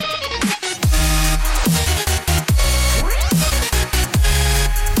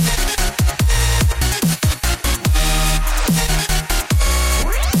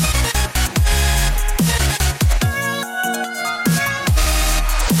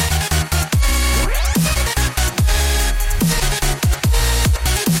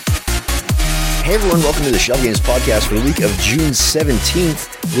Hey everyone, welcome to the Shelved Games podcast for the week of June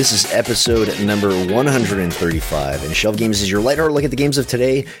 17th. This is episode number 135, and Shelved Games is your lighthearted look at the games of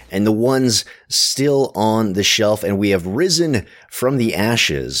today and the ones still on the shelf, and we have risen from the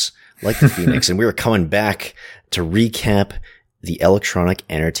ashes like the phoenix, and we are coming back to recap the Electronic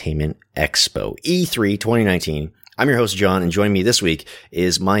Entertainment Expo, E3 2019. I'm your host, John, and joining me this week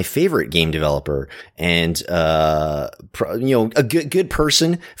is my favorite game developer and, a good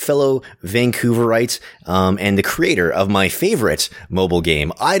person, fellow Vancouverite, and the creator of my favorite mobile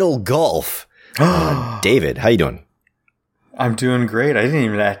game, Idle Golf. David, how you doing? I'm doing great. I didn't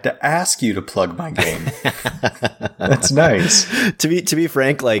even have to ask you to plug my game. That's nice. To be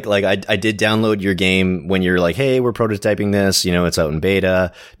frank, I did download your game when you're like, hey, we're prototyping this, it's out in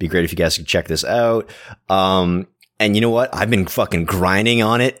beta. Be great if you guys could check this out. And you know what? I've been fucking grinding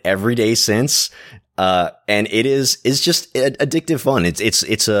on it every day since. And it's just addictive fun.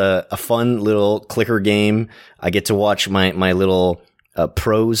 It's a fun little clicker game. I get to watch my little,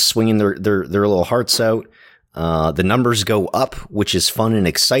 pros swinging their little hearts out. The numbers go up, which is fun and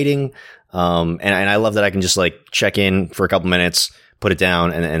exciting. And I love that I can just check in for a couple minutes, put it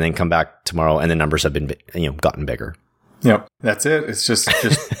down and then come back tomorrow. And the numbers have been, gotten bigger. Yep. That's it. It's just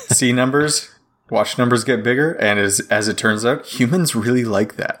see numbers. Watch numbers get bigger, and as it turns out, humans really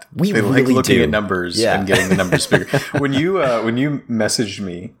like that. They really like looking at numbers and getting the numbers bigger. When you messaged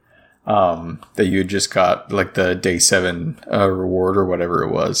me that you had just got the day 7 reward or whatever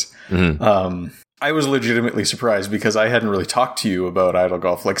it was, I was legitimately surprised because I hadn't really talked to you about Idle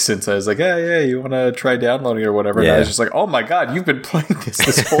Golf since I was like, yeah, you want to try downloading it or whatever. And I was just like, oh my god, you've been playing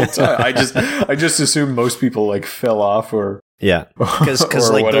this whole time. I just assumed most people fell off or. Yeah, because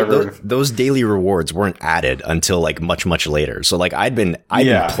those daily rewards weren't added until much later. So I'd been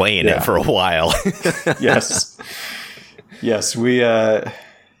playing it for a while. Yes, we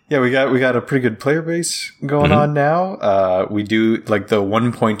got a pretty good player base going on now. We do the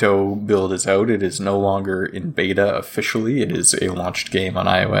 1.0 build is out. It is no longer in beta officially. It is a launched game on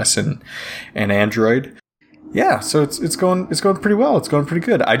iOS and Android. Yeah, so it's going pretty well. It's going pretty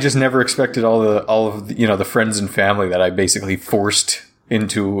good. I just never expected all of the friends and family that I basically forced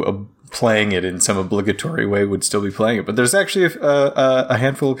into playing it in some obligatory way would still be playing it. But there's actually a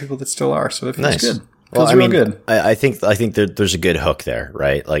handful of people that still are. So it feels good. Feels real good. I think there's a good hook there,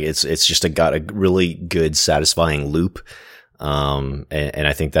 right? It's just got a really good, satisfying loop. And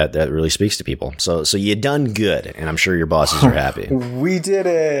I think that really speaks to people. So you done good, and I'm sure your bosses are happy. We did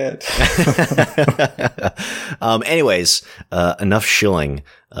it. Anyways, enough shilling.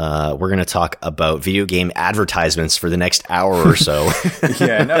 We're going to talk about video game advertisements for the next hour or so.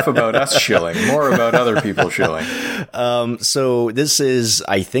 Yeah, enough about us shilling, more about other people shilling. So this is,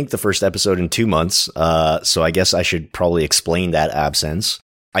 I think, the first episode in 2 months. So I guess I should probably explain that absence.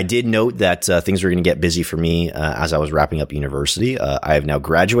 I did note that things were going to get busy for me as I was wrapping up university. I have now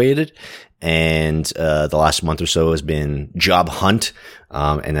graduated, and the last month or so has been job hunt,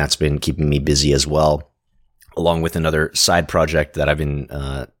 and that's been keeping me busy as well, along with another side project that I've been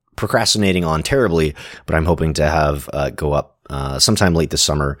procrastinating on terribly, but I'm hoping to have go up sometime late this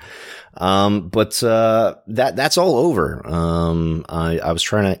summer. But that's all over. I was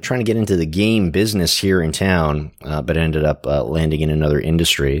trying to get into the game business here in town, but ended up landing in another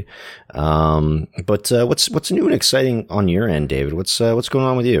industry. But what's new and exciting on your end, David? What's going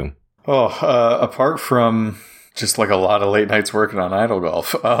on with you? Apart from just a lot of late nights working on Idle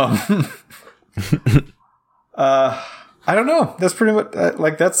Golf, I don't know. That's pretty much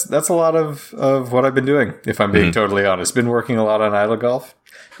that's a lot of what I've been doing. If I'm being totally honest, been working a lot on Idle Golf.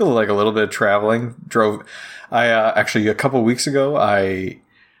 A little bit of traveling. Actually a couple weeks ago, I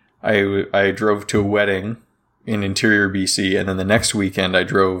drove to a wedding in Interior BC, and then the next weekend I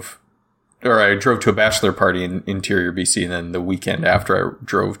drove to a bachelor party in Interior BC, and then the weekend after I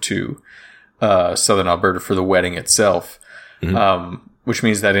drove to Southern Alberta for the wedding itself. Which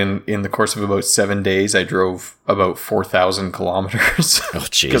means that in the course of about 7 days, I drove about 4,000 kilometers. Oh,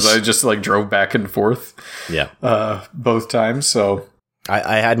 jeez. Because I just drove back and forth. Yeah. Both times. So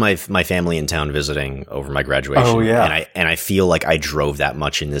I had my family in town visiting over my graduation. Oh, yeah. And I feel like I drove that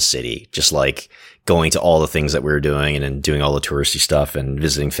much in this city, just going to all the things that we were doing and then doing all the touristy stuff and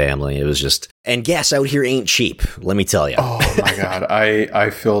visiting family. It was just, and gas out here ain't cheap. Let me tell you. Oh my God. I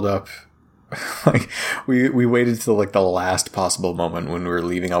filled up. We waited till the last possible moment when we were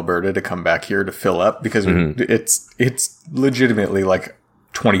leaving Alberta to come back here to fill up because it's legitimately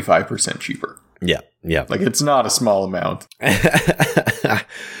 25% cheaper. Yeah. It's not a small amount. But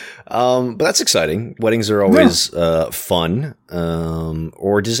that's exciting. Weddings are always fun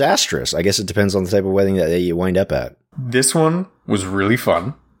or disastrous. I guess it depends on the type of wedding that you wind up at. This one was really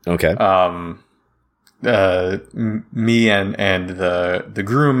fun. Okay. me and the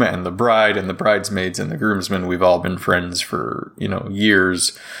groom and the bride and the bridesmaids and the groomsmen, we've all been friends for,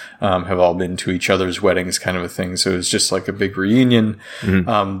 years, have all been to each other's weddings, kind of a thing. So it was just like a big reunion.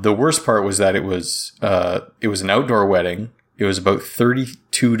 Mm-hmm. The worst part was that it was an outdoor wedding. It was about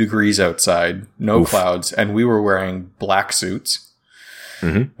 32 degrees outside, no clouds, and we were wearing black suits.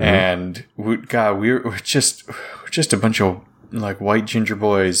 Mm-hmm. And we were just a bunch of like white ginger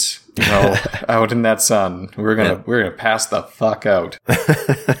boys, out in that sun. We're gonna pass the fuck out.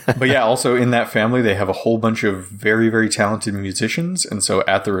 But yeah, also in that family, they have a whole bunch of very, very talented musicians, and so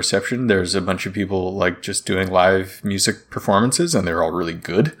at the reception, there's a bunch of people like just doing live music performances, and they're all really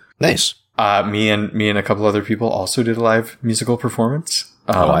good. Nice. Me and a couple other people also did a live musical performance.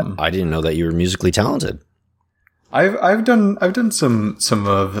 I didn't know that you were musically talented. I've done some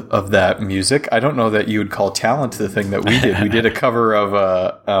of that music. I don't know that you would call talent the thing that we did. We did a cover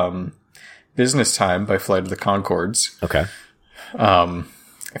of Business Time by Flight of the Conchords. Okay.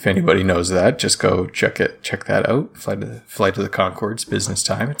 If anybody knows that, just go check that out. Flight of the Conchords, Business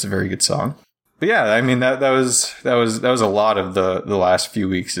Time. It's a very good song. But yeah, I mean that was a lot of the last few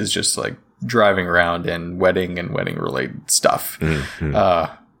weeks is just like driving around and wedding related stuff.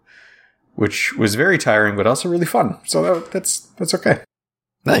 Mm-hmm. Which was very tiring, but also really fun. So that's okay.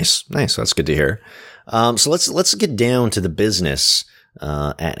 Nice. That's good to hear. So let's get down to the business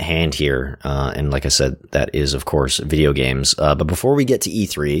at hand here. And like I said, that is, of course, video games. But before we get to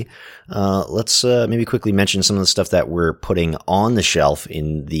E3, let's maybe quickly mention some of the stuff that we're putting on the shelf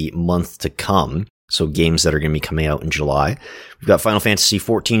in the month to come. So games that are going to be coming out in July. We've got Final Fantasy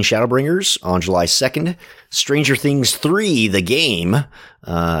XIV Shadowbringers on July 2nd. Stranger Things 3, the game,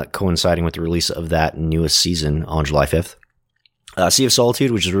 coinciding with the release of that newest season on July 5th. Sea of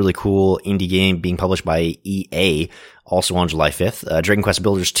Solitude, which is a really cool indie game being published by EA, also on July 5th. Dragon Quest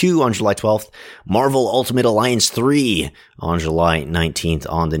Builders 2 on July 12th. Marvel Ultimate Alliance 3 on July 19th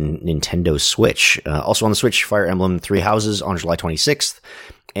on the Nintendo Switch. Also on the Switch, Fire Emblem Three Houses on July 26th.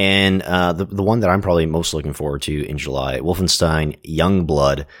 And the one that I'm probably most looking forward to in July, Wolfenstein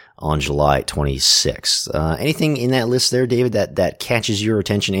Youngblood on July 26th. Anything in that list there, David, that catches your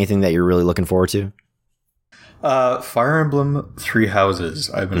attention? Anything that you're really looking forward to? Fire Emblem Three Houses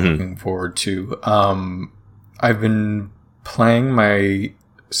I've been looking forward to. I've been playing my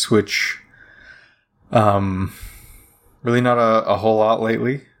Switch really not a whole lot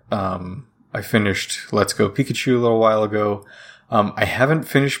lately. I finished Let's Go Pikachu a little while ago. I haven't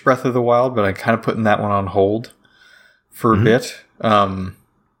finished Breath of the Wild, but I'm kind of putting that one on hold for a bit.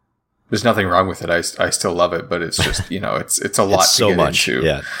 There's nothing wrong with it. I still love it, but it's just, it's a lot to get into.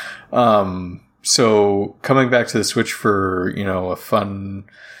 Yeah. So coming back to the Switch for, a fun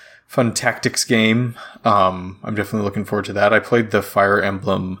tactics game. I'm definitely looking forward to that. I played the Fire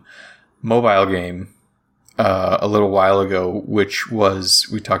Emblem mobile game a little while ago, which was,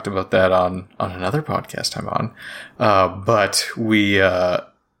 we talked about that on another podcast I'm on. But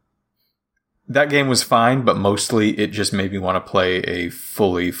that game was fine, but mostly it just made me want to play a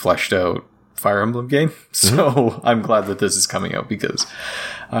fully fleshed out Fire Emblem game. So I'm glad that this is coming out because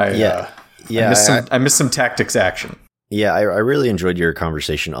I missed some tactics action. Yeah, I really enjoyed your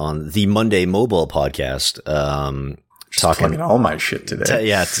conversation on the Monday Mobile podcast. Talking all my shit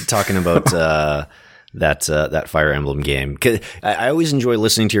today. Talking about that Fire Emblem game. I always enjoy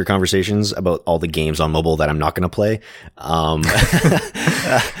listening to your conversations about all the games on mobile that I'm not going to play. But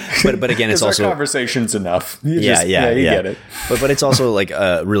again, it's also conversations enough. You get it. But it's also like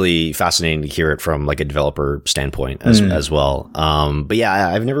really fascinating to hear it from like a developer standpoint as well. But yeah,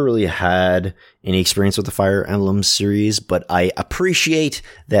 I've never really had any experience with the Fire Emblem series, but I appreciate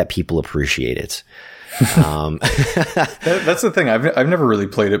that people appreciate it. That's the thing. I've never really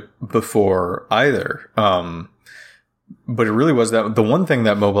played it before either. But it really was that the one thing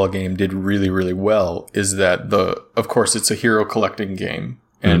that mobile game did really, really well is that of course it's a hero collecting game.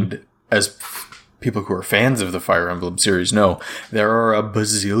 And as people who are fans of the Fire Emblem series know, there are a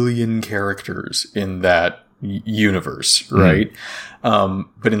bazillion characters in that universe, right?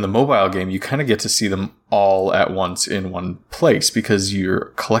 But in the mobile game, you kind of get to see them all at once in one place because you're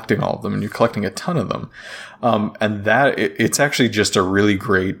collecting all of them and you're collecting a ton of them. And it's actually just a really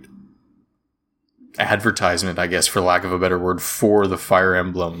great advertisement, I guess, for lack of a better word, for the Fire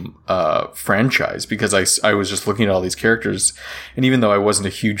Emblem franchise, because I was just looking at all these characters, and even though I wasn't a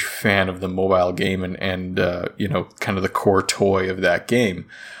huge fan of the mobile game and kind of the core toy of that game,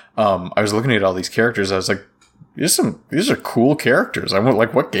 I was looking at all these characters. I was like, these are cool characters. I went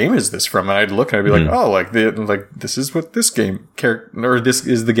like, what game is this from? And I'd look and I'd be like, oh, this is what this game or this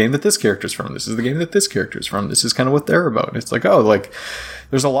is the game that this character's from. This is the game that this character's from. This is kind of what they're about. And it's like, oh, like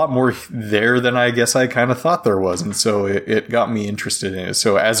there's a lot more there than I guess I kind of thought there was. And so it got me interested in it.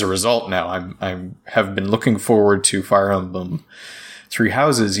 So as a result, now I have been looking forward to Fire Emblem Three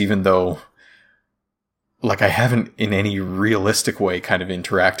Houses, even though like I haven't in any realistic way kind of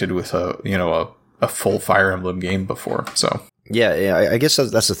interacted with a full Fire Emblem game before. So yeah, I guess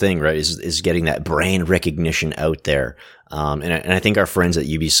that's the thing, right? Is getting that brand recognition out there. And I think our friends at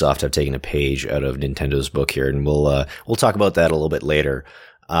Ubisoft have taken a page out of Nintendo's book here, and we'll talk about that a little bit later.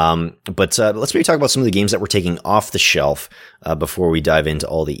 But let's maybe talk about some of the games that we're taking off the shelf before we dive into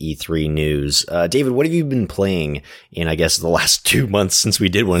all the E3 news. David, what have you been playing in, I guess, the last 2 months since we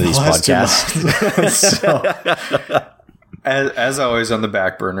did one of these podcasts? So, as always on the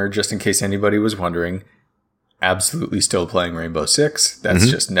back burner, just in case anybody was wondering, absolutely still playing Rainbow Six. That's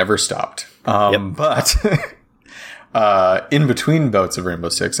just never stopped. But in between bouts of Rainbow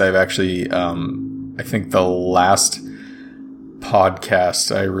Six, I've actually, I think the last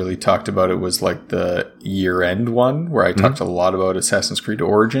podcast I really talked about it was like the year-end one where I talked a lot about Assassin's Creed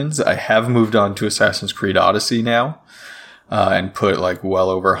Origins. I have moved on to Assassin's Creed Odyssey now. And put like well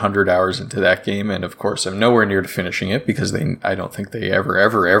over 100 hours into that game. And of course, I'm nowhere near to finishing it because I don't think they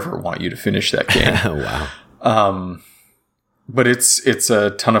ever want you to finish that game. Wow. But it's a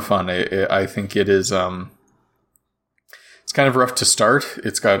ton of fun. I think it is, it's kind of rough to start.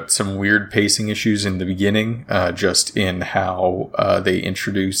 It's got some weird pacing issues in the beginning, just in how, they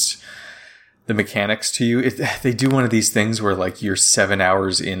introduce the mechanics to you. They do one of these things where like you're 7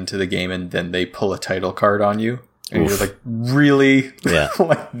 hours into the game and then they pull a title card on you. And you're like, really? Yeah.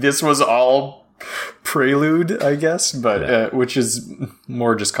 Like this was all prelude, I guess, but which is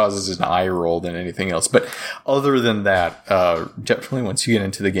more just causes an eye roll than anything else. But other than that, definitely once you get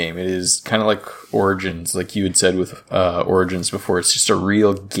into the game, it is kind of like Origins, like you had said with Origins before. It's just a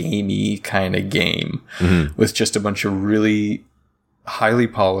real gamey kind of game with just a bunch of really highly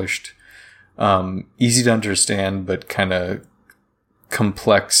polished, easy to understand, but kind of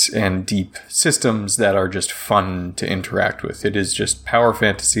complex and deep systems that are just fun to interact with. It is just power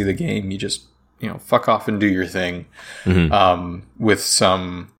fantasy, the game. You just, fuck off and do your thing. With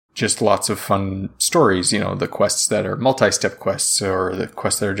some just lots of fun stories, the quests that are multi-step quests or the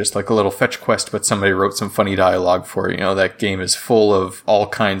quests that are just like a little fetch quest, but somebody wrote some funny dialogue for it. That game is full of all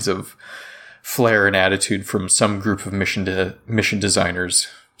kinds of flair and attitude from some group of mission designers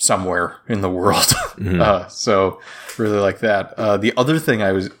somewhere in the world. So really like that. The other thing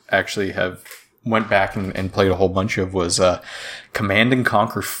I was actually went back and played a whole bunch of was Command and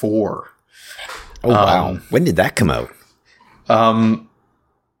Conquer 4. Oh, wow. When did that come out? I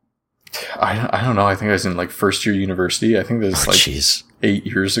don't know. I think I was in like first year university. I think that was 8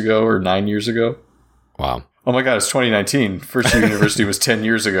 years ago or 9 years ago. Wow. Oh my God, it's 2019. First year university was 10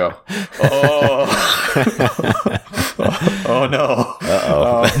 years ago. Oh, oh no.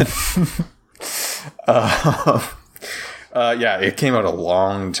 Yeah, it came out a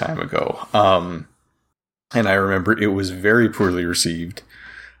long time ago. And I remember it was very poorly received.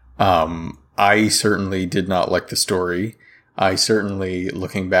 I certainly did not like the story. I certainly,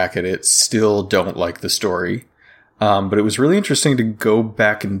 looking back at it, still don't like the story. But it was really interesting to go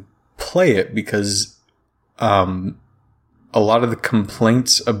back and play it because a lot of the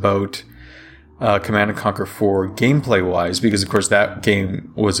complaints about Command & Conquer 4 gameplay-wise, because of course that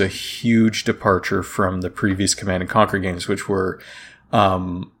game was a huge departure from the previous Command & Conquer games, which were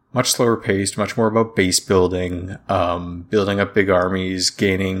much slower paced, much more about base building, building up big armies,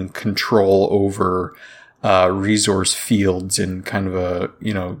 gaining control over resource fields in kind of a,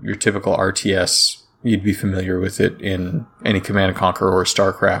 your typical RTS. You'd be familiar with it in any Command & Conquer or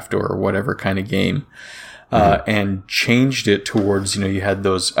StarCraft or whatever kind of game. And changed it towards, you had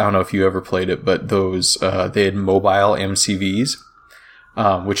those, I don't know if you ever played it, but those, they had mobile MCVs,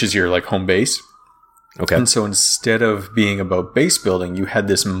 which is your like home base. Okay. And so instead of being about base building, you had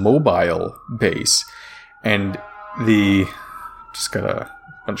this mobile base and just got a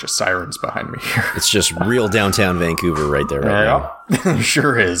bunch of sirens behind me here. It's just real downtown Vancouver right there right now.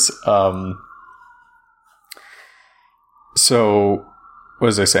 Sure is. So what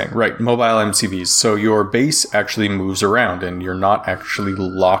was I saying? Right, mobile MCVs. So your base actually moves around, and you're not actually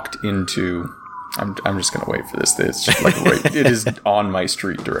locked into. I'm just gonna wait for this. It's just like right. It is on my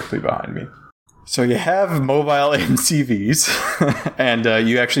street directly behind me. So you have mobile MCVs, and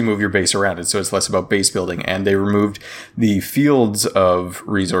you actually move your base around it, so it's less about base building. And they removed the fields of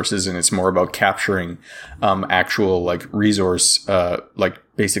resources, and it's more about capturing actual like resource, like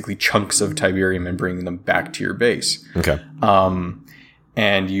basically chunks of Tiberium and bringing them back to your base. Okay.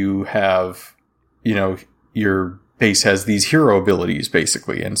 And you have, your base has these hero abilities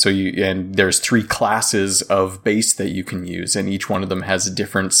basically. And so there's 3 classes of base that you can use, and each one of them has a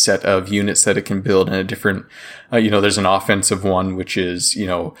different set of units that it can build, and a different, there's an offensive one, which is,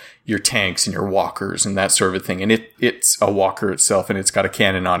 your tanks and your walkers and that sort of thing. And it's a walker itself, and it's got a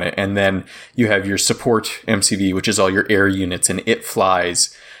cannon on it. And then you have your support MCV, which is all your air units, and it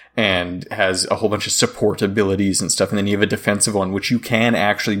flies and has a whole bunch of support abilities and stuff. And then you have a defensive one, which you can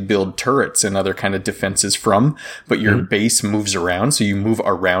actually build turrets and other kind of defenses from, but your base moves around. So you move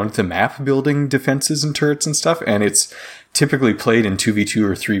around the map building defenses and turrets and stuff. And it's typically played in 2v2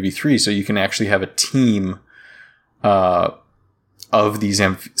 or 3v3. So you can actually have a team, of these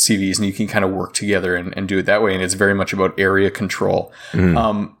MCVs, and you can kind of work together and do it that way. And it's very much about area control.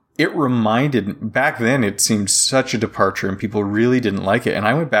 It reminded, back then it seemed such a departure and people really didn't like it. And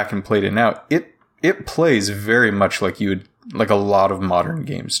I went back and played it now. It plays very much like like a lot of modern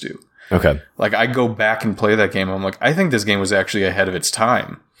games do. Okay. Like I go back and play that game. I'm like, I think this game was actually ahead of its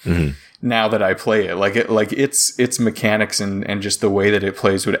time. Now that I play it, its mechanics and just the way that it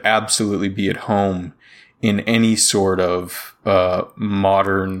plays would absolutely be at home in any sort of,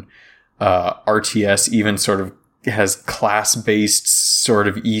 modern, RTS, even sort of has class-based sort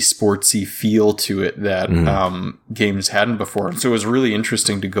of esportsy feel to it that games hadn't before. And so it was really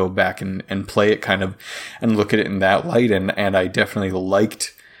interesting to go back and play it kind of and look at it in that light. And I definitely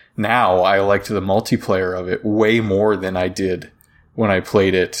liked the multiplayer of it way more than I did when I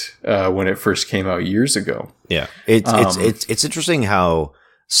played it when it first came out years ago. Yeah. It's interesting how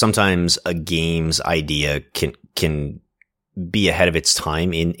sometimes a game's idea can be ahead of its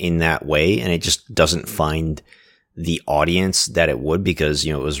time in that way, and it just doesn't find the audience that it would because,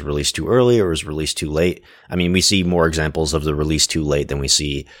 it was released too early or it was released too late. I mean, we see more examples of the release too late than we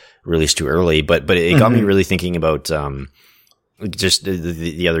see release too early, but it got me really thinking about, just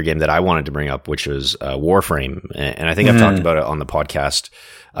the other game that I wanted to bring up, which was, Warframe. And I think I've talked about it on the podcast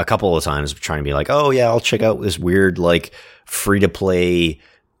a couple of times, trying to be like, oh yeah, I'll check out this weird, like free to play,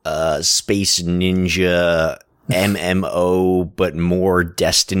 space ninja MMO, but more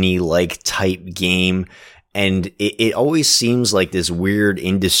Destiny-like type game. And it always seems like this weird,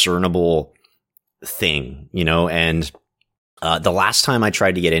 indiscernible thing, and, the last time I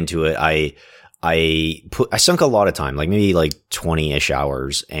tried to get into it, I sunk a lot of time, like maybe like 20-ish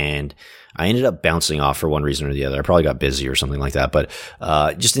hours, and I ended up bouncing off for one reason or the other. I probably got busy or something like that. But,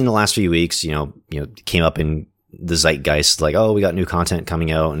 just in the last few weeks, came up in the zeitgeist, like, oh, we got new content coming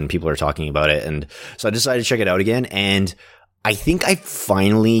out and people are talking about it. And so I decided to check it out again. And I think I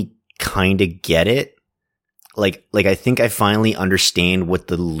finally kind of get it. Like I think I finally understand what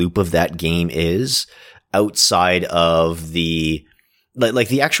the loop of that game is outside of the, like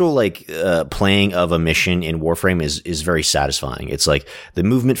the actual, playing of a mission in Warframe is very satisfying. It's like the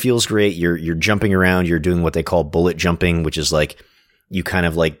movement feels great. You're jumping around. You're doing what they call bullet jumping, which is like you kind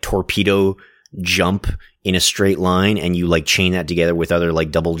of like torpedo jump in a straight line, and you like chain that together with other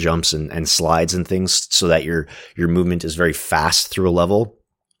like double jumps and slides and things so that your movement is very fast through a level.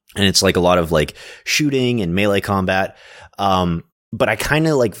 And it's like a lot of like shooting and melee combat. But I kind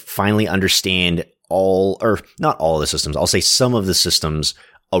of like finally understand not all the systems. I'll say some of the systems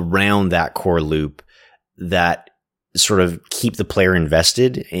around that core loop that sort of keep the player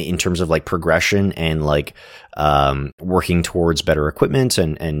invested in terms of like progression and like, working towards better equipment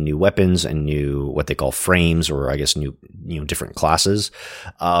and new weapons and new, what they call frames, or I guess new, different classes.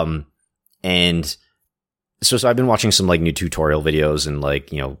 And so I've been watching some like new tutorial videos and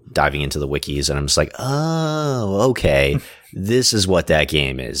like, diving into the wikis, and I'm just like, oh, okay. This is what that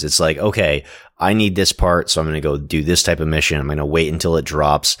game is. It's like, okay, I need this part, so I'm going to go do this type of mission. I'm going to wait until it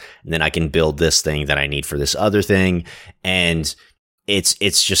drops, and then I can build this thing that I need for this other thing. And it's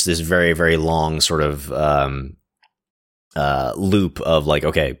just this very, very long sort of, loop of like,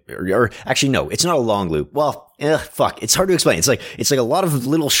 okay, or actually, no, it's not a long loop. Well, it's hard to explain. It's like a lot of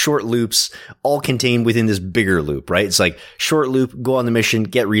little short loops all contained within this bigger loop, right? It's like short loop, go on the mission,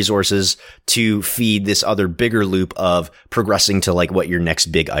 get resources to feed this other bigger loop of progressing to like what your next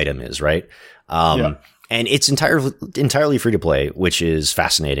big item is, right? And it's entirely free to play, which is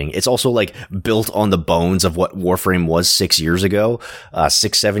fascinating. It's also like built on the bones of what Warframe was 7 years ago.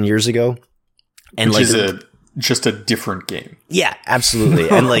 And which like is just a different game. Yeah, absolutely.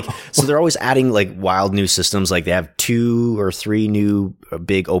 And like, so they're always adding like wild new systems. Like they have 2 or 3 new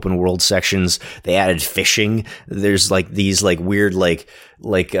big open world sections. They added fishing. There's like these like weird,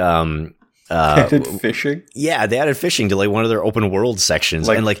 added fishing? Yeah, they added fishing to like one of their open world sections.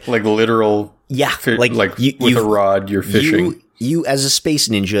 And like literal. Yeah. Like with a rod, you're fishing. You as a space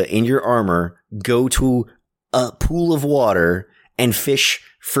ninja in your armor go to a pool of water and fish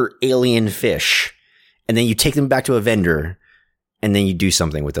for alien fish. And then you take them back to a vendor, and then you do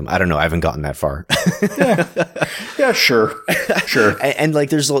something with them. I don't know. I haven't gotten that far. Yeah, sure. And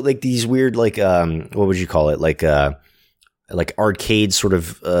like, there's like these weird, like, what would you call it? Like arcade sort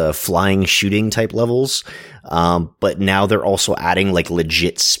of flying shooting type levels. But now they're also adding like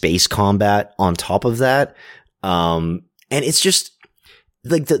legit space combat on top of that. And it's just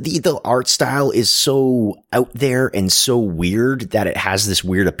like the art style is so out there and so weird that it has this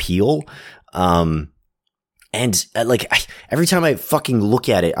weird appeal. And every time I fucking look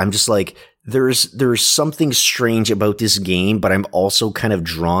at it, I'm just like, there's something strange about this game, but I'm also kind of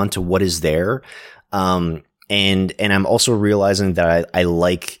drawn to what is there. And I'm also realizing that I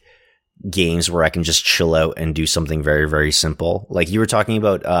like games where I can just chill out and do something very, very simple. Like you were talking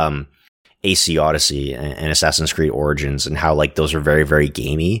about, AC Odyssey and Assassin's Creed Origins and how like those are very, very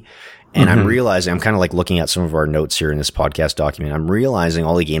gamey. And I'm realizing, I'm kind of like looking at some of our notes here in this podcast document. I'm realizing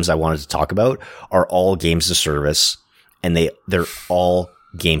all the games I wanted to talk about are all games of service, and they're all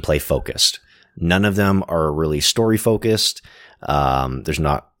gameplay focused. None of them are really story focused. There's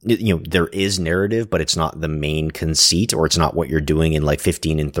not, there is narrative, but it's not the main conceit, or it's not what you're doing in like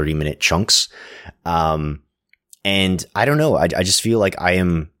 15 and 30 minute chunks. And I don't know. I just feel like I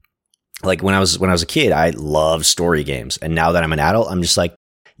am like when I was a kid, I loved story games. And now that I'm an adult, I'm just like,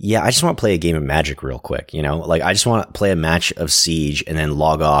 yeah, I just want to play a game of Magic real quick, like I just want to play a match of Siege and then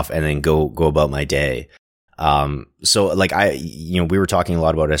log off and then go about my day. So like we were talking a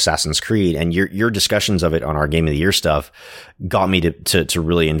lot about Assassin's Creed, and your discussions of it on our Game of the Year stuff got me to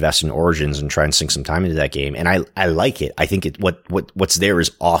really invest in Origins and try and sink some time into that game. And I like it. I think what's there is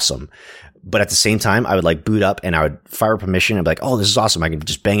awesome. But at the same time, I would like boot up and I would fire up a mission and be like, oh, this is awesome. I can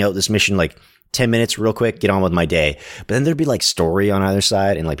just bang out this mission like 10 minutes real quick, get on with my day. But then there'd be like story on either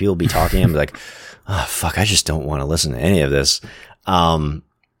side, and like people would be talking and be like, oh fuck, I just don't want to listen to any of this. And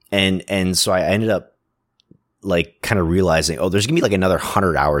so I ended up like kind of realizing, oh, there's gonna be like another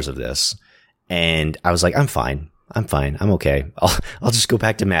 100 hours of this. And I was like, I'm fine. I'm okay. I'll just go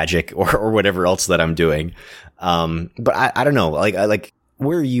back to Magic or whatever else that I'm doing. But I don't know, like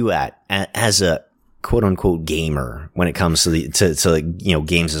where are you at as a quote unquote gamer when it comes to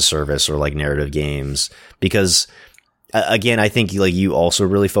games as service or like narrative games? Because again, I think like you also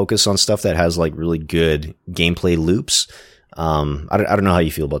really focus on stuff that has like really good gameplay loops. I don't know how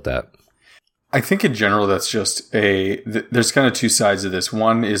you feel about that. I think in general, that's just there's kind of two sides of this.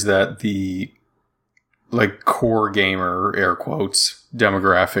 One is that the like core gamer, air quotes,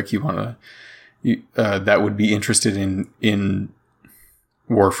 demographic that would be interested in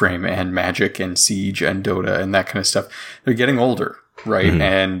Warframe and Magic and Siege and Dota and that kind of stuff, they're getting older, right?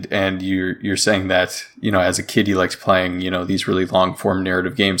 Mm-hmm. And you're saying that, as a kid you liked playing, these really long form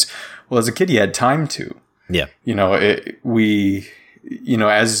narrative games. Well, as a kid you had time to. Yeah.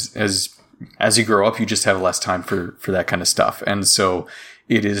 As you grow up, you just have less time for that kind of stuff. And so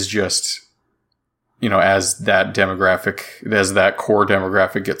it is just, as that core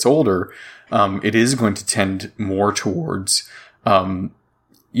demographic gets older, it is going to tend more towards,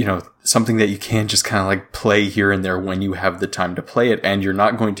 something that you can just kind of like play here and there when you have the time to play it. And you're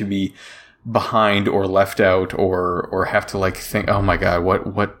not going to be behind or left out or have to like think, oh my God,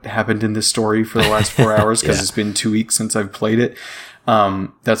 what happened in this story for the last 4 hours? Cause it's been 2 weeks since I've played it.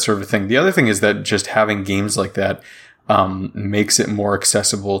 That sort of thing. The other thing is that just having games like that, makes it more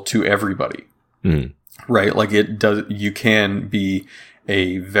accessible to everybody, right? Like you can be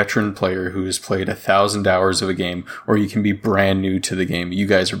a veteran player who has played 1,000 hours of a game, or you can be brand new to the game. You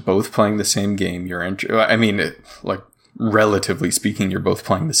guys are both playing the same game. Relatively speaking, you're both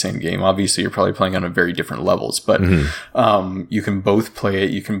playing the same game. Obviously, you're probably playing on a very different levels, but, you can both play it.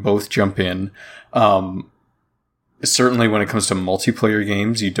 You can both jump in. Certainly when it comes to multiplayer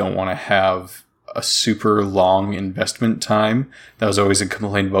games, you don't want to have a super long investment time. That was always a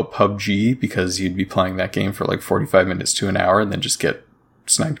complaint about PUBG, because you'd be playing that game for like 45 minutes to an hour and then just get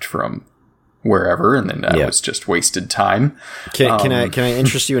sniped from wherever, and then that was just wasted time. Can I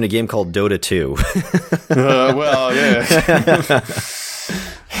interest you in a game called Dota 2? Well, yeah.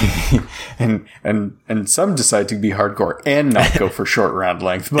 and some decide to be hardcore and not go for short round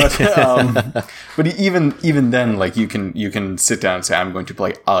length. But even then, like you can sit down and say, I'm going to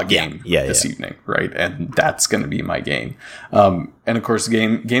play a game this evening, right? And that's going to be my game. And of course,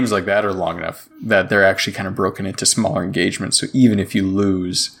 games like that are long enough that they're actually kind of broken into smaller engagements. So even if you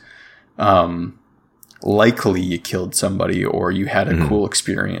lose, likely you killed somebody or you had a cool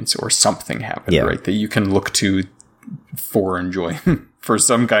experience or something happened, right? That you can look to for for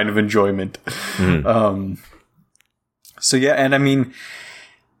some kind of enjoyment. So yeah, and I mean,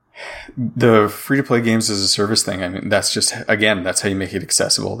 the free-to-play games as a service thing, I mean, that's just, again, that's how you make it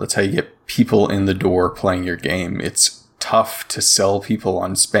accessible. That's how you get people in the door playing your game. It's tough to sell people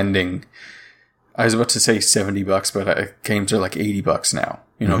on spending, I was about to say $70, but games are like $80 now,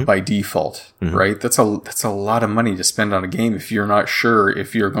 you know, by default, right? That's a lot of money to spend on a game if you're not sure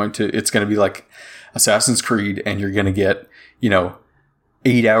if it's going to be like Assassin's Creed and you're going to get, you know,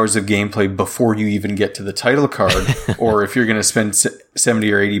 8 hours of gameplay before you even get to the title card, or if you're going to spend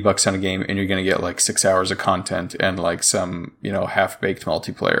 $70 or $80 on a game and you're going to get like 6 hours of content and like some, you know, half-baked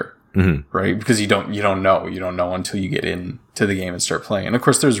multiplayer, right? Because you don't know until you get into the game and start playing. And of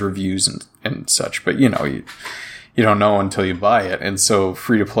course there's reviews and such, but you know, you don't know until you buy it. And so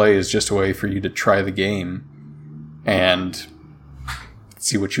free to play is just a way for you to try the game and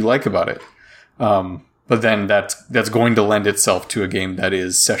see what you like about it. But then that's going to lend itself to a game that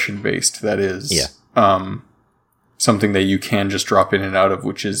is session based. That is something that you can just drop in and out of,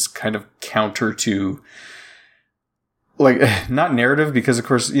 which is kind of counter to, like, not narrative, because of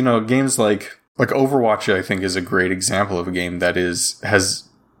course, you know, games like Overwatch, I think, is a great example of a game that has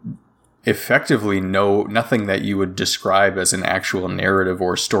effectively nothing that you would describe as an actual narrative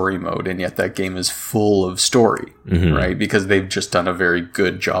or story mode, and yet that game is full of story, right? Because they've just done a very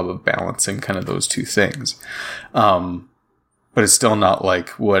good job of balancing kind of those two things. But it's still not like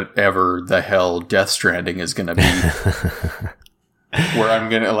whatever the hell Death Stranding is going to be, where I'm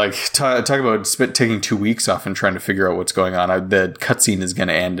going to like talk about taking 2 weeks off and trying to figure out what's going on. The cutscene is going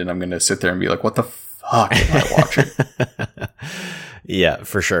to end and I'm going to sit there and be like, what the fuck am I watching? Yeah,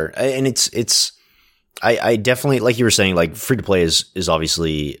 for sure. And I definitely, like you were saying, like free to play is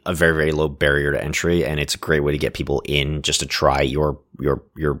obviously a very, very low barrier to entry, and it's a great way to get people in just to try your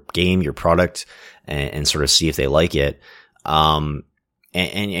game, your product, and sort of see if they like it. And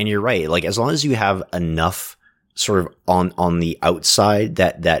you're right. Like, as long as you have enough sort of on the outside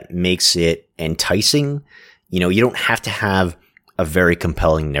that makes it enticing, you know, you don't have to have a very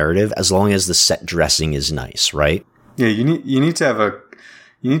compelling narrative as long as the set dressing is nice, right? Yeah, you need to have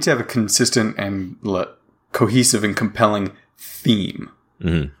a consistent and cohesive and compelling theme.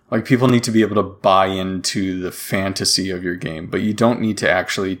 Like, people need to be able to buy into the fantasy of your game, but you don't need to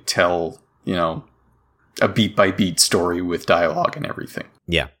actually tell, you know, a beat by beat story with dialogue and everything.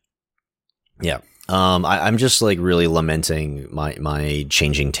 Yeah. I'm just like really lamenting my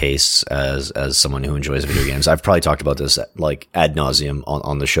changing tastes as someone who enjoys video games. I've probably talked about this like ad nauseum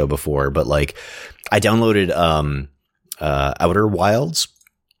on the show before, but like I downloaded Outer Wilds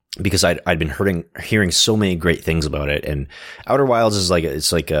because I'd been hearing so many great things about it. And Outer Wilds is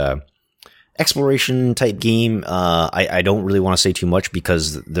it's like a exploration type game. I don't really want to say too much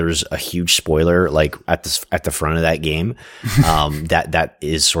because there's a huge spoiler like at the front of that game. That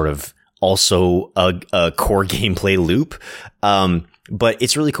is sort of also a core gameplay loop. But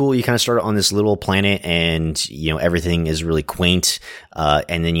it's really cool. You kind of start on this little planet and, you know, everything is really quaint.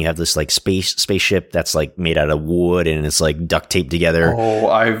 And then you have this like spaceship that's like made out of wood and it's like duct taped together. Oh,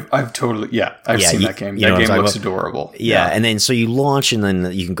 I've totally, I've seen that game. That game looks adorable. Yeah. And then so you launch and then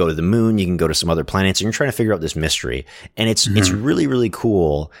you can go to the moon, you can go to some other planets, and you're trying to figure out this mystery. And it's really, really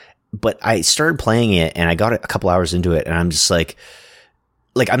cool. But I started playing it and I got a couple hours into it and I'm just like,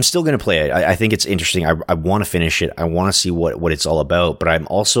 I'm still going to play it. I think it's interesting. I want to finish it. I want to see what it's all about. But I'm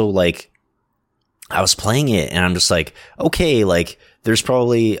also like, I was playing it and I'm just like, okay, like there's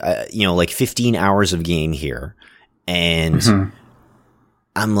probably, you know, like 15 hours of game here. And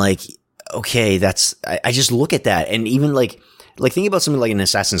I'm like, okay, I just look at that. And even like think about something like an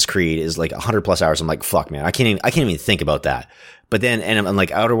Assassin's Creed is like 100+ hours. I'm like, fuck, man, I can't even think about that. But then, and I'm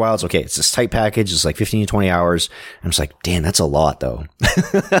like, Outer Wilds, okay, it's this tight package. It's like 15 to 20 hours. I'm just like, damn, that's a lot though.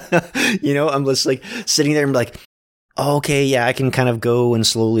 You know, I'm just like sitting there and like, oh, okay, yeah, I can kind of go and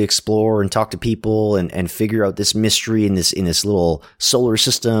slowly explore and talk to people and figure out this mystery in this little solar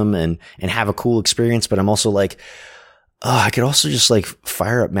system and have a cool experience. But I'm also like, oh, I could also just like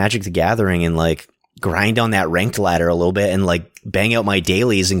fire up Magic the Gathering and like grind on that ranked ladder a little bit and like bang out my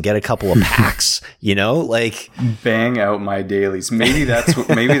dailies and get a couple of packs, you know, like bang out my dailies. Maybe that's what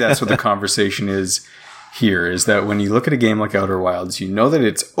the conversation is here is that when you look at a game like Outer Wilds, you know that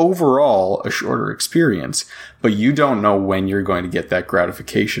it's overall a shorter experience, but you don't know when you're going to get that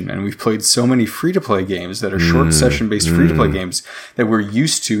gratification. And we've played so many free-to-play games that are short session-based free-to-play games that we're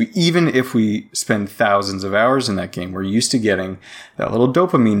used to, even if we spend thousands of hours in that game, we're used to getting that little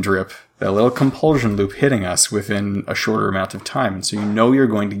dopamine drip, that little compulsion loop hitting us within a shorter amount of time. And so you know you're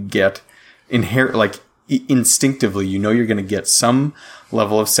going to get instinctively, you know you're going to get some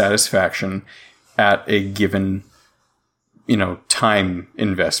level of satisfaction at a given, time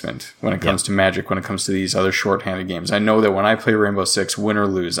investment when it comes to Magic, when it comes to these other shorthanded games. I know that when I play Rainbow Six, win or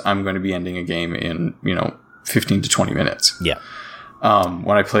lose, I'm going to be ending a game in, 15 to 20 minutes. Yeah.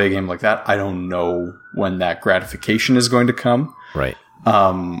 When I play a game like that, I don't know when that gratification is going to come. Right.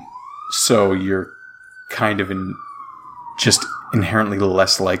 So you're kind of just inherently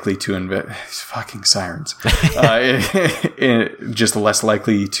less likely to invest. Fucking sirens. Just less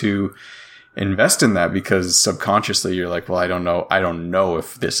likely to invest in that because subconsciously you're like, well, I don't know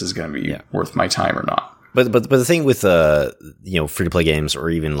if this is going to be worth my time or not. But the thing with free to play games or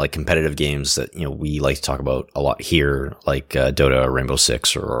even like competitive games that we like to talk about a lot here, like Dota or Rainbow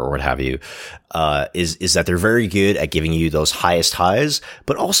Six or what have you, is that they're very good at giving you those highest highs,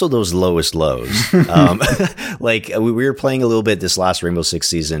 but also those lowest lows. Like we were playing a little bit this last Rainbow Six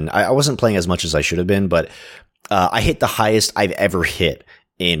season. I wasn't playing as much as I should have been, but I hit the highest I've ever hit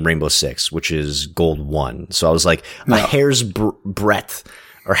in Rainbow Six, which is Gold 1. So I was like a hair's breadth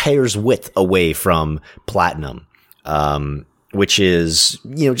or hair's width away from platinum, which is,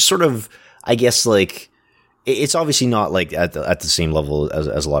 just sort of, I guess, like, it's obviously not like at the same level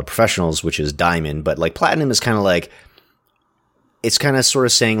as a lot of professionals, which is diamond, but like platinum is kind of like, it's kind of sort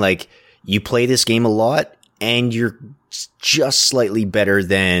of saying like, you play this game a lot and you're just slightly better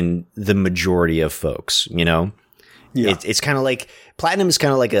than the majority of folks, Yeah. It's kind of like, platinum is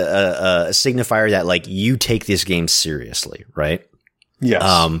kind of like a signifier that like you take this game seriously, right? Yes.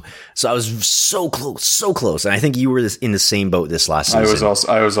 So I was so close, and I think you were in the same boat this last season.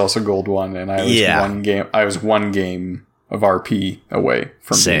 I was also Gold 1, and I was one game of RP away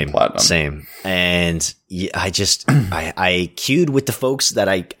from being platinum. Same. And I queued with the folks that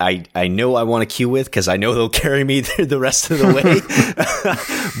I know I want to queue with because I know they'll carry me the rest of the way.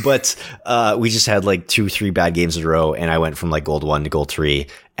 But we just had like 2-3 bad games in a row, and I went from like Gold 1 to Gold 3,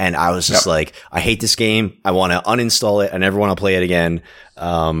 and I was just like, I hate this game. I want to uninstall it. I never want to play it again.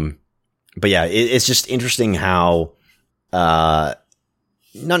 But yeah, it's just interesting how not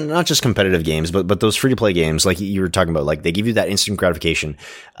just competitive games, but those free to play games, like you were talking about, like they give you that instant gratification.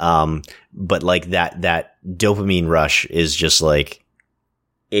 But like that dopamine rush is just like,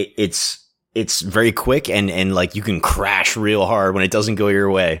 it's very quick and like you can crash real hard when it doesn't go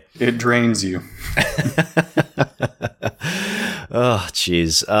your way. It drains you. Oh,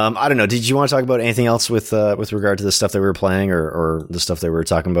 geez. I don't know. Did you want to talk about anything else with regard to the stuff that we were playing or the stuff that we were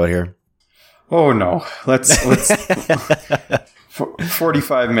talking about here? Oh no. Let's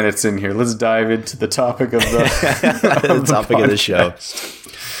 45 minutes in here. Let's dive into the topic of the topic of the show.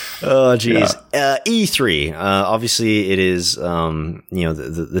 Oh, geez. Yeah. E3. Obviously, it is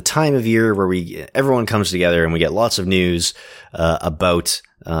the time of year where everyone comes together and we get lots of news about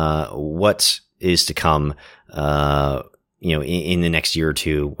what is to come. In the next year or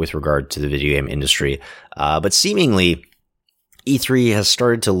two with regard to the video game industry. But seemingly, E3 has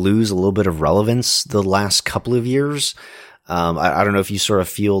started to lose a little bit of relevance the last couple of years. I don't know if you sort of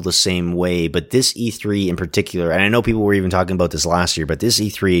feel the same way, but this E3 in particular, and I know people were even talking about this last year, but this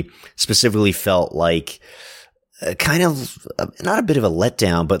E3 specifically felt like kind of not a bit of a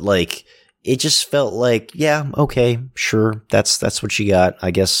letdown, but like it just felt like, yeah, okay, sure, that's what you got,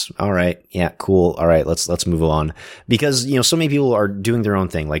 I guess. All right, yeah, cool. All right, let's move on, because so many people are doing their own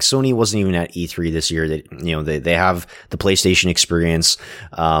thing. Like Sony wasn't even at E3 this year. That they have the PlayStation experience.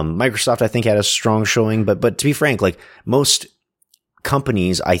 Microsoft, I think, had a strong showing, but to be frank, like most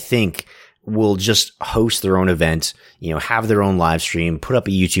companies, I think, will just host their own event, have their own live stream, put up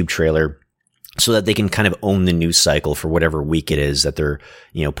a YouTube trailer, so that they can kind of own the news cycle for whatever week it is that they're,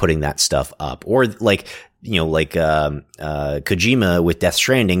 putting that stuff up. Or like Kojima with Death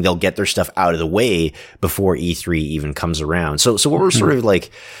Stranding, they'll get their stuff out of the way before E3 even comes around. So what we're sort of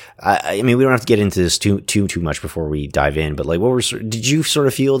like, I mean, we don't have to get into this too much before we dive in, but like did you sort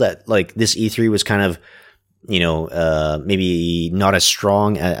of feel that like this E3 was kind of, maybe not as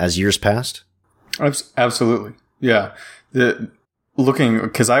strong as years past? Absolutely. Yeah.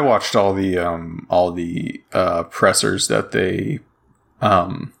 Because I watched all the pressers that they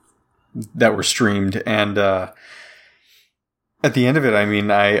that were streamed, and at the end of it, I mean,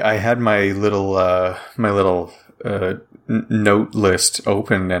 I had my little note list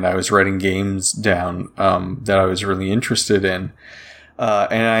open, and I was writing games down that I was really interested in,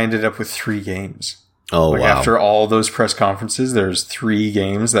 and I ended up with 3 games. Oh, wow. After all those press conferences, there's 3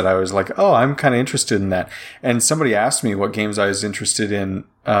 games that I was like, oh, I'm kind of interested in that. And somebody asked me what games I was interested in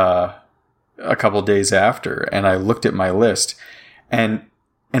a couple days after, and I looked at my list, and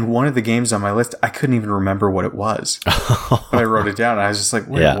one of the games on my list, I couldn't even remember what it was. But I wrote it down, and I was just like,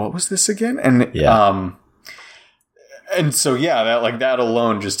 wait, what was this again? And and so that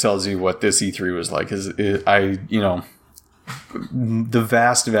alone just tells you what this E3 was like. The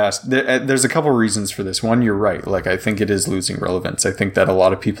vast there's a couple reasons for this. One, you're right. Like, I think it is losing relevance. I think that a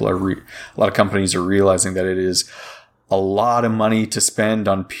lot of people a lot of companies are realizing that it is a lot of money to spend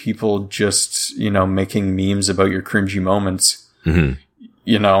on people just, making memes about your cringy moments. Mm-hmm.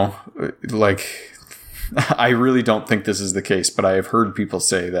 I really don't think this is the case, but I have heard people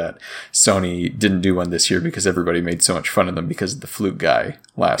say that Sony didn't do one this year because everybody made so much fun of them because of the flute guy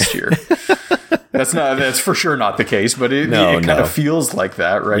last year. That's for sure not the case, but it kind of feels like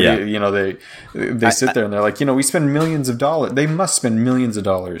that, right? Yeah. They sit there and they're like, we spend millions of dollars. They must spend millions of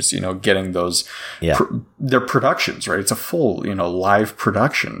dollars, getting those, their productions, right? It's a full, live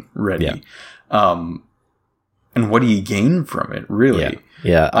production ready. Yeah. And what do you gain from it, really?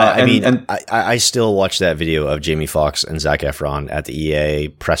 Yeah. I still watch that video of Jamie Foxx and Zac Efron at the EA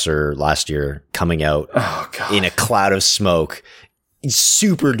presser last year coming out in a cloud of smoke,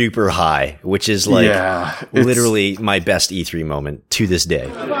 super duper high, which is literally my best E3 moment to this day.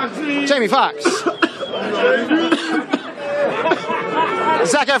 Jamie Foxx.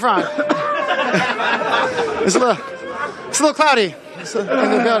 Zac Efron. It's a little cloudy. It's in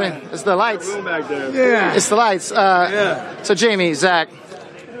the building. It's the lights. Yeah. It's the lights. So Jamie, Zach,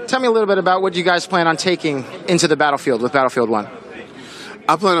 tell me a little bit about what you guys plan on taking into the battlefield with Battlefield 1.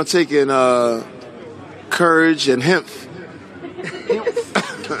 I plan on taking courage and hemp.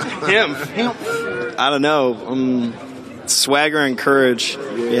 Hemp? I don't know. Swagger and courage.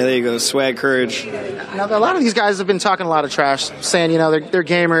 Yeah, there you go. Swag, courage. Now, a lot of these guys have been talking a lot of trash, saying, they're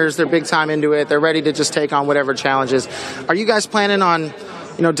gamers, they're big time into it, they're ready to just take on whatever challenges. Are you guys planning on,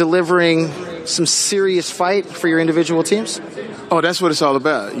 delivering some serious fight for your individual teams? Oh, that's what it's all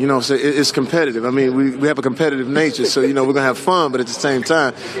about. So it's competitive. I mean, we have a competitive nature, so, we're going to have fun, but at the same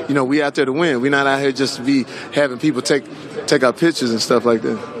time, we out there to win. We're not out here just to be having people take our pictures and stuff like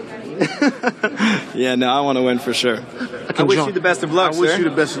that. Yeah, no, I want to win for sure. I wish you the best of luck, I wish you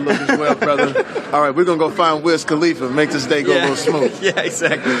the best of luck as well, brother. All right, we're going to go find Wiz Khalifa and make this day go a little smooth. Yeah,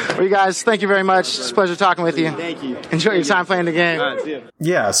 exactly. Well, you guys, thank you very much. It's a pleasure talking with you. Thank you. Enjoy your time playing the game. All right, see you.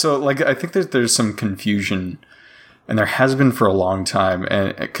 Yeah, so, I think that there's some confusion, and there has been for a long time,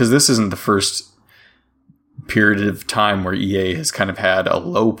 and because this isn't the first period of time where EA has kind of had a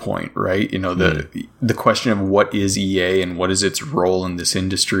low point, right? The question of what is EA and what is its role in this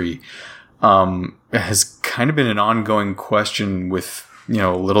industry has kind of been an ongoing question with,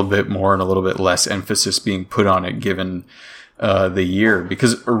 a little bit more and a little bit less emphasis being put on it given the year.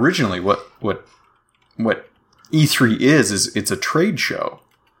 Because originally what E3 is it's a trade show,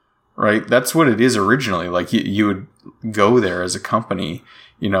 right? That's what it is originally. Like you would go there as a company,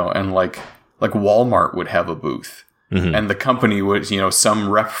 and like Walmart would have a booth. Mm-hmm. And the company would, some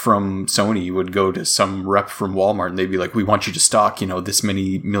rep from Sony would go to some rep from Walmart, and they'd be like, "We want you to stock, this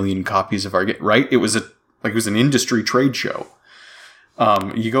many million copies of our game." Right? It was an industry trade show.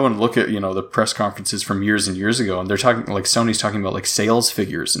 You go and look at, the press conferences from years and years ago, and they're talking Sony's talking about sales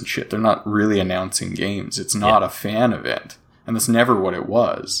figures and shit. They're not really announcing games. It's not a fan event, and that's never what it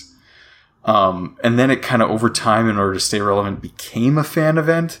was. And then it kind of over time, in order to stay relevant, became a fan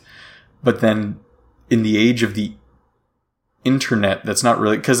event. But then in the age of the internet, that's not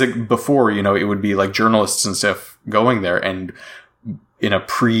really, because before, it would be journalists and stuff going there, and in a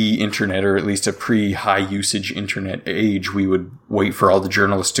pre-internet, or at least a pre-high usage internet age, we would wait for all the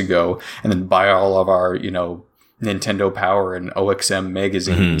journalists to go and then buy all of our, Nintendo Power and OXM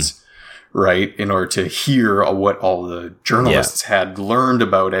magazines, right? In order to hear what all the journalists had learned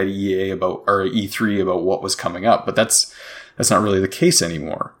about at EA or E3 about what was coming up. But that's not really the case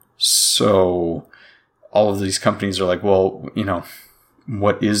anymore. So all of these companies are like, well,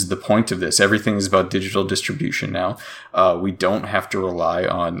 what is the point of this? Everything is about digital distribution now. We don't have to rely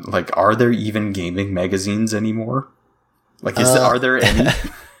on, are there even gaming magazines anymore? Are there any?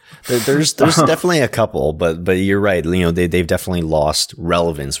 There's definitely a couple, but you're right. They've definitely lost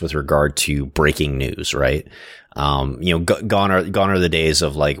relevance with regard to breaking news, right? Gone are the days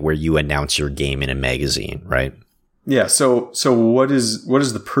of where you announce your game in a magazine, right? Yeah. So what is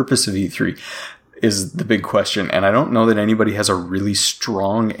the purpose of E3? is the big question. And I don't know that anybody has a really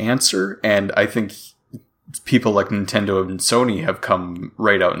strong answer. And I think people like Nintendo and Sony have come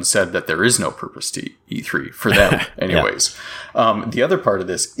right out and said that there is no purpose to E3 for them anyways. The other part of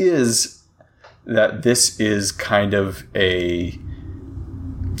this is that this is kind of I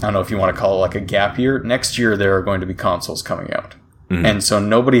don't know if you want to call it like a gap year. Next year, there are going to be consoles coming out. Mm-hmm. And so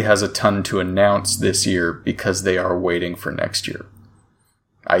nobody has a ton to announce this year because they are waiting for next year,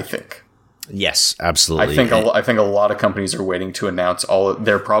 I think. Yes, absolutely. I think a lot of companies are waiting to announce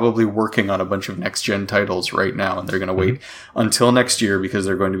they're probably working on a bunch of next gen titles right now, and they're going to wait until next year because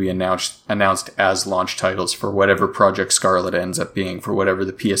they're going to be announced as launch titles for whatever Project Scarlet ends up being, for whatever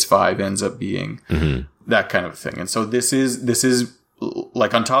the PS5 ends up being, that kind of thing. And so this is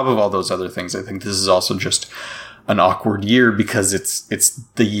like on top of all those other things, I think this is also just an awkward year because it's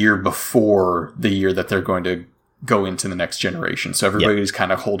the year before the year that they're going to go into the next generation. So everybody's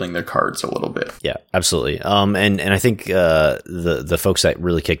kind of holding their cards a little bit. Yeah, absolutely. And I think the folks that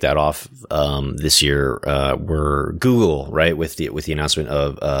really kicked that off this year were Google, right? With the announcement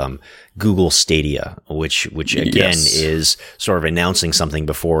of Google Stadia, which again is sort of announcing something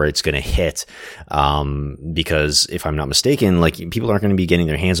before it's going to hit. Because if I'm not mistaken, like people aren't going to be getting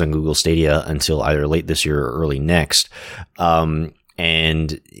their hands on Google Stadia until either late this year or early next.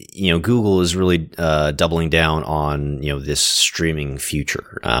 And, Google is really doubling down on, this streaming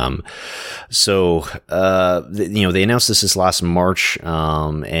future. They announced this last March,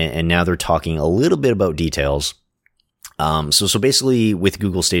 and now they're talking a little bit about details. So basically with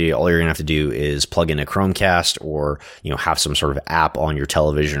Google Stadia, all you're going to have to do is plug in a Chromecast or, have some sort of app on your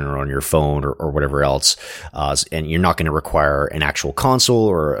television or on your phone or whatever else. And you're not going to require an actual console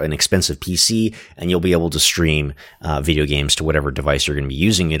or an expensive PC, and you'll be able to stream video games to whatever device you're going to be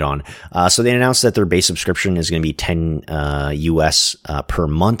using it on. So they announced that their base subscription is going to be $10 US per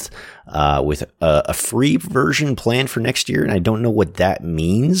month, with a free version planned for next year. And I don't know what that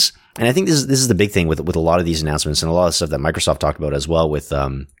means. And I think this is the big thing with a lot of these announcements and a lot of stuff that Microsoft talked about as well with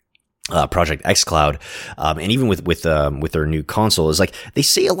Project xCloud, and even with their new console is like they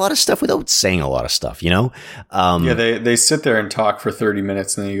say a lot of stuff without saying a lot of stuff, they sit there and talk for 30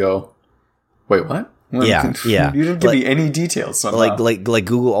 minutes and then you go, wait, what? Well, yeah. You didn't give me any details. Somehow. Like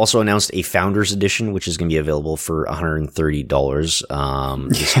Google also announced a Founders Edition, which is going to be available for $130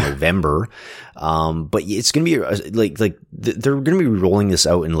 this November. But it's going to be they're going to be rolling this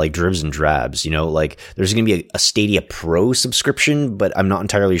out in like dribs and drabs. Like there's going to be a Stadia Pro subscription, but I'm not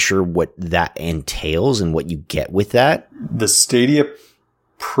entirely sure what that entails and what you get with that. The Stadia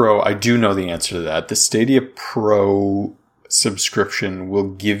Pro, I do know the answer to that. The Stadia Pro subscription will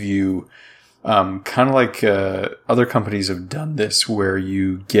give you kind of like other companies have done this, where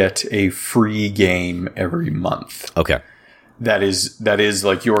you get a free game every month. Okay, that is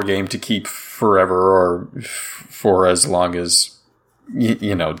like your game to keep forever, or for as long as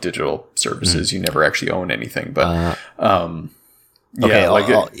digital services. You never actually own anything, but okay.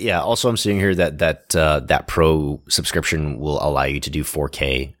 Also, I'm seeing here that Pro subscription will allow you to do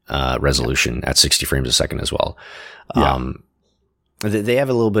 4K resolution at 60 frames a second as well. They have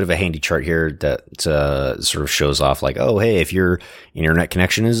a little bit of a handy chart here that sort of shows off like, oh, hey, if your internet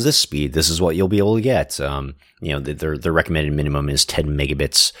connection is this speed, this is what you'll be able to get. Their recommended minimum is 10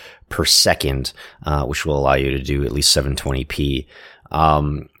 megabits per second, which will allow you to do at least 720p.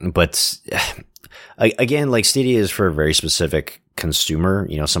 But again, like Stadia is for a very specific consumer,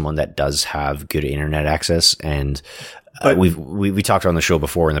 someone that does have good internet access. And we talked on the show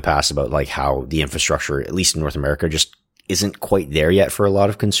before in the past about like how the infrastructure, at least in North America, just isn't quite there yet for a lot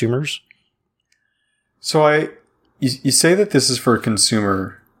of consumers. So you say that this is for a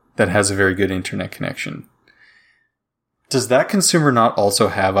consumer that has a very good internet connection. Does that consumer not also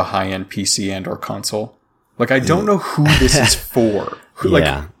have a high-end PC and or console? Like, I don't know who this is for.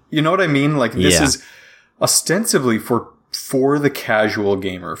 Like, you know what I mean? Like, this is ostensibly for the casual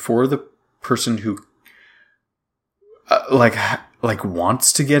gamer, for the person who like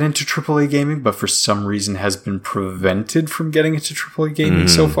wants to get into AAA gaming, but for some reason has been prevented from getting into AAA gaming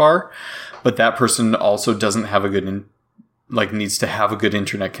so far. But that person also doesn't have a good, needs to have a good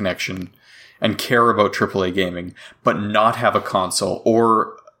internet connection and care about AAA gaming, but not have a console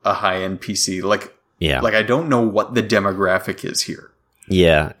or a high-end PC. Like I don't know what the demographic is here.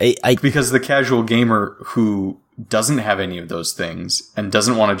 Yeah. Because the casual gamer who doesn't have any of those things and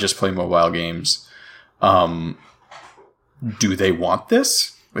doesn't want to just play mobile games, do they want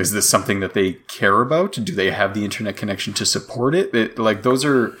this? Is this something that they care about? Do they have the internet connection to support it? Those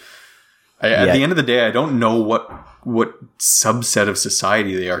are... At the end of the day, I don't know what subset of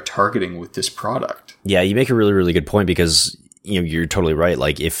society they are targeting with this product. Yeah, you make a really, really good point because, you're totally right.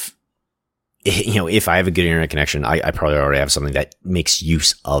 Like if if I have a good internet connection, I probably already have something that makes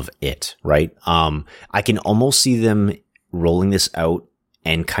use of it, right? I can almost see them rolling this out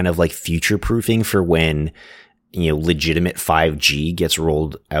and kind of like future proofing for when, legitimate 5G gets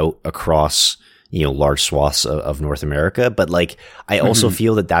rolled out across, large swaths of North America. But like, I also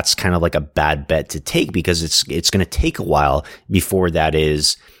feel that that's kind of like a bad bet to take, because it's going to take a while before that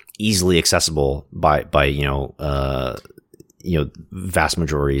is easily accessible by vast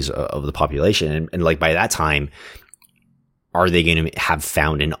majorities of the population. And like by that time, are they going to have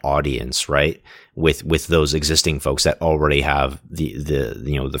found an audience, right? With those existing folks that already have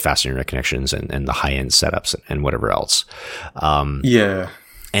the fast internet connections and the high end setups and whatever else.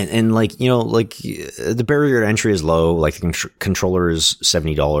 And like, the barrier to entry is low. Like the controller is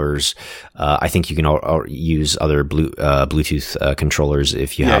 $70. I think you can use other Bluetooth controllers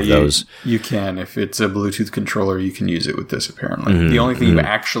if you have those. You can. If it's a Bluetooth controller, you can use it with this apparently. The only thing you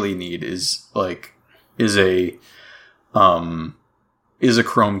actually need is a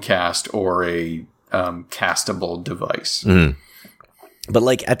Chromecast or a castable device. But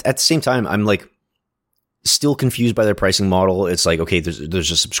like at the same time, I'm like still confused by their pricing model. It's like, okay,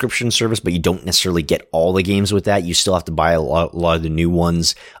 there's a subscription service, but you don't necessarily get all the games with that. You still have to buy a lot of the new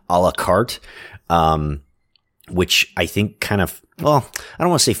ones a la carte, which I think kind of, well, I don't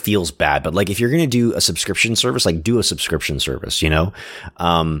want to say feels bad, but like if you're going to do a subscription service, like do a subscription service,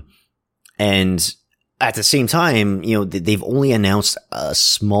 and at the same time, they've only announced a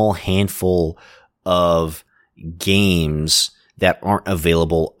small handful of games that aren't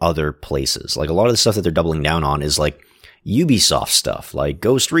available other places. Like a lot of the stuff that they're doubling down on is like Ubisoft stuff, like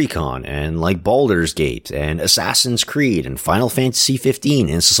Ghost Recon and like Baldur's Gate and Assassin's Creed and Final Fantasy 15.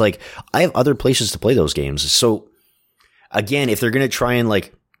 And it's just like, I have other places to play those games. So again, if they're going to try and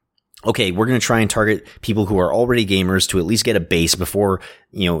like, okay, we're going to try and target people who are already gamers to at least get a base before,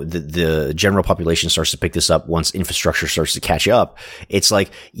 the general population starts to pick this up once infrastructure starts to catch up. It's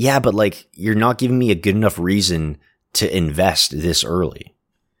like, yeah, but like, you're not giving me a good enough reason to invest this early.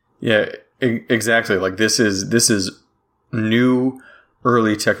 Yeah, exactly. Like this is new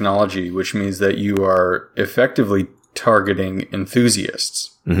early technology, which means that you are effectively targeting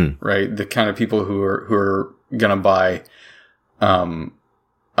enthusiasts, right? The kind of people who are going to buy, the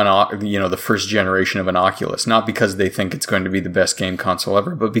first generation of an Oculus, not because they think it's going to be the best game console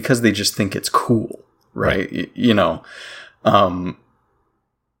ever, but because they just think it's cool, right? But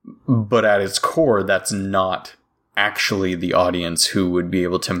at its core, that's not actually the audience who would be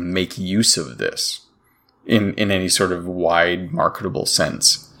able to make use of this in any sort of wide marketable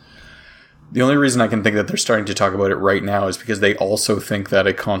sense. The only reason I can think that they're starting to talk about it right now is because they also think that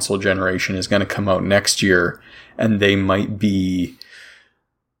a console generation is going to come out next year, and they might be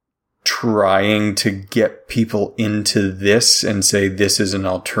trying to get people into this and say this is an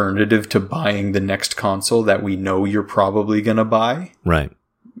alternative to buying the next console that we know you're probably going to buy. Right.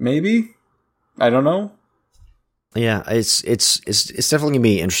 Maybe. I don't know. Yeah, it's definitely gonna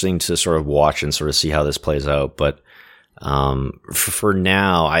be interesting to sort of watch and sort of see how this plays out. But for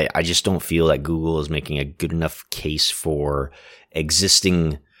now, I just don't feel that Google is making a good enough case for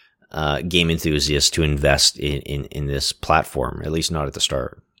existing game enthusiasts to invest in this platform. At least not at the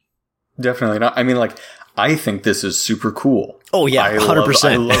start. Definitely not. I mean, like, I think this is super cool. Oh yeah, 100%.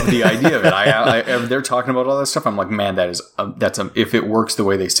 I love the idea of it. They're talking about all that stuff. I'm like, man, if it works the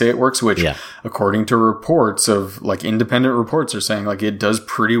way they say it works, which according to reports of like independent reports are saying like it does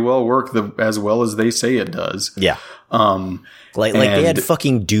pretty well work as well as they say it does. Yeah. Like they had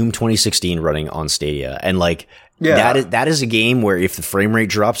fucking Doom 2016 running on Stadia, and like that is a game where if the frame rate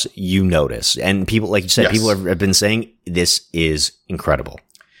drops, you notice. And people, like you said, people have been saying this is incredible.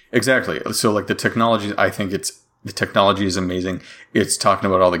 Exactly. So like the technology, I think the technology is amazing. It's talking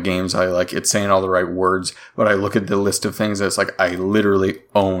about all the games I like. It's saying all the right words. But I look at the list of things, it's like I literally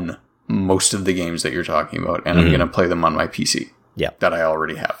own most of the games that you're talking about, and I'm going to play them on my PC. Yeah, that I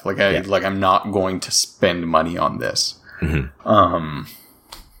already have. Like I'm not going to spend money on this.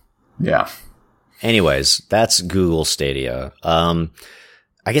 Yeah. Anyways, that's Google Stadia.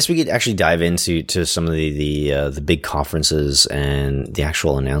 I guess we could actually dive into some of the big conferences and the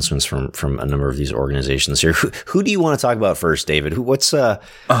actual announcements from a number of these organizations here. Who do you want to talk about first, David? Let's save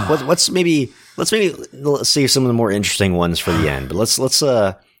some of the more interesting ones for the end. But let's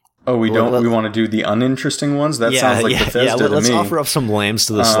we want to do the uninteresting ones? That sounds like Bethesda to me. Let's offer up some lambs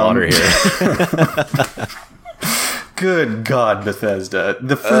to the slaughter here. Good God, Bethesda.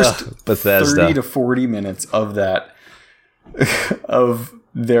 The first 30 to 40 minutes of that of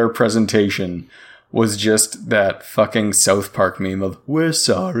their presentation was just that fucking South Park meme of "We're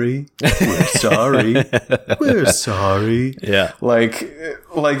sorry, we're sorry, we're sorry." Yeah, like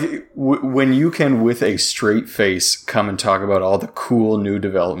Like, when you can, with a straight face, come and talk about all the cool new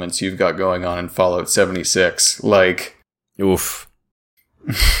developments you've got going on in Fallout 76, like... Oof.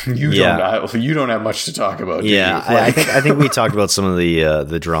 You don't have much to talk about, do you? I think we talked about some of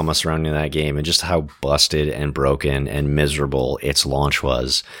the drama surrounding that game and just how busted and broken and miserable its launch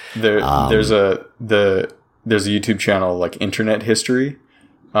was. There's a YouTube channel, like Internet History.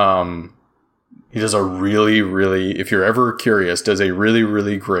 He does a really, if you're ever curious, does a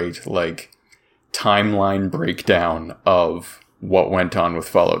really great like timeline breakdown of what went on with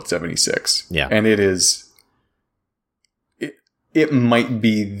Fallout 76. Yeah, and it might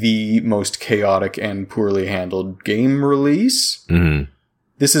be the most chaotic and poorly handled game release. Mm-hmm.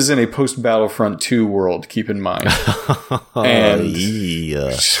 This is in a post-Battlefront 2 world, keep in mind. And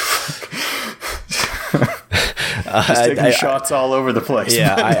just taking shots all over the place.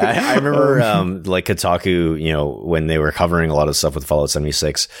 Yeah, I remember like Kotaku, when they were covering a lot of stuff with Fallout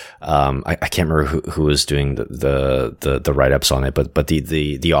 76. I can't remember who was doing the write-ups on it, but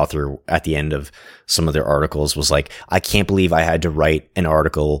the author at the end of some of their articles was like, I can't believe I had to write an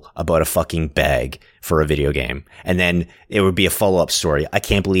article about a fucking bag for a video game. And then it would be a follow-up story. I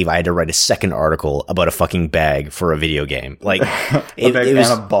can't believe I had to write a second artial about a fucking bag for a video game. Like it was,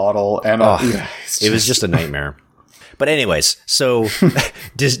 and a bottle and it was just a nightmare. But anyways, so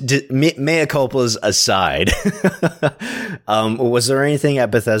mea culpas aside, was there anything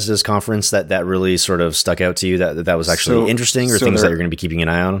at Bethesda's conference that really sort of stuck out to you that was actually interesting, or things that you're going to be keeping an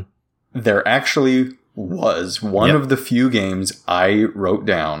eye on? There actually was one of the few games I wrote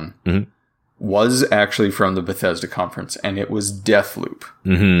down was actually from the Bethesda conference, and it was Deathloop.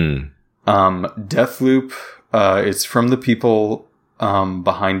 Mm-hmm. Deathloop, it's from the people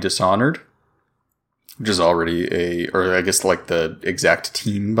behind Dishonored, which is already or I guess like the exact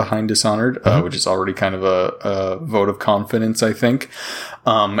team behind Dishonored, which is already kind of a vote of confidence, I think.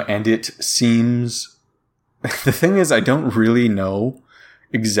 And it seems... The thing is, I don't really know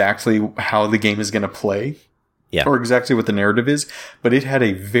exactly how the game is going to play. Yeah. Or exactly what the narrative is, but it had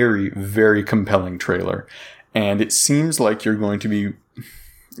a very, very compelling trailer. And it seems like you're going to be...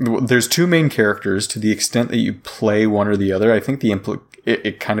 There's two main characters. To the extent that you play one or the other, I think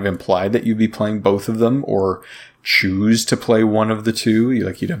it kind of implied that you'd be playing both of them, or choose to play one of the two.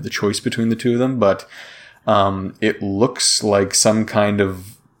 You'd have the choice between the two of them, but it looks like some kind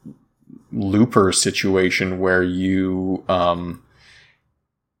of looper situation where you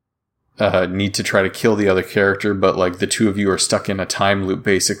need to try to kill the other character, but like the two of you are stuck in a time loop,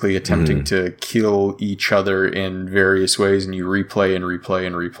 basically attempting to kill each other in various ways, and you replay and replay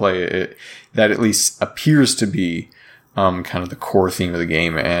and replay it. That at least appears to be kind of the core theme of the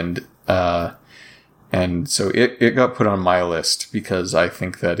game, and so it got put on my list because I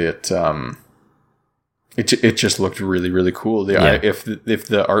think that it just looked really, really cool. If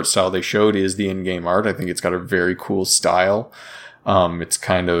the art style they showed is the in-game art, I think it's got a very cool style. It's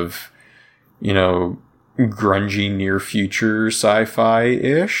kind of, grungy near future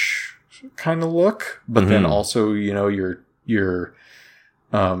sci-fi-ish kind of look, but then also, your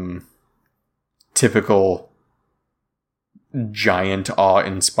typical giant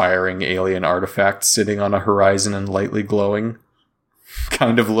awe-inspiring alien artifact sitting on a horizon and lightly glowing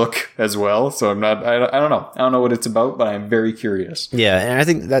kind of look as well. So I don't know what it's about, but I'm very curious. Yeah, and I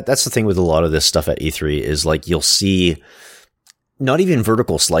think that's the thing with a lot of this stuff at E3 is like you'll see not even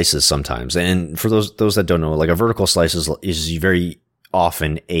vertical slices sometimes. And for those that don't know, like a vertical slice is very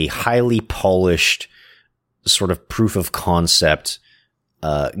often a highly polished sort of proof of concept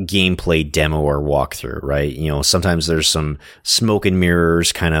gameplay demo or walkthrough, right? Sometimes there's some smoke and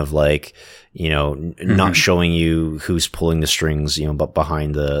mirrors kind of like, not showing you who's pulling the strings, but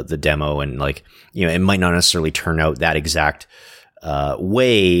behind the demo, and like, it might not necessarily turn out that exact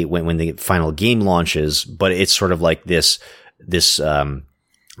way when the final game launches, but it's sort of like this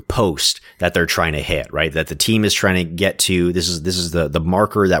post that they're trying to hit, right? That the team is trying to get to. This is the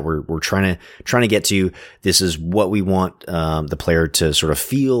marker that we're trying to get to. This is what we want the player to sort of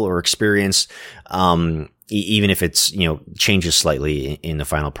feel or experience, even if it's changes slightly in the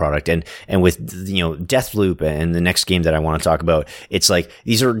final product. And with Deathloop and the next game that I want to talk about, it's like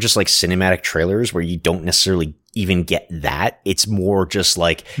these are just like cinematic trailers where you don't necessarily even get that. It's more just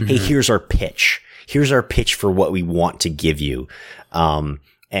like, hey, here's our pitch. Here's our pitch for what we want to give you. And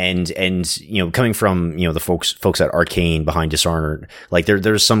coming from, the folks at Arcane behind Dishonored, like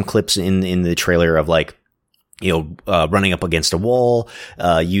there's some clips in the trailer of like, running up against a wall,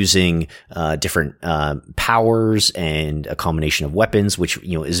 using, different, powers and a combination of weapons, which,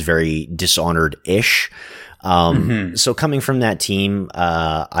 is very Dishonored-ish. So coming from that team,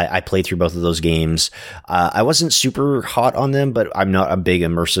 I played through both of those games. I wasn't super hot on them, but I'm not a big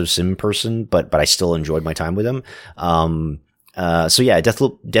immersive sim person, but I still enjoyed my time with them. So yeah,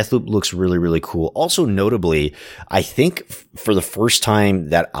 Deathloop looks really, really cool. Also notably, I think for the first time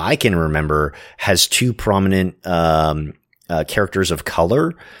that I can remember, has two prominent, characters of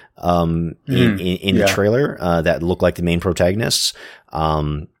color, in the trailer, that look like the main protagonists.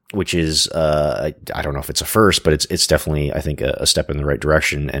 Which is, I don't know if it's a first, but it's definitely, I think, a step in the right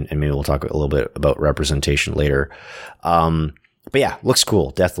direction. And maybe we'll talk a little bit about representation later. But yeah, looks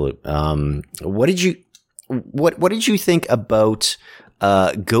cool. Deathloop. What did you think about,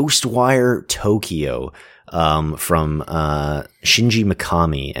 Ghostwire Tokyo, from, Shinji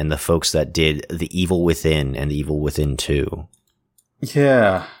Mikami and the folks that did The Evil Within and The Evil Within 2?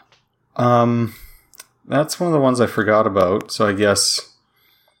 Yeah. That's one of the ones I forgot about. So I guess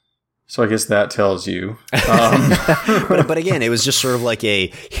that tells you. But again, it was just sort of like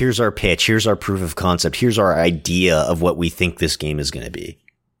here's our pitch, here's our proof of concept, here's our idea of what we think this game is going to be.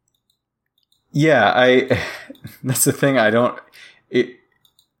 Yeah, that's the thing. It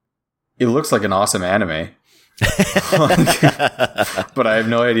looks like an awesome anime. But I have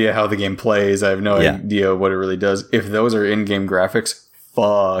no idea how the game plays. I have no idea what it really does. If those are in-game graphics,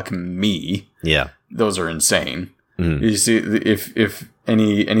 fuck me. Yeah. Those are insane. Mm-hmm. You see, if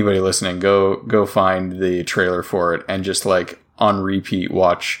anybody listening, go find the trailer for it and just like on repeat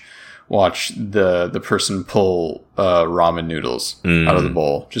watch the person pull ramen noodles out of the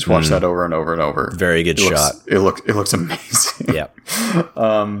bowl. Just watch that over and over and over. Very good shot. It looks amazing. Yeah.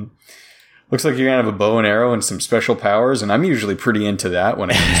 Looks like you're gonna have a bow and arrow and some special powers, and I'm usually pretty into that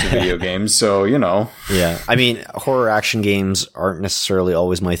when it comes to video games. So Yeah, I mean, horror action games aren't necessarily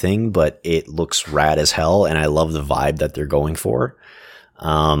always my thing, but it looks rad as hell, and I love the vibe that they're going for.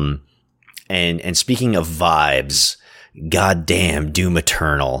 And speaking of vibes, goddamn, Doom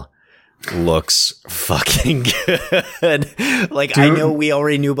Eternal looks fucking good. Like, I know we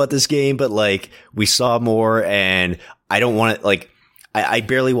already knew about this game, but like, we saw more, and I don't want to like. I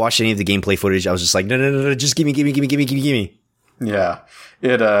barely watched any of the gameplay footage. I was just like, no, just give me. Yeah.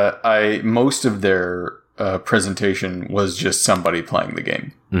 Most of their presentation was just somebody playing the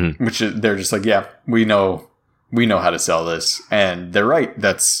game, which is, they're just like, yeah, we know how to sell this. And they're right.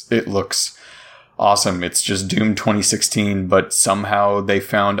 It looks awesome. It's just Doom 2016, but somehow they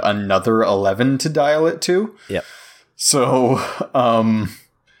found another 11 to dial it to. Yep. So,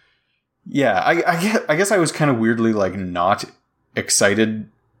 yeah, I guess I was kind of weirdly like not excited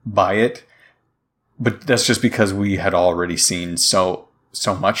by it, but that's just because we had already seen so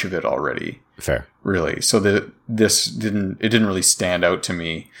much of it already. Fair, really. So this didn't really stand out to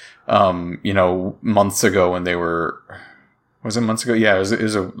me. Months ago when was it months ago? Yeah, it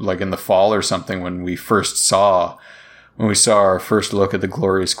was like in the fall or something when we saw our first look at the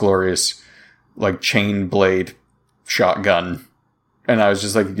glorious like chain blade shotgun, and I was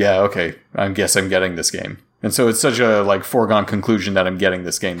just like, yeah, okay, I guess I'm getting this game. And so it's such a like foregone conclusion that I'm getting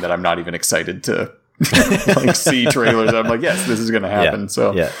this game that I'm not even excited to like see trailers. I'm like, yes, this is going to happen. Yeah,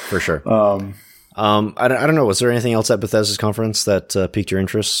 so yeah, for sure. I don't know. Was there anything else at Bethesda's conference that piqued your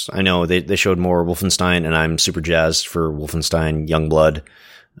interest? I know they showed more Wolfenstein, and I'm super jazzed for Wolfenstein Youngblood.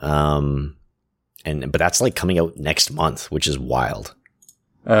 But that's like coming out next month, which is wild.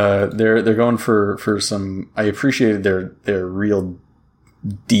 They're going for some. I appreciated their real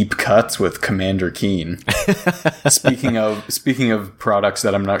deep cuts with Commander Keen. Speaking of products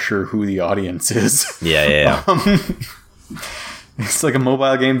that I'm not sure who the audience is. Yeah. It's like a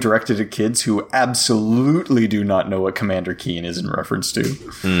mobile game directed at kids who absolutely do not know what Commander Keen is in reference to.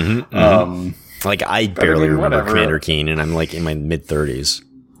 Like, I barely remember Commander Keen, and I'm like in my mid-30s.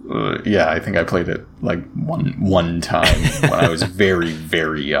 Yeah, I think I played it like one time when I was very,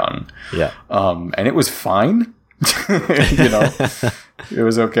 very young. Yeah. And it was fine. It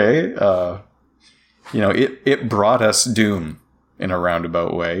was okay. It brought us Doom in a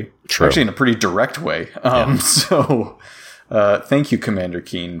roundabout way. True. Actually, in a pretty direct way. So, thank you, Commander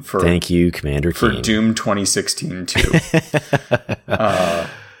Keen, for Doom 2016 too. I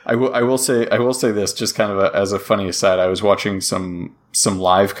will say this, just kind of as a funny aside. I was watching some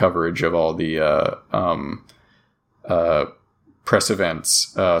live coverage of all the press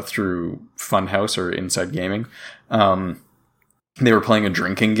events through Funhouse or Inside Gaming. They were playing a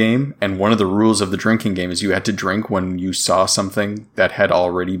drinking game, and one of the rules of the drinking game is you had to drink when you saw something that had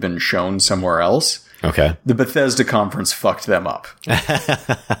already been shown somewhere else. Okay. The Bethesda conference fucked them up.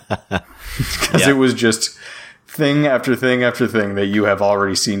 Because it was just thing after thing after thing that you have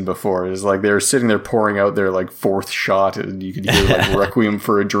already seen before. Is like they're sitting there pouring out their like fourth shot, and you can hear like Requiem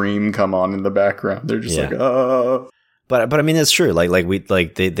for a Dream come on in the background. They're just like, oh. But I mean, that's true.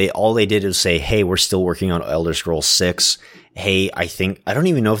 They all they did is say, hey, we're still working on Elder Scrolls 6. Hey, I don't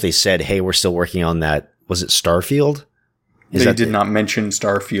even know if they said, hey, we're still working on that. Was it Starfield? They did not mention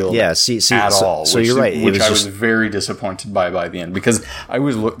Starfield at all. So you're right. Which I was very disappointed by the end, because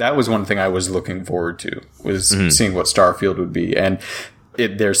that was one thing I was looking forward to, was seeing what Starfield would be. And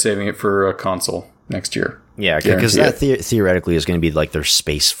they're saving it for a console next year. Yeah, because that theoretically is going to be like their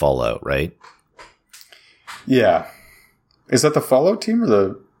space Fallout, right? Yeah. Is that the Fallout team or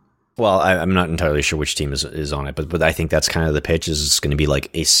the... Well, I'm not entirely sure which team is on it, but I think that's kind of the pitch. Is it's going to be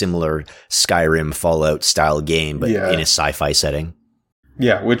like a similar Skyrim Fallout style game, but in a sci-fi setting.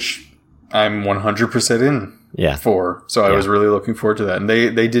 Yeah, which I'm 100% in for. So I was really looking forward to that, and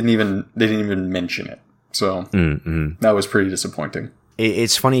they didn't even mention it. So that was pretty disappointing.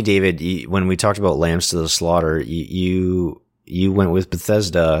 It's funny, David, when we talked about Lambs to the Slaughter, you went with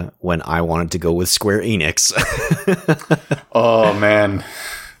Bethesda when I wanted to go with Square Enix. Oh man.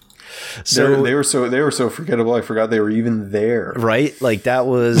 So they were so forgettable. I forgot they were even there. Right? Like that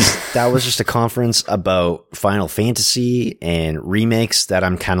was just a conference about Final Fantasy and remakes that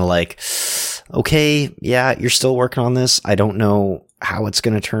I'm kind of like, okay, yeah, you're still working on this. I don't know how it's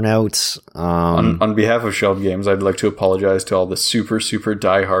going to turn out. On behalf of Shelved Games, I'd like to apologize to all the super, super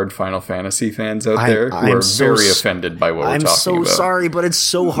diehard Final Fantasy fans out there who are very offended by what we're talking about. I'm so sorry, but it's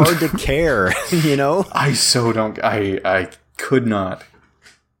so hard to care, you know? I could not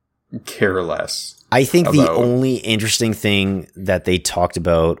care less. I think the only interesting thing that they talked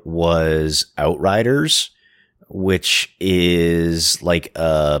about was Outriders, which is like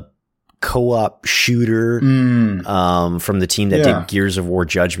a co-op shooter from the team that did Gears of War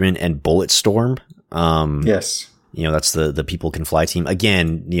Judgment and Bulletstorm. Yes. You know, that's the People Can Fly team.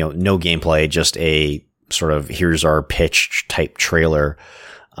 Again, you know, no gameplay, just a sort of here's our pitch type trailer.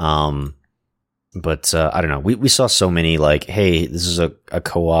 But I don't know. We saw so many like, hey, this is a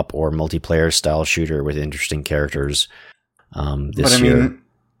co-op or multiplayer style shooter with interesting characters this year. Mean,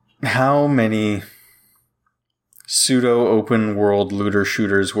 how many pseudo open world looter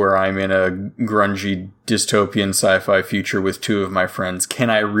shooters where I'm in a grungy dystopian sci-fi future with two of my friends can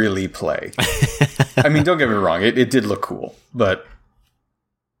I really play? I mean, don't get me wrong, it did look cool, but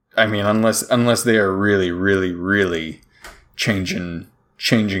I mean, unless they are really, really, really changing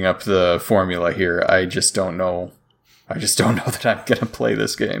up the formula here, I just don't know that I'm gonna play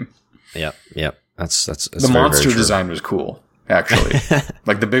this game. Yep. That's the monster design was cool, actually.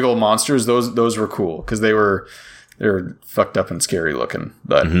 Like the big old monsters, those were cool because they were fucked up and scary looking.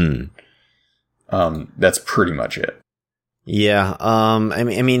 But that's pretty much it. Yeah. I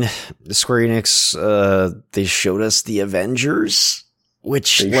mean, the Square Enix, they showed us the Avengers,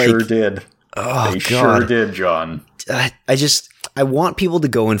 which they sure did. Oh, they God. Sure did, John. I want people to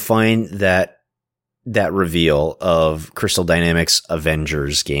go and find that reveal of Crystal Dynamics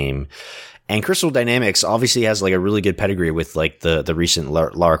Avengers game. And Crystal Dynamics obviously has like a really good pedigree with like the recent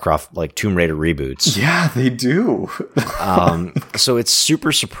Lara Croft like Tomb Raider reboots. Yeah, they do. So it's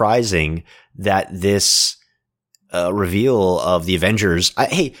super surprising that this reveal of the Avengers.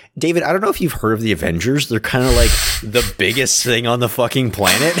 Hey, David, I don't know if you've heard of the Avengers. They're kind of like the biggest thing on the fucking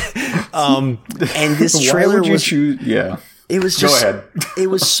planet. And this trailer yeah. It was just, go ahead. It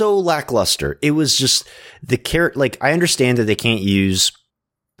was so lackluster. It was just the character. Like, I understand that they can't use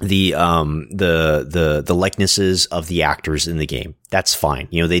the likenesses of the actors in the game. That's fine.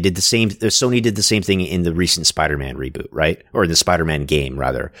 You know, they did the same. Sony did the same thing in the recent Spider-Man reboot, right? Or the Spider-Man game,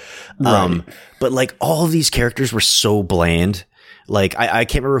 rather. Right. But like all of these characters were so bland. Like, I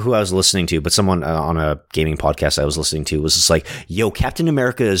can't remember who I was listening to, but someone on a gaming podcast I was listening to was just like, yo, Captain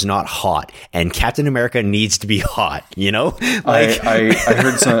America is not hot and Captain America needs to be hot, you know? Like, I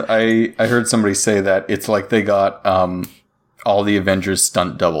heard somebody say that it's like they got, all the Avengers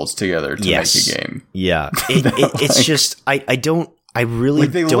stunt doubles together to make a game. Yeah. It's just, I really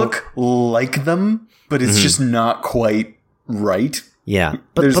like they don't look like them, but it's just not quite right. Yeah.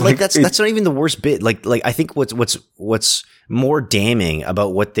 But like that's not even the worst bit. Like I think what's more damning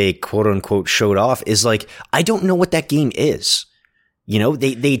about what they quote unquote showed off is like, I don't know what that game is. You know,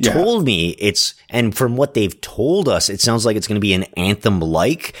 they told me and from what they've told us, it sounds like it's going to be an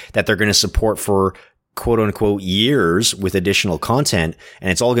Anthem-like that they're going to support for quote unquote years with additional content, and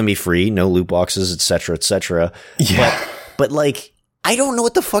it's all going to be free, no loot boxes, etc., etc. Yeah. But like, I don't know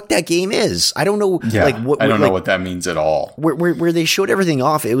what the fuck that game is. I don't know. Yeah, like, I don't know what that means at all. Where they showed everything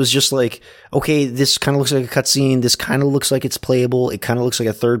off, it was just like, okay, this kind of looks like a cutscene. This kind of looks like it's playable. It kind of looks like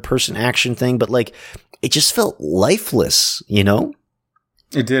a third person action thing, but like, it just felt lifeless, you know?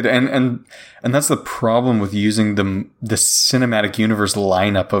 It did, and that's the problem with using the cinematic universe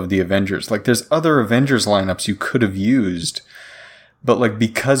lineup of the Avengers. Like, there's other Avengers lineups you could have used, but like,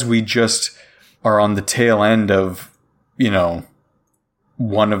 because we just are on the tail end of, you know,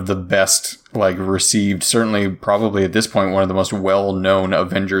 one of the best, like, received, certainly probably at this point, one of the most well-known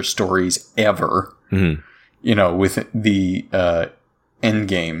Avengers stories ever, you know, with the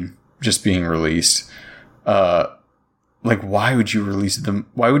Endgame just being released. Like, why would you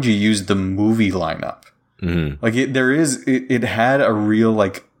why would you use the movie lineup? Like, it had a real,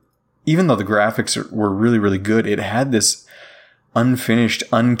 like, even though the graphics were really, really good, it had this unfinished,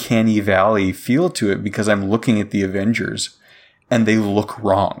 uncanny valley feel to it because I'm looking at the Avengers and they look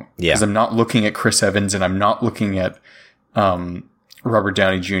wrong. Yeah. Because I'm not looking at Chris Evans and I'm not looking at Robert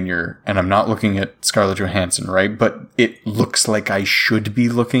Downey Jr. and I'm not looking at Scarlett Johansson, right? But it looks like I should be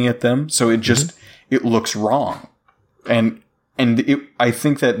looking at them. So it just, it looks wrong. And I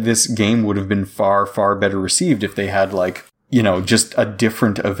think that this game would have been far, far better received if they had, like, you know, just a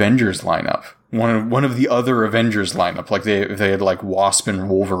different Avengers lineup. One of the other Avengers lineup. Like, if they had, like, Wasp and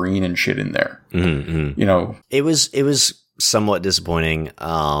Wolverine and shit in there. You know. It was somewhat disappointing.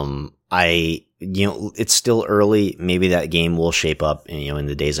 You know, it's still early. Maybe that game will shape up, you know, in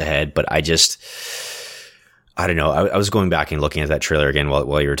the days ahead. But I don't know. I was going back and looking at that trailer again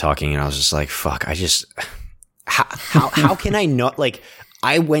while you were talking, and I was just like, fuck, how can I not, like,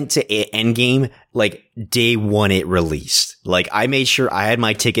 I went to Endgame, like, day one it released. Like, I made sure I had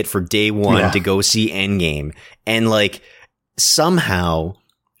my ticket for day one to go see Endgame. And, like, somehow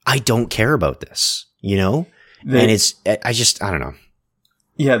I don't care about this, you know? And I don't know.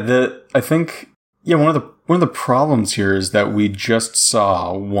 Yeah, I think one of the problems here is that we just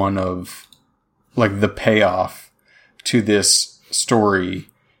saw one of, like, the payoff to this story,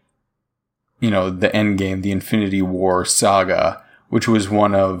 you know, the Endgame, the Infinity War saga, which was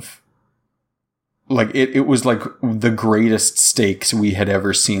one of, like, it was like the greatest stakes we had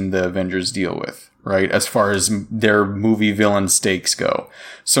ever seen the Avengers deal with, right? As far as their movie villain stakes go.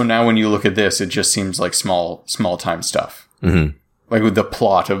 So now when you look at this, it just seems like small time stuff. Like, with the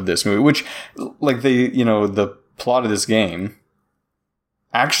plot of this movie, which, like, the plot of this game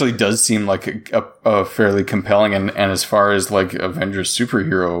actually does seem like a fairly compelling, and as far as, like, Avengers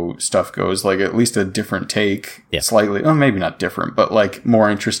superhero stuff goes, like, at least a different take, slightly, well, maybe not different, but, like, more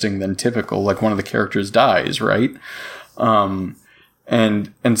interesting than typical. Like, one of the characters dies, right? And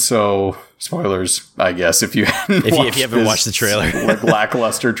so, spoilers, I guess, if you haven't watched the trailer, like,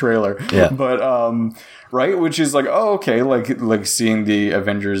 lackluster trailer, but right, which is like, oh, okay, like seeing the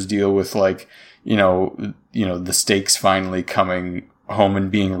Avengers deal with, like, you know, the stakes finally coming home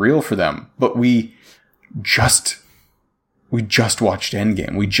and being real for them. But we just watched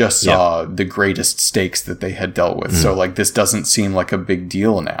Endgame. We just saw the greatest stakes that they had dealt with. So, like, this doesn't seem like a big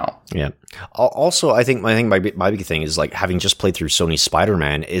deal now. Yeah. Also, I think my big thing is, like, having just played through Sony's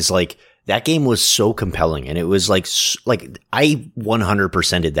Spider-Man, is, like, that game was so compelling, and it was like I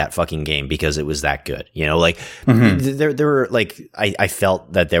 100%ed that fucking game because it was that good. You know, like, there were, like, I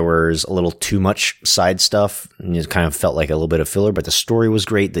felt that there was a little too much side stuff, and it kind of felt like a little bit of filler, but the story was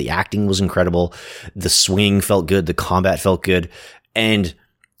great. The acting was incredible. The swing felt good. The combat felt good. And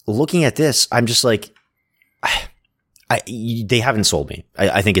looking at this, I'm just like, they haven't sold me,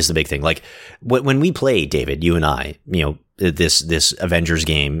 I think is the big thing. Like, when we play, David, you and I, you know, this Avengers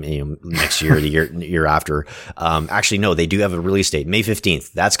game, you know, next year, the year after. Actually, no, they do have a release date, May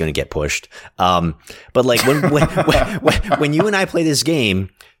 15th. That's going to get pushed. But, like, when you and I play this game,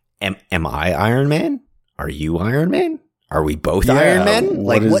 am I Iron Man? Are you Iron Man? Are we both Iron Man?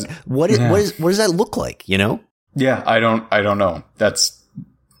 Like, what does that look like? You know? Yeah, I don't know.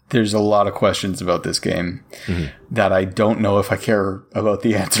 There's a lot of questions about this game that I don't know if I care about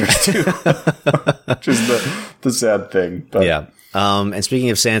the answers to. Which is the sad thing. But. Yeah. And speaking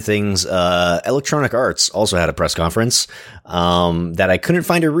of sad things, Electronic Arts also had a press conference that I couldn't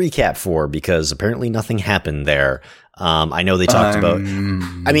find a recap for because apparently nothing happened there. I know they talked about,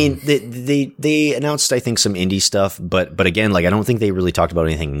 I mean, they announced, I think, some indie stuff, but again, like, I don't think they really talked about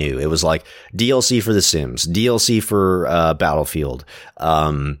anything new. It was like DLC for The Sims, DLC for Battlefield,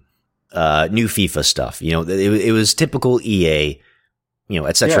 new FIFA stuff. You know, it was typical EA, you know,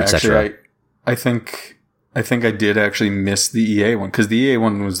 et cetera, et cetera. Actually, I think I did actually miss the EA one, because the EA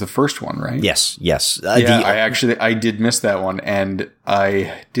one was the first one, right? Yes. I did miss that one, and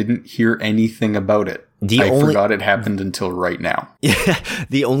I didn't hear anything about it. forgot it happened until right now. Yeah,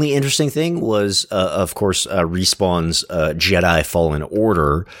 the only interesting thing was, of course, Respawn's Jedi Fallen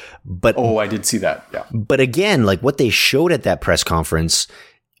Order. But I did see that. Yeah. But again, like what they showed at that press conference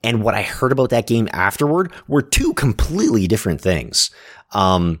and what I heard about that game afterward were two completely different things.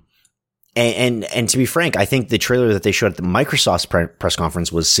 And to be frank, I think the trailer that they showed at the Microsoft press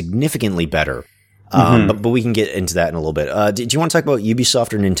conference was significantly better. But we can get into that in a little bit. Do you want to talk about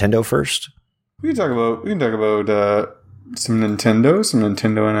Ubisoft or Nintendo first? We can talk about some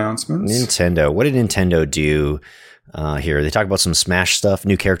Nintendo announcements. Nintendo. What did Nintendo do here? They talk about some Smash stuff,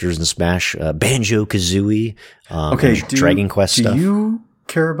 new characters in Smash, Banjo-Kazooie, Dragon Quest stuff. Do you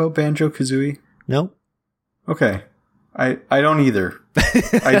care about Banjo-Kazooie? No. Okay. I don't either.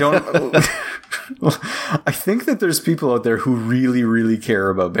 I don't. I think that there's people out there who really, really care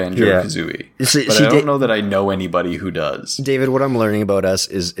about Banjo-Kazooie. But I don't know that I know anybody who does. David, what I'm learning about us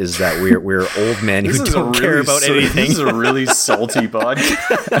is that we're old men who don't care about anything. This is a really salty podcast.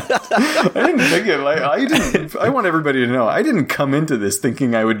 I didn't think it. I want everybody to know I didn't come into this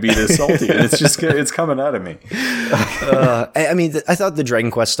thinking I would be this salty. And it's coming out of me. I thought the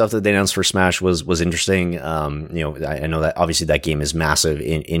Dragon Quest stuff that they announced for Smash was interesting. I know that obviously that game is massive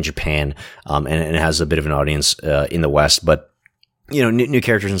in Japan, and it has a bit of an audience in the West. But new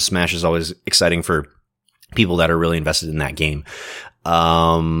characters in Smash is always exciting for people that are really invested in that game.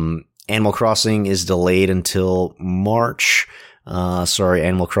 Animal Crossing is delayed until March. Sorry,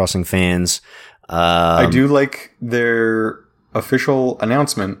 Animal Crossing fans. I do like their official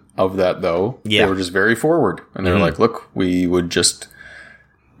announcement of that, though. Yeah. They were just very forward, and they're like, "Look, we just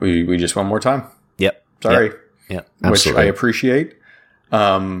want more time." Yep. Sorry. Yep. Which I appreciate.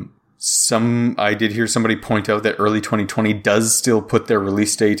 I did hear somebody point out that early 2020 does still put their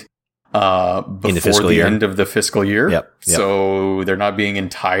release date before the end of the fiscal year. Yep. So they're not being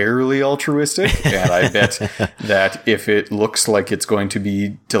entirely altruistic. And I bet that if it looks like it's going to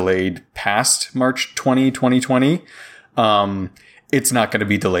be delayed past March 2020, it's not going to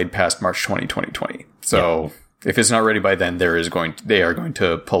be delayed past March 2020. So if it's not ready by then, they are going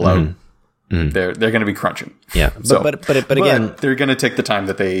to pull out. They're going to be crunching. Yeah. But again, they're going to take the time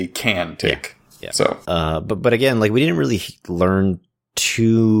that they can take. Yeah. So, but again, like we didn't really learn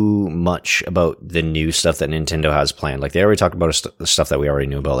too much about the new stuff that Nintendo has planned. Like they already talked about the stuff that we already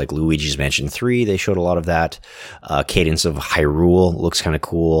knew about, like Luigi's Mansion 3. They showed a lot of that. Cadence of Hyrule looks kind of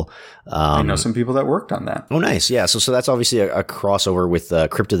cool. I know some people that worked on that. Oh, nice. Yeah. So that's obviously a crossover with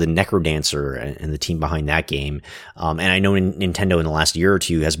Crypt of the Necrodancer and the team behind that game. And I know Nintendo in the last year or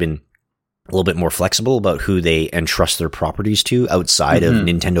two has been a little bit more flexible about who they entrust their properties to outside of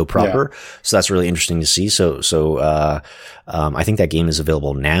Nintendo proper. Yeah. So that's really interesting to see. So I think that game is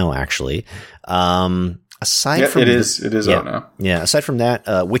available now, actually. Aside from it is out now. Yeah. Aside from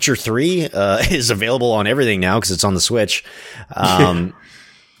that, Witcher 3 is available on everything now because it's on the Switch.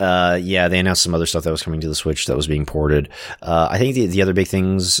 They announced some other stuff that was coming to the Switch that was being ported. I think the other big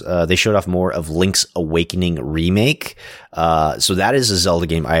things, they showed off more of Link's Awakening Remake. So that is a Zelda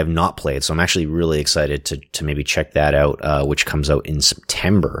game I have not played. So I'm actually really excited to maybe check that out, which comes out in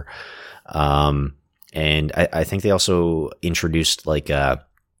September. And I think they also introduced like a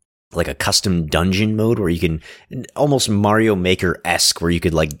custom dungeon mode where you can almost Mario Maker-esque, where you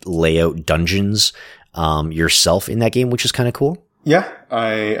could like lay out dungeons, yourself in that game, which is kind of cool. Yeah,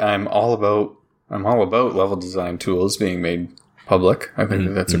 I'm all about level design tools being made public. I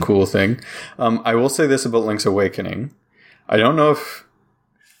think that's a cool thing. I will say this about Link's Awakening. I don't know if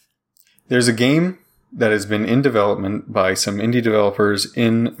there's a game that has been in development by some indie developers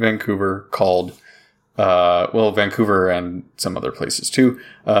in Vancouver called, Vancouver and some other places too,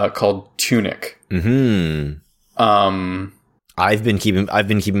 called Tunic. I've been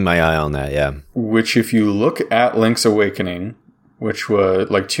keeping my eye on that. Yeah. Which, if you look at Link's Awakening, which was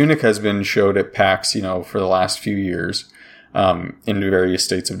like Tunic has been showed at PAX, for the last few years, in various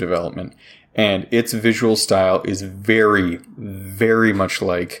states of development. And its visual style is very, very much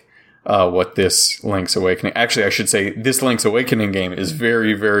like, what this Link's Awakening, actually, I should say this Link's Awakening game is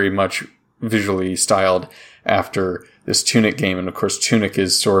very, very much visually styled after this Tunic game. And of course, Tunic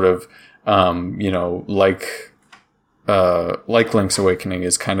is sort of, like Link's Awakening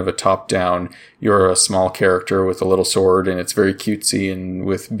is kind of a top-down, you're a small character with a little sword, and it's very cutesy and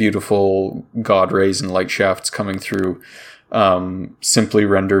with beautiful god rays and light shafts coming through, simply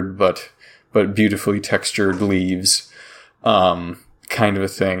rendered but beautifully textured leaves, kind of a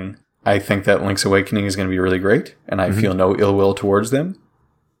thing. I think that Link's Awakening is going to be really great, and I feel no ill will towards them.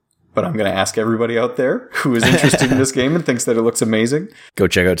 But I'm going to ask everybody out there who is interested in this game and thinks that it looks amazing, go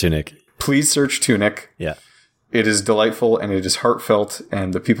check out Tunic. Please search Tunic. Yeah. It is delightful and it is heartfelt,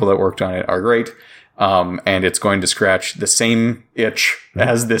 and the people that worked on it are great. and it's going to scratch the same itch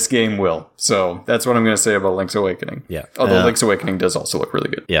as this game will. So that's what I'm going to say about Link's Awakening. Yeah. Although Link's Awakening does also look really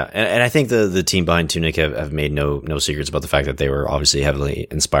good. Yeah, and I think the team behind Tunic have made no secrets about the fact that they were obviously heavily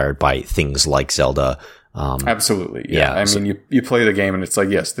inspired by things like Zelda. Absolutely. Yeah. I mean, you play the game and it's like,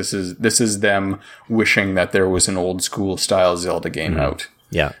 yes, this is them wishing that there was an old school style Zelda game out.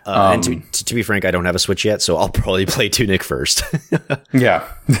 Yeah. And to be frank, I don't have a Switch yet, so I'll probably play Tunic first.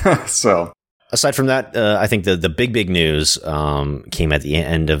 Yeah. So aside from that, I think the big news came at the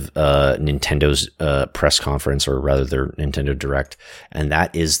end of Nintendo's press conference, or rather their Nintendo Direct, and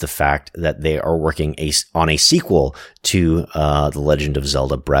that is the fact that they are working on a sequel to The Legend of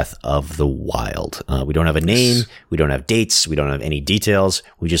Zelda Breath of the Wild. We don't have a name, we don't have dates, we don't have any details.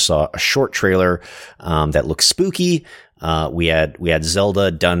 We just saw a short trailer that looks spooky. We had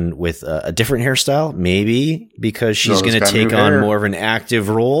Zelda done with a different hairstyle, maybe because she's going to take on more of an active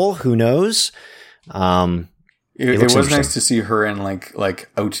role. Who knows? It was nice to see her and like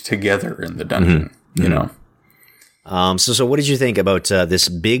out together in the dungeon. You know. So what did you think about this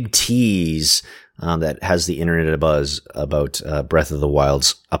big tease that has the internet abuzz about Breath of the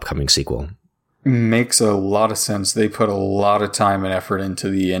Wild's upcoming sequel? Makes a lot of sense. They put a lot of time and effort into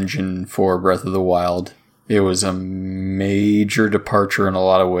the engine for Breath of the Wild. It was a major departure in a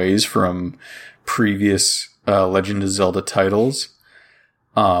lot of ways from previous Legend of Zelda titles.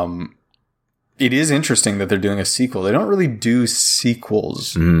 It is interesting that they're doing a sequel. They don't really do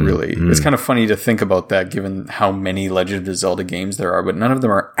sequels, really. It's kind of funny to think about that given how many Legend of Zelda games there are, but none of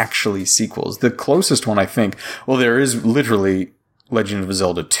them are actually sequels. The closest one, I think, well, there is literally Legend of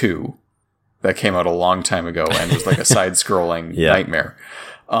Zelda 2 that came out a long time ago and was like a side-scrolling nightmare.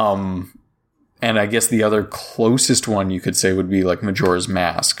 And I guess the other closest one you could say would be like Majora's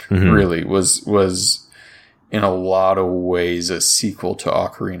Mask, really, was in a lot of ways a sequel to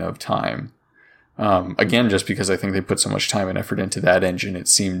Ocarina of Time. Again, just because I think they put so much time and effort into that engine, it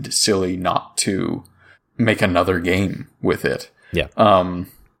seemed silly not to make another game with it. Yeah.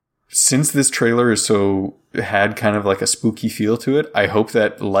 Since this trailer had kind of like a spooky feel to it, I hope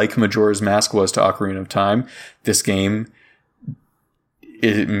that, like Majora's Mask was to Ocarina of Time, this game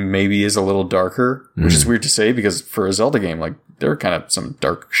it maybe is a little darker, which is weird to say because for a Zelda game, like there are kind of some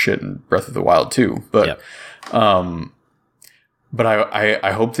dark shit in Breath of the Wild too. But, but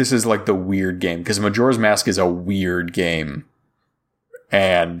I hope this is like the weird game because Majora's Mask is a weird game,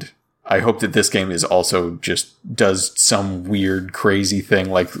 and I hope that this game is also just does some weird, crazy thing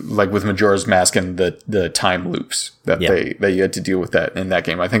like with Majora's Mask and the time loops that that you had to deal with that in that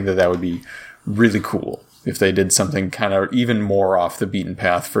game. I think that would be really cool if they did something kind of even more off the beaten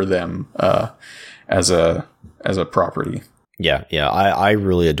path for them as a property. Yeah. I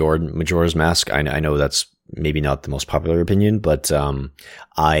really adored Majora's Mask. I know that's maybe not the most popular opinion, but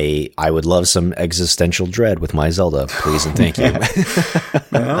I would love some existential dread with my Zelda, please and thank you.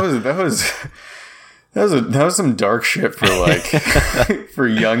 Man, that was some dark shit for like for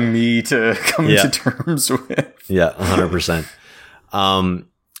young me to come to terms with. Yeah, 100%.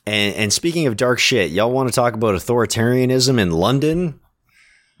 And speaking of dark shit, y'all want to talk about authoritarianism in London?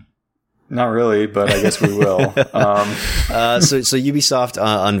 Not really, but I guess we will. So Ubisoft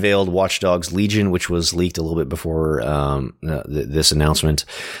unveiled Watch Dogs Legion, which was leaked a little bit before this announcement.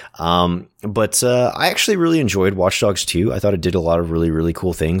 But I actually really enjoyed Watch Dogs 2. I thought it did a lot of really, really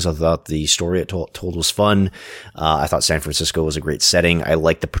cool things. I thought the story it told was fun. I thought San Francisco was a great setting. I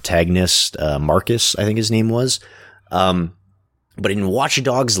liked the protagonist, Marcus, I think his name was. But in Watch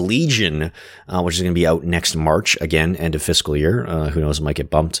Dogs Legion, which is going to be out next March, again, end of fiscal year, who knows, it might get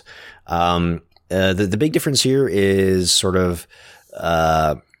bumped. The big difference here is sort of,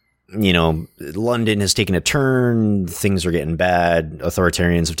 London has taken a turn, things are getting bad,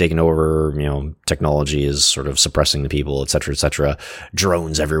 authoritarians have taken over, technology is sort of suppressing the people, et cetera,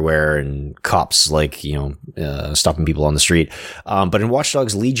 drones everywhere and cops stopping people on the street. But in Watch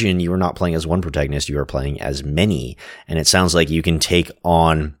Dogs Legion, you are not playing as one protagonist, you are playing as many. And it sounds like you can take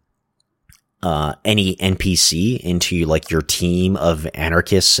on any NPC into like your team of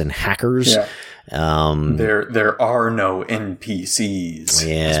anarchists and hackers. Yeah. There are no NPCs.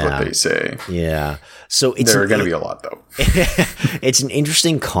 Is what they say. Yeah. So there are going to be a lot though. It's an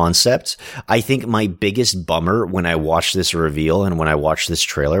interesting concept. I think my biggest bummer when I watched this reveal and when I watched this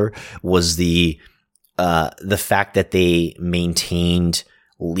trailer was the fact that they maintained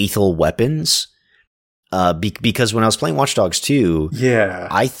lethal weapons. Because when I was playing Watch Dogs 2,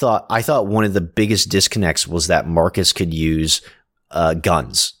 I thought one of the biggest disconnects was that Marcus could use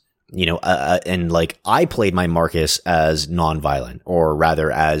guns. And like I played my Marcus as non-violent, or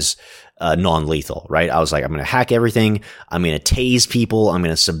rather as non-lethal, right? I was like, I'm going to hack everything. I'm going to tase people. I'm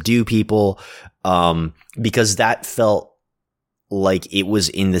going to subdue people. because that felt like it was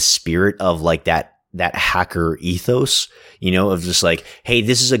in the spirit of like that hacker ethos, of just like, hey,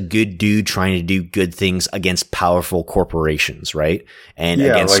 this is a good dude trying to do good things against powerful corporations, right? And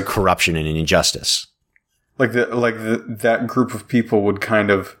against like, corruption and injustice. That group of people would kind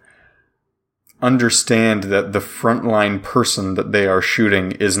of understand that the frontline person that they are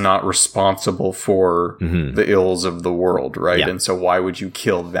shooting is not responsible for the ills of the world, right? Yeah. And so why would you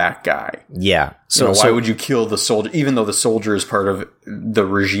kill that guy? Yeah. So why would you kill the soldier, even though the soldier is part of the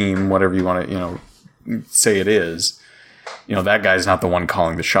regime, whatever you want to, say it is? That guy's not the one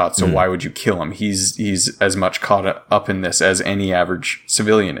calling the shots, so why would you kill him? He's as much caught up in this as any average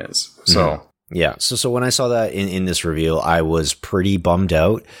civilian is. So yeah. So when I saw that in this reveal, I was pretty bummed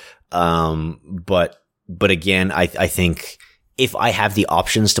out. But again, I think if I have the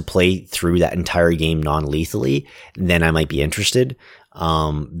options to play through that entire game non-lethally, then I might be interested.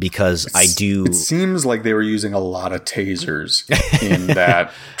 Because it seems like they were using a lot of tasers in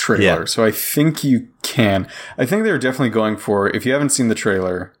that trailer. Yeah. So I think you can. I think they're definitely going for, if you haven't seen the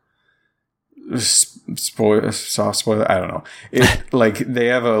trailer, soft spoiler, I don't know. Like they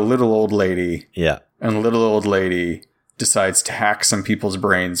have a little old lady. Yeah. And the little old lady decides to hack some people's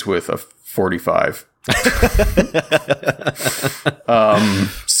brains with a 45.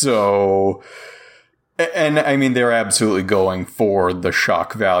 And I mean, they're absolutely going for the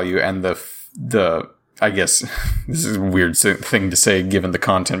shock value and the I guess this is a weird thing to say given the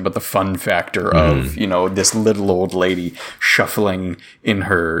content, but the fun factor of, this little old lady shuffling in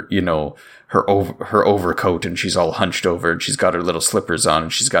her, her overcoat, and she's all hunched over, and she's got her little slippers on,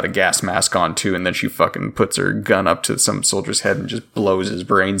 and she's got a gas mask on too, and then she fucking puts her gun up to some soldier's head and just blows his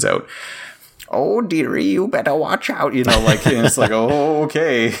brains out. Oh, dearie, you better watch out, and it's like, oh,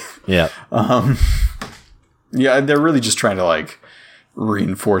 okay. Yeah. Yeah, they're really just trying to like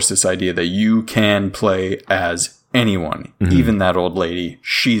reinforce this idea that you can play as anyone, even that old lady.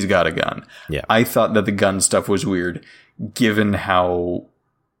 She's got a gun. Yeah. I thought that the gun stuff was weird, given how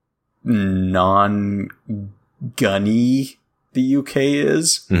non-gunny the UK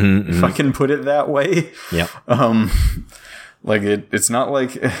is, if I can put it that way. Yeah. Like it's not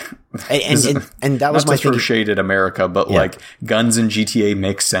like, and that was not my to throw shade at America, but like guns in GTA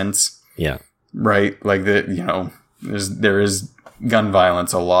make sense. Yeah. Right. Like there is gun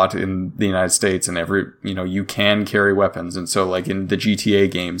violence a lot in the United States, and you can carry weapons. And so like in the GTA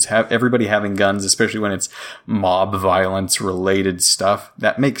games, everybody having guns, especially when it's mob violence related stuff,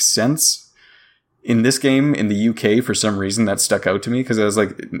 that makes sense. In this game, in the UK, for some reason that stuck out to me, because I was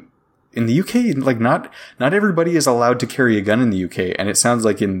like, in the UK, like not everybody is allowed to carry a gun in the UK. And it sounds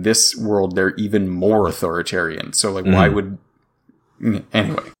like in this world, they're even more authoritarian. So like, why would,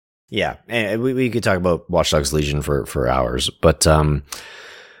 anyway. Yeah, and we could talk about Watch Dogs Legion for hours, but I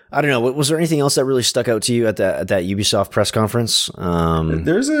don't know. Was there anything else that really stuck out to you at that Ubisoft press conference?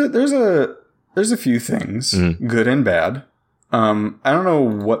 There's a few things, good and bad. I don't know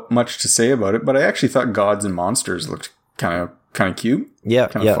what much to say about it, but I actually thought Gods and Monsters looked kind of cute. Yeah,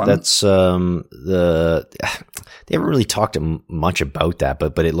 fun. That's they haven't really talked much about that,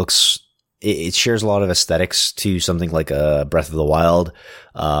 but it looks. It shares a lot of aesthetics to something like Breath of the Wild,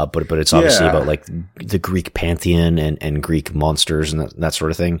 but it's obviously about like the Greek pantheon and Greek monsters and that sort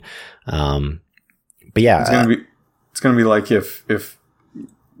of thing. But yeah, it's gonna be like if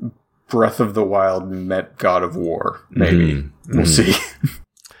Breath of the Wild met God of War. Maybe we'll see.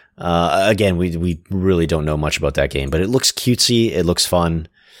 Again, we really don't know much about that game, but it looks cutesy. It looks fun.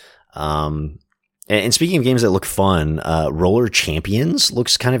 And speaking of games that look fun, Roller Champions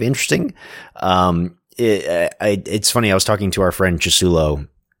looks kind of interesting. It's funny. I was talking to our friend Chisulo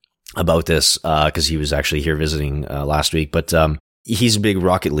about this, cause he was actually here visiting, last week, but, he's a big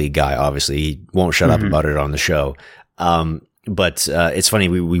Rocket League guy. Obviously he won't shut up about it on the show. But it's funny.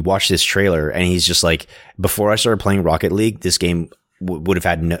 We watched this trailer and he's just like, before I started playing Rocket League, this game would have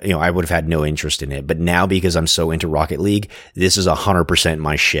had I would have had no interest in it. But now because I'm so into Rocket League, this is 100%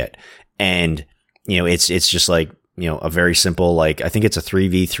 my shit. And, it's just like, a very simple, like, I think it's a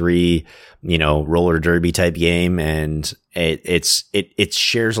 3v3, roller derby type game. And it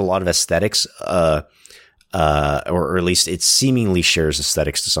shares a lot of aesthetics, or at least it seemingly shares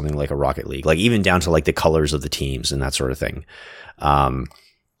aesthetics to something like a Rocket League, like even down to like the colors of the teams and that sort of thing. I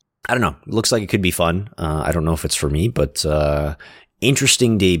don't know. It looks like it could be fun. I don't know if it's for me, but,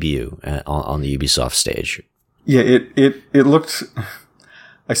 interesting debut on the Ubisoft stage. Yeah, it looked.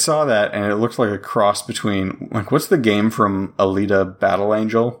 I saw that and it looked like a cross between, like, what's the game from Alita Battle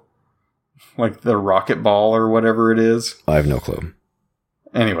Angel? Like the Rocket Ball or whatever it is. I have no clue.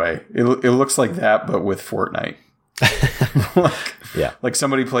 Anyway, it looks like that, but with Fortnite. Yeah. Like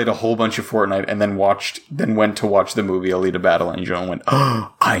somebody played a whole bunch of Fortnite and then went to watch the movie Alita Battle Angel and went,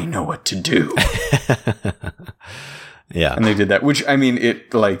 oh, I know what to do. Yeah. And they did that, which, I mean,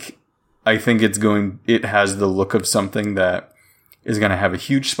 I think it has the look of something that is going to have a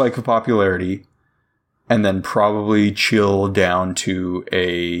huge spike of popularity and then probably chill down to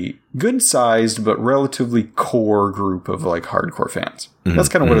a good-sized but relatively core group of like hardcore fans. Mm-hmm. That's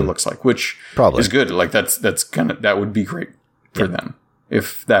kind of what it looks like, which probably is good. Like that would be great for them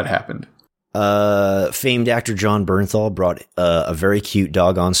if that happened. Famed actor John Bernthal brought a very cute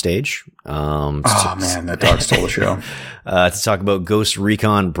dog on stage. That dog stole the show. To talk about Ghost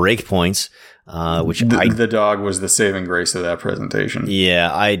Recon Breakpoints, which the dog was the saving grace of that presentation. Yeah,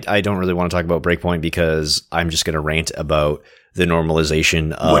 I don't really want to talk about Breakpoint because I'm just going to rant about the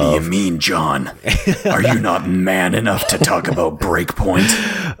normalization of... What do you mean, John? Are you not man enough to talk about Breakpoint?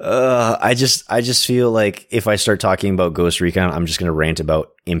 I just feel like if I start talking about Ghost Recon, I'm just going to rant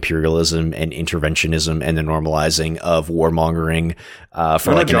about imperialism and interventionism and the normalizing of warmongering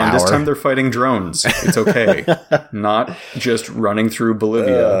for an hour. This time they're fighting drones. It's okay. Not just running through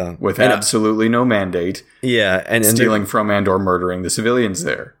Bolivia with absolutely no mandate. Yeah, and stealing from and or murdering the civilians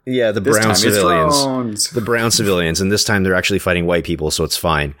there. Yeah, the brown civilians. The brown civilians, and this time they're actually fighting white people, so it's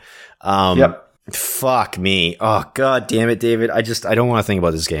fine. Yep. Fuck me. Oh, God damn it, David. I don't want to think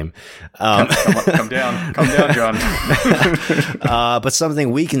about this game. Come down, John. But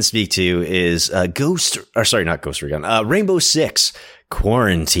something we can speak to is not Ghost Recon, Rainbow Six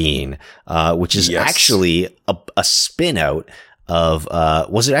Quarantine, which is actually a spin out of,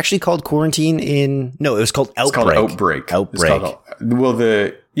 was it actually called Quarantine No, it was called Outbreak. It was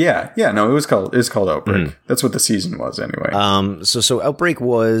called Outbreak. That's what the season was anyway. So Outbreak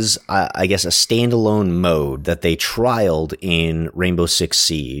was, I guess, a standalone mode that they trialed in Rainbow Six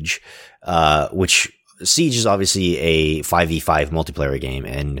Siege, which Siege is obviously a 5v5 multiplayer game,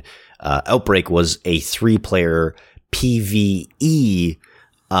 and Outbreak was a 3-player PvE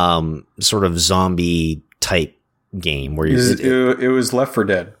sort of zombie type game where it was Left 4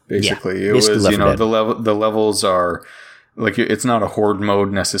 Dead basically. It was the levels are like, it's not a horde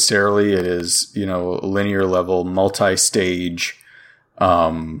mode necessarily. It is linear level multi-stage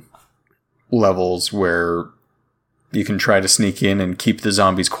levels where you can try to sneak in and keep the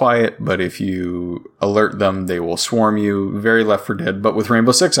zombies quiet, but if you alert them, they will swarm you. Very Left 4 Dead, but with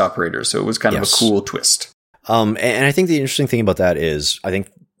Rainbow Six operators. So it was kind of a cool twist. And I think the interesting thing about that is, I think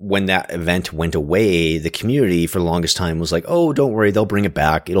when that event went away, the community for the longest time was like, "Oh, don't worry, they'll bring it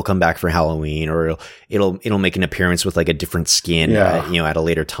back. It'll come back for Halloween, or it'll make an appearance with like a different skin, at a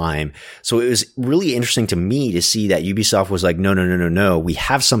later time." So it was really interesting to me to see that Ubisoft was like, "No, we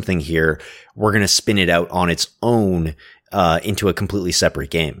have something here. We're going to spin it out on its own into a completely separate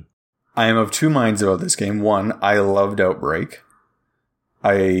game." I am of two minds about this game. One, I loved Outbreak.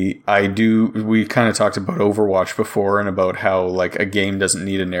 I do. We kind of talked about Overwatch before and about how like a game doesn't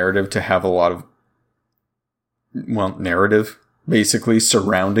need a narrative to have a lot of, narrative basically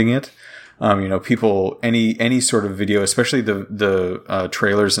surrounding it. People, any sort of video, especially the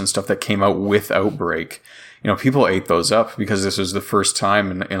trailers and stuff that came out with Outbreak, people ate those up because this was the first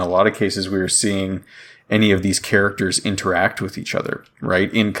time in a lot of cases we were seeing any of these characters interact with each other,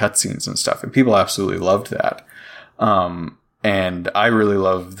 right? In cutscenes and stuff. And people absolutely loved that. And I really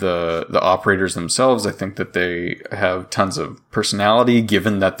love the operators themselves. I think that they have tons of personality,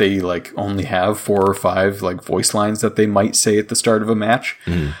 given that they like only have 4 or 5 like voice lines that they might say at the start of a match.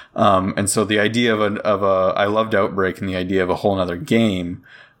 And so the idea I loved Outbreak, and the idea of a whole nother game,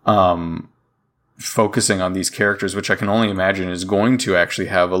 focusing on these characters, which I can only imagine is going to actually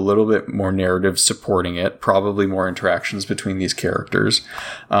have a little bit more narrative supporting it, probably more interactions between these characters.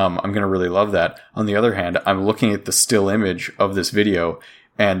 I'm going to really love that. On the other hand, I'm looking at the still image of this video,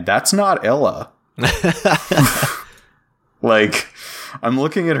 and that's not Ella. Like, I'm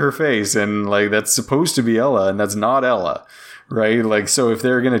looking at her face, and like, that's supposed to be Ella, and that's not Ella. Right? Like, so if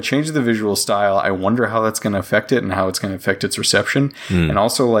they're going to change the visual style, I wonder how that's going to affect it and how it's going to affect its reception. And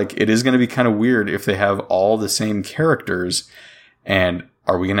also, like, it is going to be kind of weird if they have all the same characters, and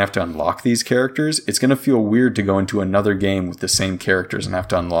are we going to have to unlock these characters? It's going to feel weird to go into another game with the same characters and have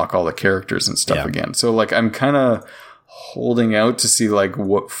to unlock all the characters and stuff again. So, like, I'm kind of holding out to see, like,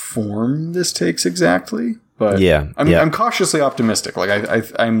 what form this takes exactly. But I'm cautiously optimistic. Like I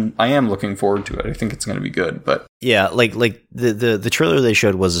am looking forward to it. I think it's going to be good. But like the trailer they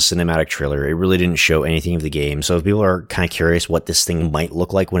showed was a cinematic trailer. It really didn't show anything of the game. So if people are kind of curious what this thing might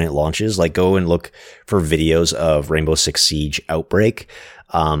look like when it launches, like go and look for videos of Rainbow Six Siege Outbreak,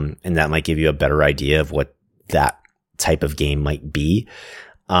 and that might give you a better idea of what that type of game might be.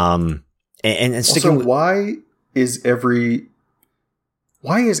 And sticking also, is every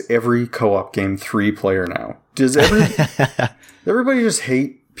co-op game 3-player now? Does everybody just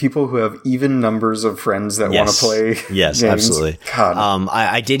hate people who have even numbers of friends that want to play? Yes, games? absolutely. God.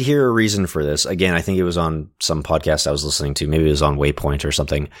 I did hear a reason for this. Again, I think it was on some podcast I was listening to. Maybe it was on Waypoint or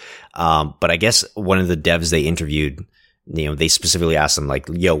something. But I guess one of the devs they interviewed, they specifically asked them, like,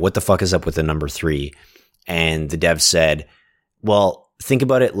 yo, what the fuck is up with the number 3? And the dev said, well, think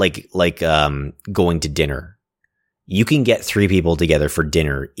about it like going to dinner. You can get 3 people together for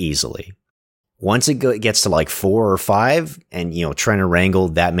dinner easily. Once it gets to like 4 or 5 and, trying to wrangle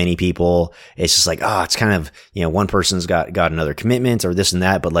that many people, it's just like, it's kind of, one person's got another commitment or this and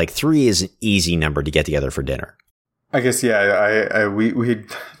that. But like 3 is an easy number to get together for dinner. I guess, yeah, we had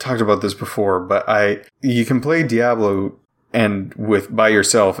talked about this before, but you can play Diablo and by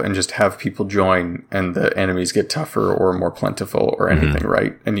yourself and just have people join and the enemies get tougher or more plentiful or anything,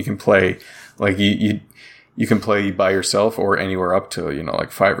 right? And you can play like you can play by yourself or anywhere up to,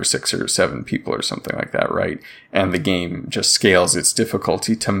 like 5 or 6 or 7 people or something like that, right? And the game just scales its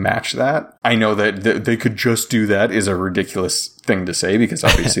difficulty to match that. I know that they could just do that is a ridiculous thing to say because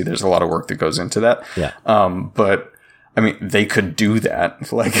obviously there's a lot of work that goes into that. Yeah. But I mean, they could do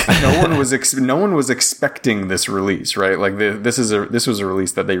that. Like no one was expecting this release, right? Like this was a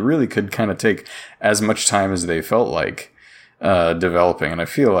release that they really could kind of take as much time as they felt like developing, and I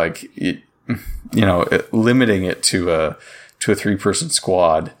feel like limiting it to a 3-person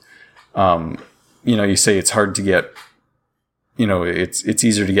squad. You say it's hard to get. It's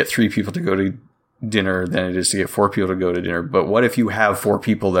easier to get 3 people to go to dinner than it is to get 4 people to go to dinner. But what if you have 4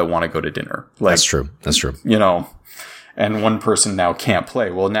 people that want to go to dinner? Like, That's true. And one person now can't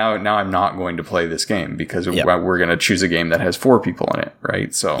play. Well, now I'm not going to play this game because we're going to choose a game that has 4 people in it,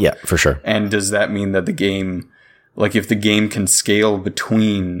 right? So yeah, for sure. And does that mean that the game, like if the game can scale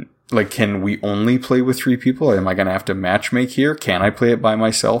between, like, can we only play with 3 people? Am I going to have to matchmake here? Can I play it by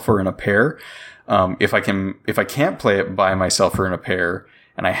myself or in a pair? If I can't play it by myself or in a pair,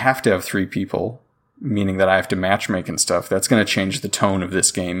 and I have to have 3 people, meaning that I have to matchmake and stuff, that's going to change the tone of this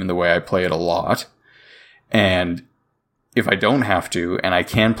game and the way I play it a lot. And if I don't have to, and I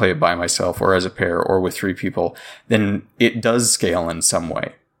can play it by myself or as a pair or with 3 people, then it does scale in some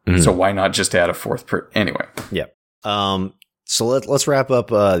way. Mm-hmm. So why not just add a 4th anyway? Yeah. So let's wrap up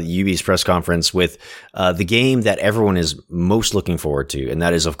Ubi's press conference with the game that everyone is most looking forward to, and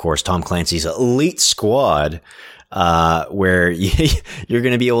that is, of course, Tom Clancy's Elite Squad, where you're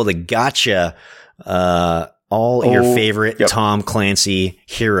going to be able to gotcha all your favorite Tom Clancy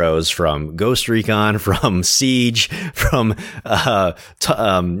heroes from Ghost Recon, from Siege, from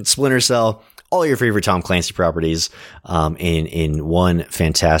Splinter Cell, all your favorite Tom Clancy properties in one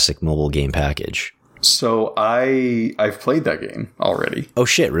fantastic mobile game package. So I've played that game already. Oh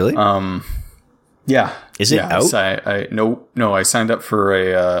shit, really? Yeah. Is it out? No, I signed up for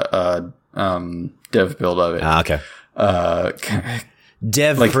a dev build of it. Okay.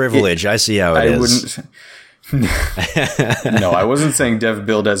 Dev privilege. I see how it is. No, I wasn't saying dev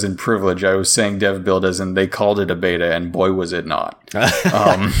build as in privilege. I was saying dev build as in they called it a beta, and boy was it not.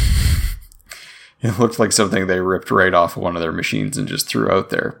 It looked like something they ripped right off one of their machines and just threw out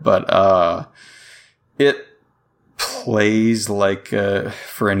there. But it plays like,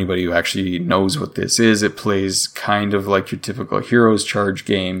 for anybody who actually knows what this is, it plays kind of like your typical Heroes Charge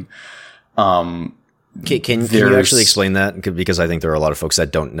game. Can you actually explain that? Because I think there are a lot of folks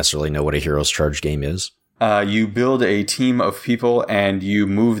that don't necessarily know what a Heroes Charge game is. You build a team of people and you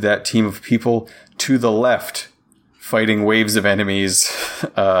move that team of people to the left, fighting waves of enemies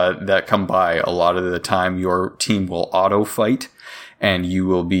that come by. A lot of the time, your team will auto fight, and you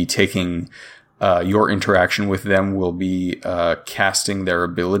will be taking your interaction with them will be casting their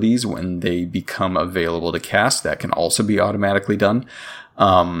abilities when they become available to cast. That can also be automatically done.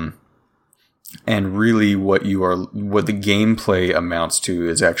 And really what the gameplay amounts to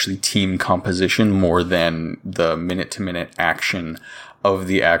is actually team composition more than the minute-to-minute action of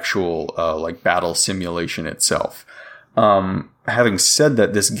the actual battle simulation itself. Having said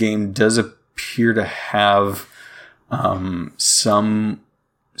that, this game does appear to have some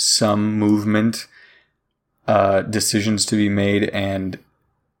movement decisions to be made, and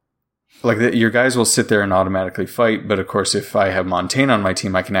your guys will sit there and automatically fight, but of course if I have Montaigne on my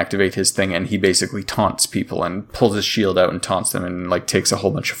team, I can activate his thing, and he basically taunts people and pulls his shield out and taunts them and takes a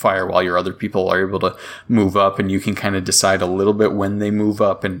whole bunch of fire while your other people are able to move up, and you can kind of decide a little bit when they move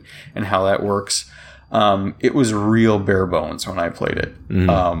up and how that works. It was real bare bones when I played it.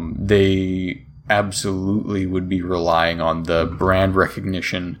 Mm-hmm. They absolutely would be relying on the brand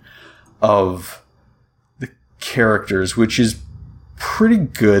recognition of the characters, which is pretty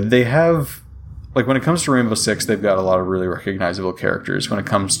good. They have like when it comes to Rainbow Six, they've got a lot of really recognizable characters. When it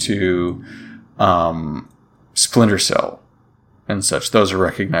comes to Splinter Cell and such, those are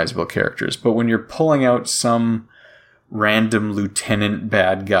recognizable characters. But when you're pulling out some random lieutenant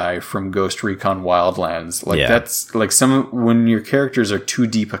bad guy from Ghost Recon Wildlands, like that's like when your characters are too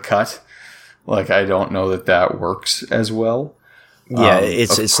deep a cut, like I don't know that works as well. Yeah,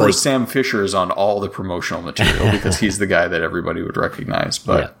 it's of course like Sam Fisher is on all the promotional material because he's the guy that everybody would recognize.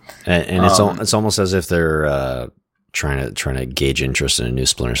 But and it's almost as if they're trying to gauge interest in a new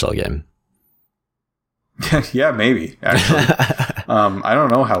Splinter Cell game. Yeah, maybe actually. I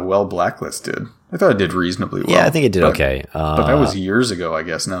don't know how well Blacklist did. I thought it did reasonably well. Yeah, I think it did okay. But that was years ago, I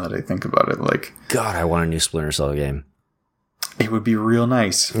guess. Now that I think about it, like God, I want a new Splinter Cell game. It would be real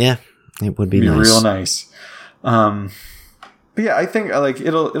nice. Yeah, it would be nice. Real nice. But yeah, I think like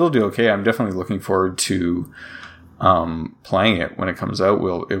it'll do okay. I'm definitely looking forward to playing it when it comes out.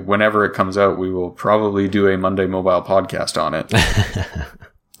 Whenever it comes out, we will probably do a Monday Mobile podcast on it.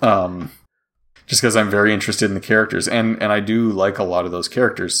 Just because I'm very interested in the characters, and I do like a lot of those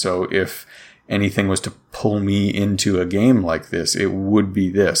characters. So if anything was to pull me into a game like this, it would be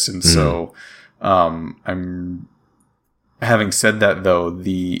this. And so I'm having said that, though,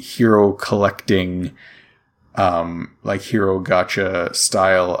 the hero collecting like hero gacha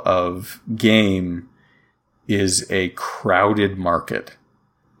style of game is a crowded market,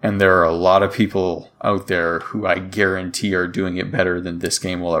 and there are a lot of people out there who I guarantee are doing it better than this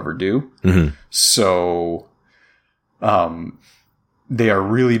game will ever do. So they are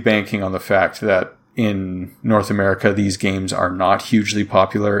really banking on the fact that in North America these games are not hugely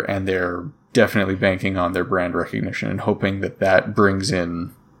popular, and they're definitely banking on their brand recognition and hoping that brings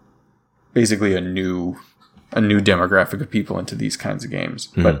in basically a new demographic of people into these kinds of games.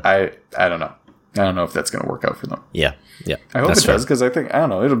 But I don't know. I don't know if that's going to work out for them. Yeah. I hope it does, because I think, I don't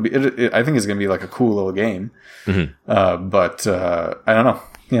know, I think it's going to be like a cool little game. But I don't know.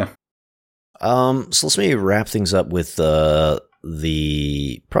 Yeah. So let's maybe wrap things up with the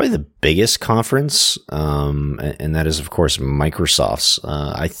probably the biggest conference, and that is of course Microsoft's.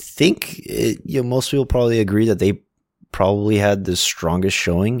 I think most people probably agree that they probably had the strongest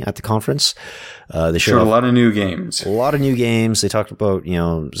showing at the conference. They showed a lot of new games. A lot of new games. They talked about,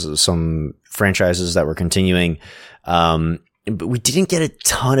 some franchises that were continuing. But we didn't get a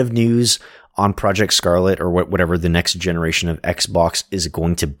ton of news on Project Scarlet or whatever the next generation of Xbox is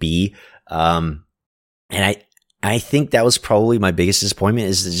going to be. And I think that was probably my biggest disappointment,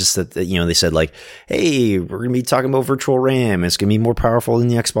 is just that, they said like, hey, we're going to be talking about virtual RAM. It's going to be more powerful than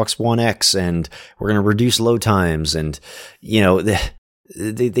the Xbox One X, and we're going to reduce load times. And,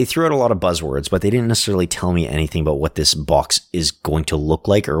 they threw out a lot of buzzwords, but they didn't necessarily tell me anything about what this box is going to look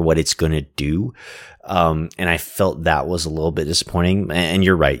like or what it's going to do. And I felt that was a little bit disappointing. And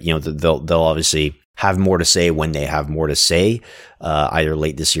you're right. They'll obviously have more to say when they have more to say, either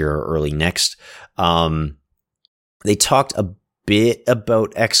late this year or early next. They talked a bit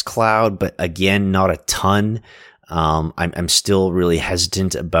about xCloud, but again, not a ton. I'm still really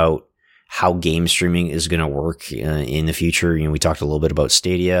hesitant about how game streaming is going to work in the future. We talked a little bit about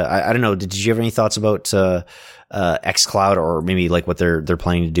Stadia. I don't know. Did you have any thoughts about xCloud, or maybe like what they're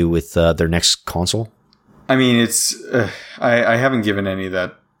planning to do with their next console? I mean, it's I haven't given any of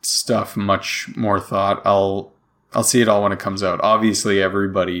that stuff much more thought. I'll see it all when it comes out. Obviously,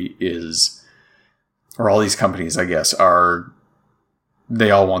 everybody is, or all these companies, I guess,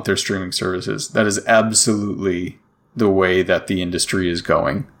 they all want their streaming services. That is absolutely the way that the industry is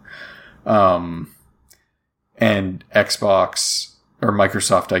going. And Xbox, or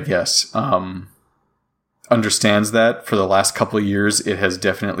Microsoft, I guess, understands that. For the last couple of years, it has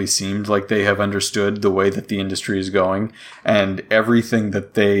definitely seemed like they have understood the way that the industry is going, and everything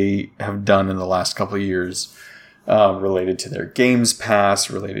that they have done in the last couple of years, related to their Games Pass,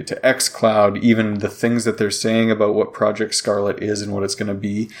 related to xCloud, even the things that they're saying about what Project Scarlet is and what it's going to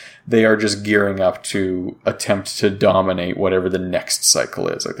be, they are just gearing up to attempt to dominate whatever the next cycle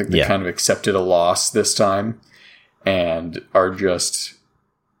is. I think they kind of accepted a loss this time and are just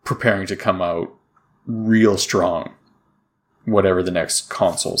preparing to come out real strong, whatever the next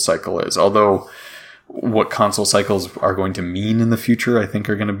console cycle is. Although what console cycles are going to mean in the future, I think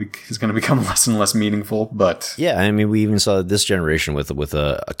is going to become less and less meaningful. But yeah, I mean, we even saw this generation with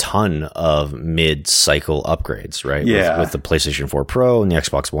a ton of mid-cycle upgrades, right? Yeah, with the PlayStation 4 Pro and the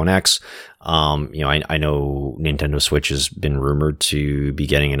Xbox One X. I know Nintendo Switch has been rumored to be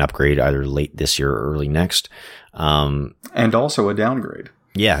getting an upgrade either late this year or early next, and also a downgrade.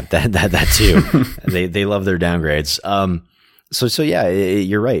 Yeah, that too. they love their downgrades. So yeah,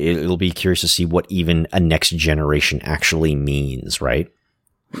 you're right. It'll be curious to see what even a next generation actually means, right?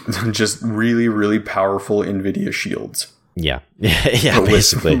 just really, really powerful NVIDIA shields. Yeah. Yeah,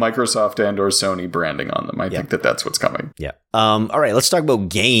 basically. With Microsoft and or Sony branding on them. I think that's what's coming. Yeah. All right, let's talk about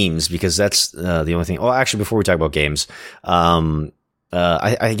games, because that's the only thing. Well, actually, before we talk about games,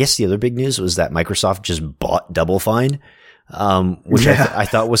 I guess the other big news was that Microsoft just bought Double Fine, which I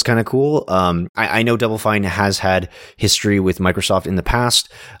thought was kind of cool. I know Double Fine has had history with Microsoft in the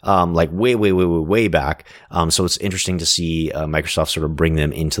past, like way back. So it's interesting to see Microsoft sort of bring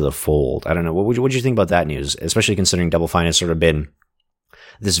them into the fold. I don't know. What did you think about that news? Especially considering Double Fine has sort of been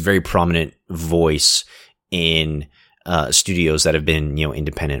this very prominent voice in studios that have been,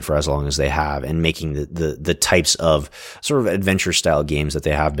 independent for as long as they have, and making the types of sort of adventure style games that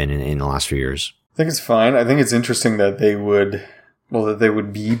they have been in the last few years. I think it's fine. I think it's interesting that they would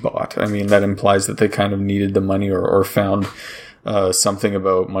be bought. I mean, that implies that they kind of needed the money or found something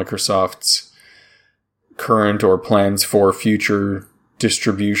about Microsoft's current or plans for future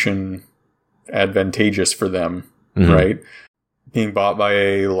distribution advantageous for them, right? Being bought by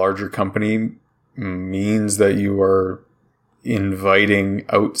a larger company means that you are inviting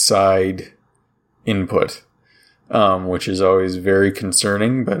outside input, which is always very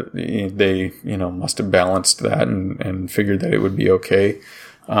concerning, but they, must have balanced that and figured that it would be okay.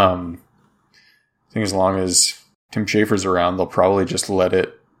 I think as long as Tim Schafer's around, they'll probably just let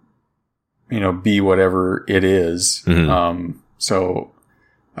it, be whatever it is. So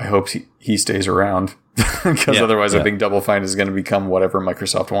I hope he stays around, because otherwise I think Double Fine is going to become whatever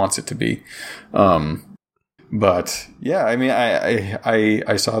Microsoft wants it to be. But yeah, I mean,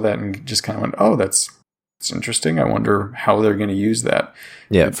 I saw that and just kind of went, oh, it's interesting. I wonder how they're going to use that.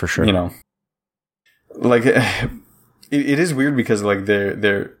 Yeah, for sure. Like it is weird because like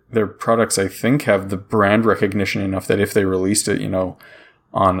their products, I think, have the brand recognition enough that if they released it,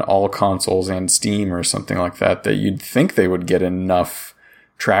 on all consoles and Steam or something like that, that you'd think they would get enough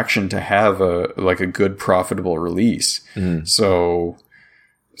traction to have a good profitable release. So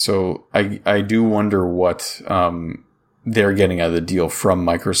I do wonder what they're getting out of the deal from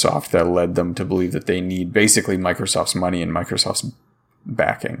Microsoft that led them to believe that they need basically Microsoft's money and Microsoft's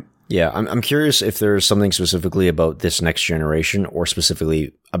backing. Yeah, I'm curious if there's something specifically about this next generation, or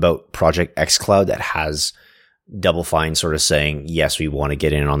specifically about Project xCloud, that has Double Fine sort of saying, yes, we want to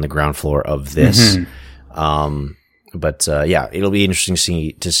get in on the ground floor of this. But it'll be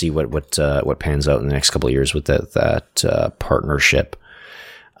interesting to see what pans out in the next couple of years with that partnership.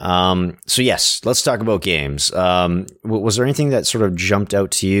 So yes, let's talk about games. Was there anything that sort of jumped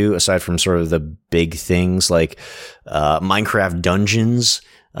out to you aside from sort of the big things like Minecraft Dungeons,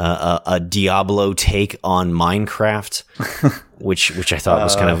 a Diablo take on Minecraft, which I thought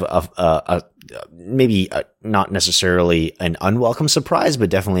was kind of maybe not necessarily an unwelcome surprise, but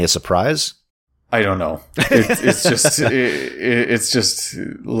definitely a surprise. I don't know. It's just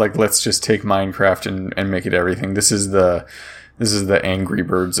like, let's just take Minecraft and make it everything. This is the Angry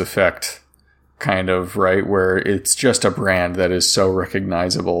Birds effect, kind of, right? Where it's just a brand that is so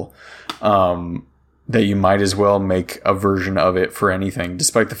recognizable that you might as well make a version of it for anything,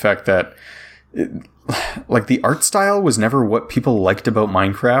 despite the fact that the art style was never what people liked about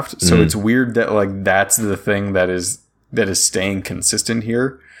Minecraft. So it's weird that like that's the thing that is staying consistent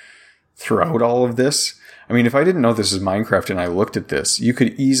here throughout all of this. I mean, if I didn't know this is Minecraft and I looked at this, you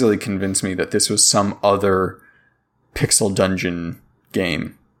could easily convince me that this was some other pixel dungeon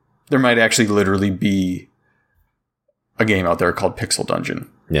game. There might actually literally be a game out there called Pixel Dungeon.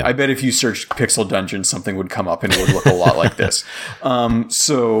 Yeah. I bet if you searched Pixel Dungeon, something would come up and it would look a lot like this.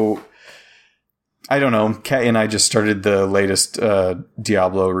 So I don't know. Kat and I just started the latest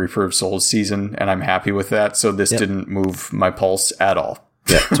Diablo Reaper of Souls season, and I'm happy with that. So this didn't move my pulse at all.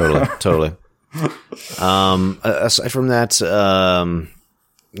 Yeah, totally. Aside from that,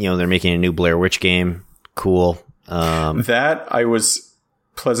 they're making a new Blair Witch game. Cool. That I was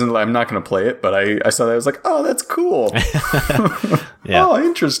pleasantly, I'm not going to play it, but I saw that. I was like, oh, that's cool. Yeah. Oh,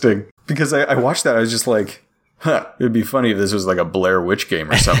 interesting. Because I watched that. I was just like, it'd be funny if this was like a Blair Witch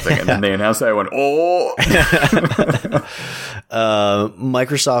game or something. And then they announced that. I went, oh.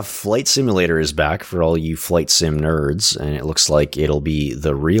 Microsoft Flight Simulator is back for all you flight sim nerds. And it looks like it'll be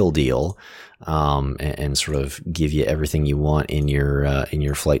the real deal. And sort of give you everything you want in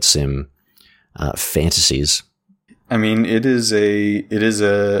your flight sim fantasies. I mean, it is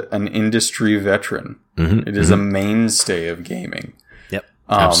an industry veteran. It is a mainstay of gaming. Yep,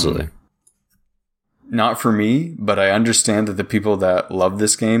 absolutely. Not for me, but I understand that the people that love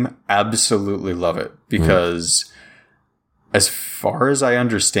this game absolutely love it, because as far as I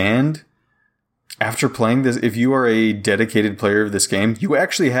understand, after playing this, if you are a dedicated player of this game, you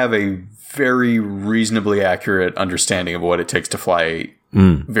actually have a very reasonably accurate understanding of what it takes to fly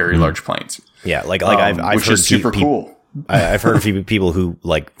very large planes. Yeah, I've which heard is super cool. I've heard a few people who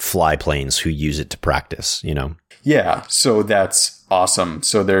like fly planes who use it to practice, you know? Yeah, so that's awesome.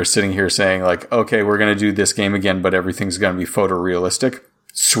 So they're sitting here saying like, okay, we're going to do this game again, but everything's going to be photorealistic.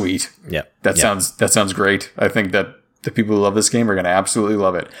 Sweet. Yeah. That sounds great. I think that the people who love this game are going to absolutely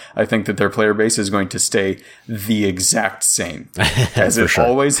love it. I think that their player base is going to stay the exact same as it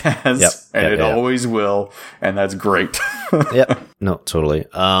always has, and it always will, and that's great. Yep. No, totally.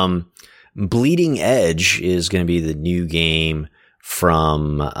 Bleeding Edge is going to be the new game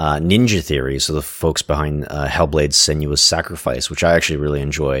from Ninja Theory, so the folks behind Hellblade's Senua's Sacrifice, which I actually really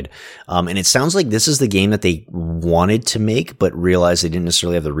enjoyed. And it sounds like this is the game that they wanted to make, but realized they didn't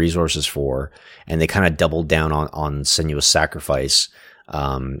necessarily have the resources for, and they kind of doubled down on Senua's Sacrifice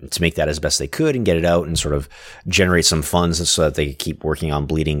to make that as best they could and get it out and sort of generate some funds so that they could keep working on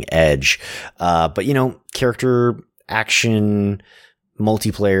Bleeding Edge. But, you know, character action,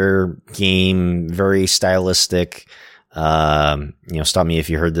 multiplayer game, very stylistic. You know, stop me if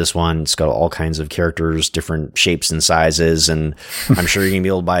you heard this one. It's got all kinds of characters, different shapes and sizes, and I'm sure you're gonna be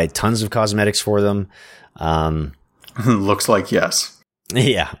able to buy tons of cosmetics for them. Looks like yes.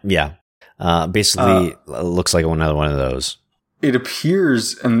 Yeah. Basically, looks like another one of those. It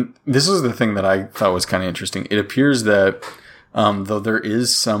appears, and this is the thing that I thought was kind of interesting. It appears that though there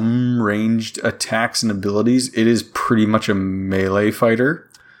is some ranged attacks and abilities, it is pretty much a melee fighter.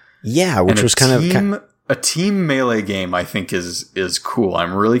 Yeah, which was kind of a team melee game. I think is cool.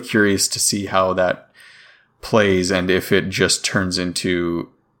 I'm really curious to see how that plays and if it just turns into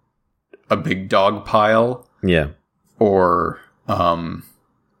a big dog pile. Yeah. Or, I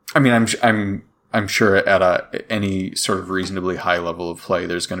mean, I'm sure at any sort of reasonably high level of play,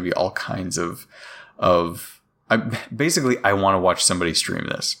 there's going to be all kinds of. Basically, I want to watch somebody stream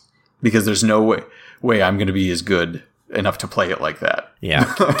this because there's no way I'm going to be as good enough to play it like that. Yeah.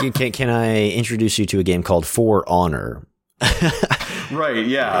 Can I introduce you to a game called For Honor? Right.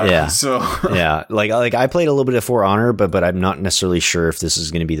 Yeah. Yeah. So yeah, like I played a little bit of For Honor, but I'm not necessarily sure if this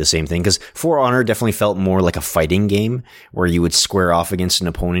is going to be the same thing, because For Honor definitely felt more like a fighting game where you would square off against an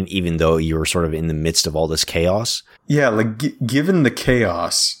opponent even though you were sort of in the midst of all this chaos. Yeah, like given the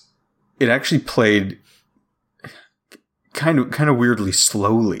chaos, it actually played kind of weirdly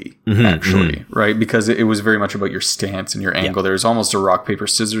slowly, actually, right? Because it was very much about your stance and your angle. Yeah. There's almost a rock, paper,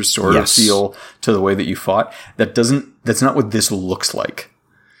 scissors sort of feel to the way that you fought. That's not what this looks like.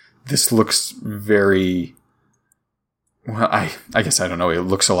 This looks very, well, I guess I don't know. It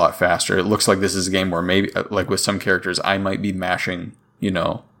looks a lot faster. It looks like this is a game where maybe, like with some characters, I might be mashing, you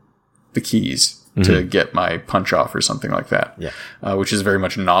know, the keys to get my punch off or something like that. Yeah. Which is very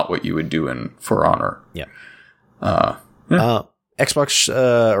much not what you would do in For Honor. Yeah. Xbox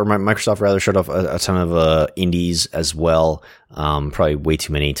or Microsoft rather showed off a ton of indies as well. Probably way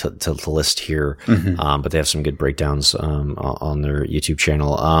too many to list here, but they have some good breakdowns on their YouTube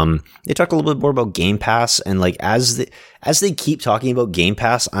channel. They talked a little bit more about Game Pass, and like as they keep talking about Game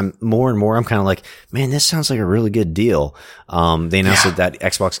Pass, I'm more and more I'm kind of like, man, this sounds like a really good deal. They announced that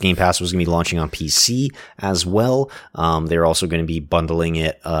Xbox Game Pass was going to be launching on PC as well. They're also going to be bundling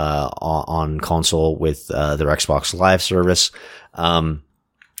it on console with their Xbox Live service.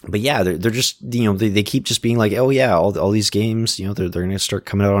 But yeah, they're just, you know, they keep just being like, oh yeah, all these games, you know, they're going to start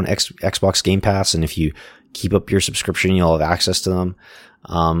coming out on Xbox Game Pass. And if you keep up your subscription, you'll have access to them.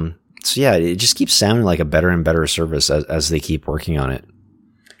 So yeah, it just keeps sounding like a better and better service as they keep working on it.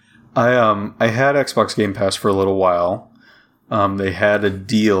 I had Xbox Game Pass for a little while. They had a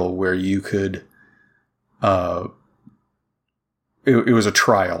deal where you could, it was a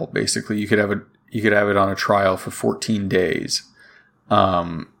trial basically. You could have it on a trial for 14 days.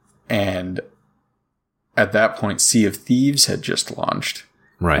 And at that point, Sea of Thieves had just launched.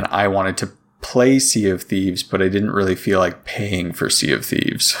 Right. And I wanted to play Sea of Thieves, but I didn't really feel like paying for Sea of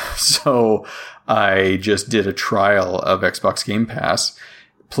Thieves. So I just did a trial of Xbox Game Pass,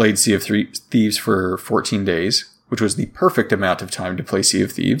 played Sea of Thieves for 14 days, which was the perfect amount of time to play Sea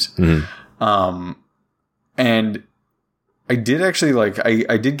of Thieves. And I did actually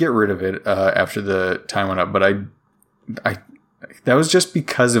I did get rid of it, after the time went up, but I that was just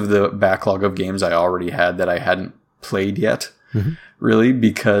because of the backlog of games I already had that I hadn't played yet, really,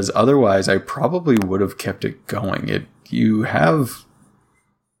 because otherwise I probably would have kept it going. You have,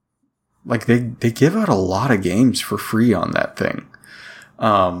 like, they give out a lot of games for free on that thing.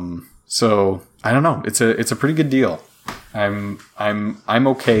 So I don't know. It's a pretty good deal. I'm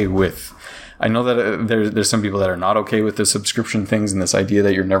okay with. I know that there's some people that are not okay with the subscription things and this idea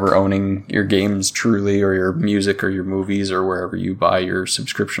that you're never owning your games truly, or your music or your movies or wherever you buy your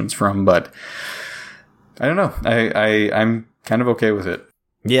subscriptions from. But I don't know. kind of okay with it.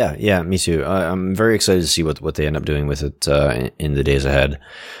 Yeah, me too. I'm very excited to see what they end up doing with it in the days ahead.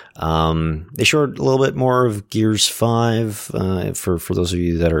 They showed a little bit more of Gears 5 for those of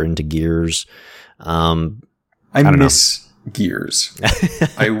you that are into Gears. I miss Gears.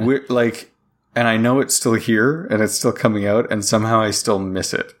 And I know it's still here and it's still coming out, and somehow I still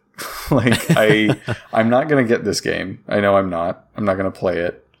miss it. I'm not going to get this game. I know I'm not. I'm not going to play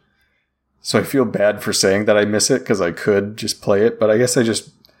it. So I feel bad for saying that I miss it because I could just play it, but I guess I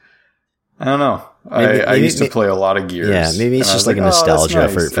don't know. I used to play a lot of Gears. Yeah, maybe it's just like a nostalgia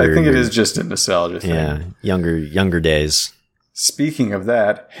nice. for I think it is just a nostalgia thing. Yeah, younger days. Speaking of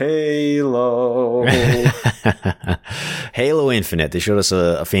that, Halo. Halo Infinite. They showed us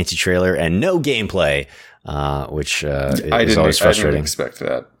a fancy trailer and no gameplay, which is always frustrating. I didn't expect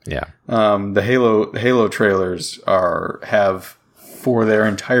that. Yeah. The Halo trailers have for their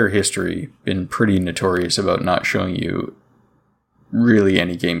entire history been pretty notorious about not showing you really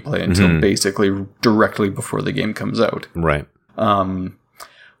any gameplay until basically directly before the game comes out. Right.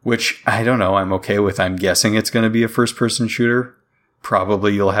 Which I don't know. I'm okay with. I'm guessing it's going to be a first-person shooter.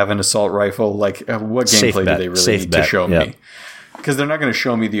 Probably you'll have an assault rifle. What gameplay do they really need to show me? Because they're not going to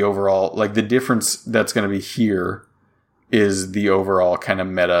show me the overall. The difference that's going to be here is the overall kind of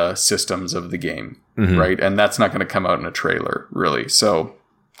meta systems of the game, right? And that's not going to come out in a trailer, really. So,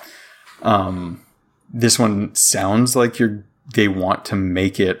 this one sounds like they want to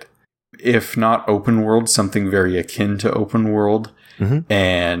make it, if not open world, something very akin to open world.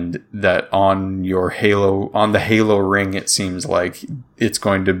 And that on the Halo ring, it seems like it's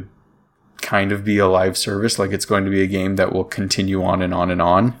going to kind of be a live service. Like it's going to be a game that will continue on and on and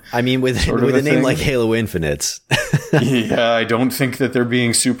on. I mean, with a name like Halo Infinite. Yeah, I don't think that they're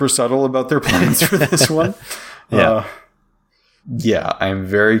being super subtle about their plans for this one. Yeah, I'm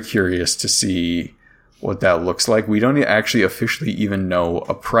very curious to see what that looks like. We don't actually officially even know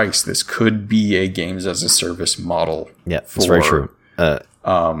a price. This could be a games as a service model. Yeah, that's very true.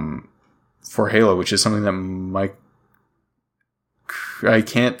 For Halo, which is something that I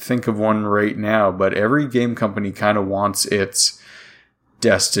can't think of one right now, but every game company kind of wants its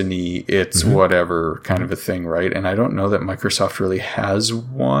Destiny, its whatever kind of a thing, right? And I don't know that Microsoft really has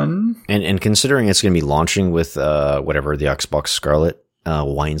one. And considering it's going to be launching with whatever the Xbox Scarlet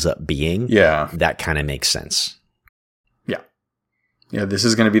winds up being, that kind of makes sense. Yeah, this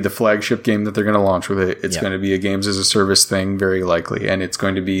is going to be the flagship game that they're going to launch with it. It's going to be a games as a service thing, very likely. And it's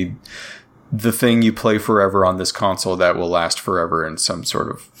going to be the thing you play forever on this console that will last forever in some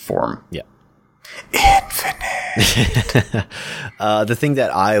sort of form. Yeah. Infinite. The thing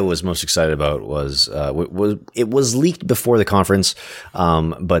that I was most excited about was it was leaked before the conference,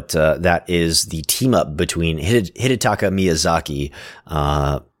 but that is the team up between Hidetaka Miyazaki,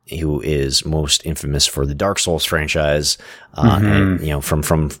 who is most infamous for the Dark Souls franchise, and,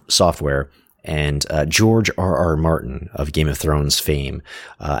 from Software, and George R.R. Martin of Game of Thrones fame,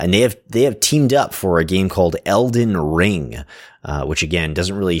 and they have teamed up for a game called Elden Ring, which again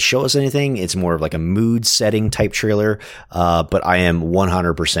doesn't really show us anything. It's more of like a mood setting type trailer, but I am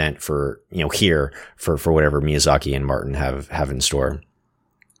 100% for here for whatever Miyazaki and Martin have in store.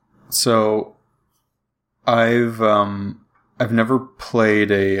 So, I've never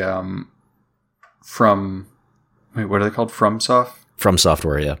played a what are they called? From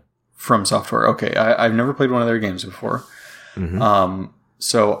Software, yeah. From Software. Okay, I've never played one of their games before.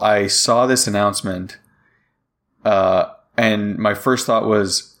 So I saw this announcement, and my first thought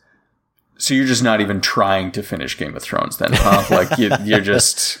was, so you're just not even trying to finish Game of Thrones then, huh? Like you're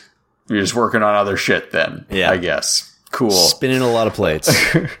just working on other shit then. Yeah, I guess. Cool. Spinning a lot of plates.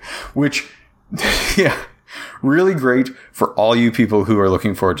 Which, yeah. Really great for all you people who are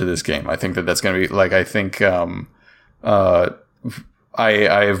looking forward to this game. I think that's going to be I think I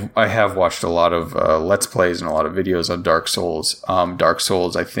have watched a lot of Let's Plays and a lot of videos on Dark Souls. Dark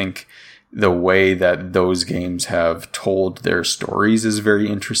Souls, I think the way that those games have told their stories is very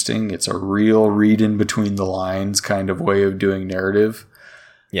interesting. It's a real read in between the lines kind of way of doing narrative.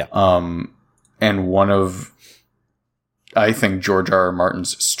 Yeah. And one of, I think, George R.R.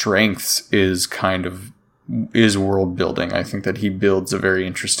 Martin's strengths is world building. I think that he builds a very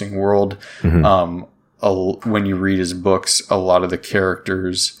interesting world. When you read his books, a lot of the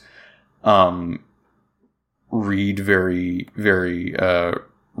characters read very, very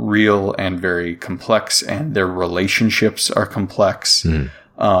real and very complex, and their relationships are complex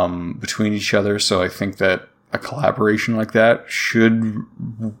between each other. So I think that a collaboration like that should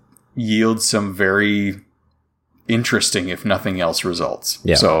yield some very interesting, if nothing else, results.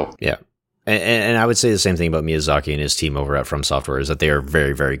 Yeah. So yeah. And I would say the same thing about Miyazaki and his team over at From Software is that they are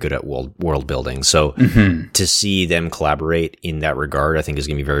very, very good at world building. So to see them collaborate in that regard, I think is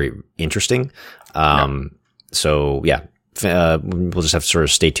going to be very interesting. So yeah, we'll just have to sort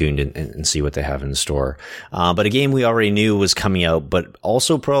of stay tuned and see what they have in store. But a game we already knew was coming out, but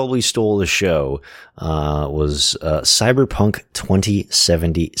also probably stole the show, was Cyberpunk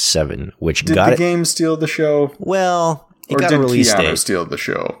 2077, which Did the game steal the show? Well, it or got did a release Keanu date. steal the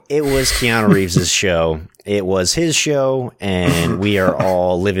show? It was Keanu Reeves' show. It was his show, and we are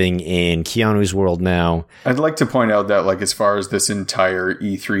all living in Keanu's world now. I'd like to point out that, like, as far as this entire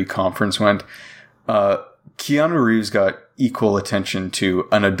E3 conference went, Keanu Reeves got equal attention to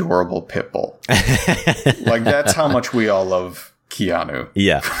an adorable pit bull. Like, that's how much we all love Keanu.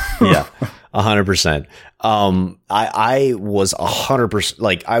 Yeah, 100%. I was 100%,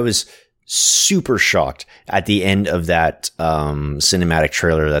 like, I was super shocked at the end of that cinematic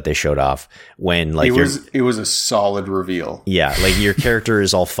trailer that they showed off when, like, it was a solid reveal. Yeah, like, your character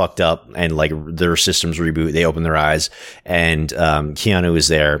is all fucked up and, like, their systems reboot, they open their eyes, and Keanu is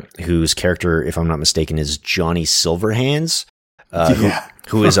there, whose character, if I'm not mistaken, is Johnny Silverhands,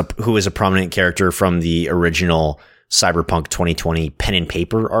 who is a prominent character from the original Cyberpunk 2020 pen and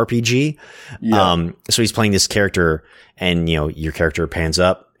paper RPG. So he's playing this character, and, you know, your character pans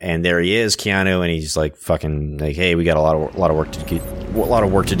up, and there he is, Keanu, and he's like fucking like, "Hey, we got a lot of work to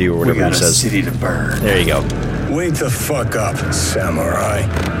do," or whatever he says. We got a city to burn. There you go. Wake the fuck up, samurai.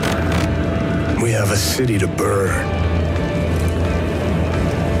 We have a city to burn.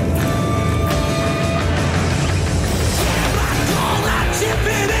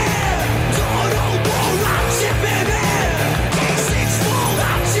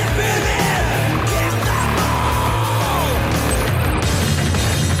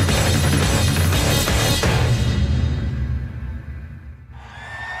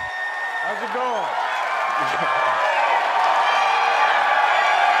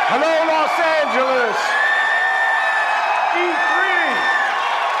 Hello, Los Angeles. E3.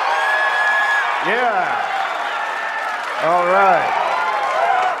 Yeah. All right.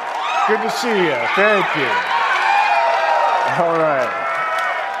 Good to see you. Thank you. All right.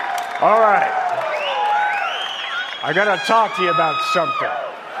 All right. I got to talk to you about something.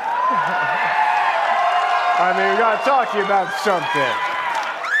 We got to talk to you about something.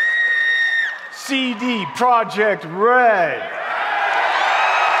 CD Projekt Red.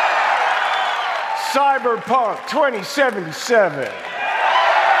 Cyberpunk 2077.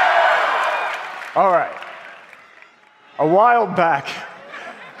 All right. A while back,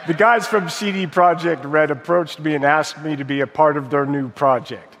 the guys from CD Projekt Red approached me and asked me to be a part of their new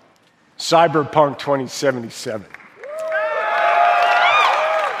project, Cyberpunk 2077.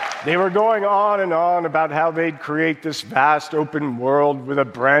 They were going on and on about how they'd create this vast open world with a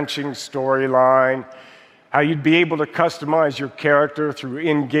branching storyline, how you'd be able to customize your character through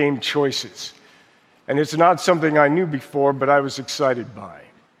in-game choices. And it's not something I knew before, but I was excited by.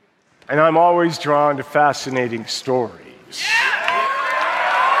 And I'm always drawn to fascinating stories.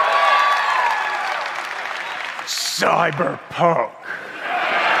 Cyberpunk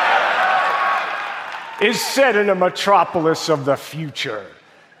is set in a metropolis of the future,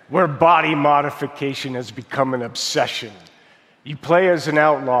 where body modification has become an obsession. You play as an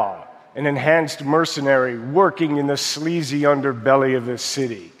outlaw, an enhanced mercenary working in the sleazy underbelly of the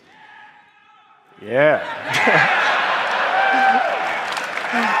city. Yeah.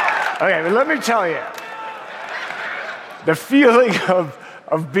 Okay, but let me tell you, the feeling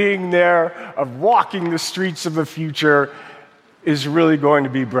of being there, of walking the streets of the future, is really going to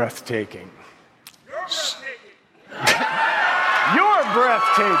be breathtaking. You're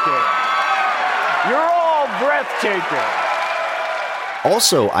breathtaking. You're all breathtaking.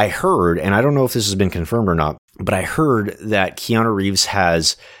 Also, I heard, and I don't know if this has been confirmed or not, but I heard that Keanu Reeves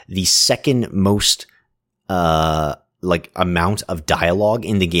has the second most amount of dialogue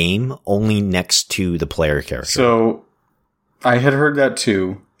in the game, only next to the player character. So I had heard that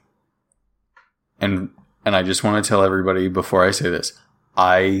too. And I just want to tell everybody before I say this,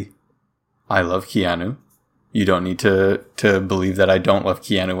 I love Keanu. You don't need to believe that I don't love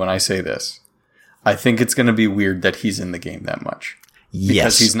Keanu when I say this. I think it's going to be weird that he's in the game that much.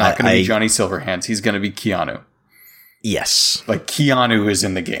 Because he's not going to be Johnny Silverhands. He's going to be Keanu. Yes. Like, Keanu is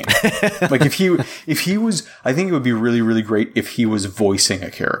in the game. Like, if he was, I think it would be really, really great if he was voicing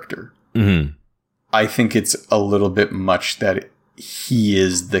a character. Mm-hmm. I think it's a little bit much that he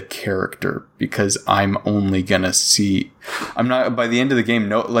is the character, because I'm only going to see, I'm not, by the end of the game,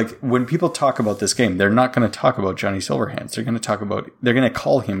 no, like, when people talk about this game, they're not going to talk about Johnny Silverhands. They're going to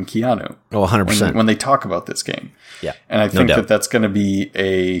call him Keanu. Oh, 100%. When they talk about this game. Yeah. And I think that's going to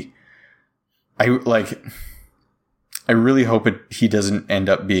be I really hope he doesn't end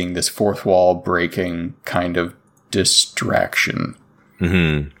up being this fourth wall breaking kind of distraction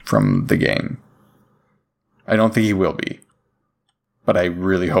from the game. I don't think he will be, but I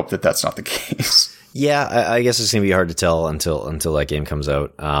really hope that that's not the case. Yeah, I guess it's gonna be hard to tell until that game comes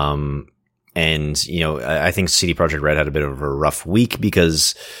out. And you know, I think CD Projekt Red had a bit of a rough week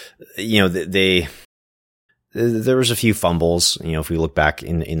because you know there was a few fumbles. You know, if we look back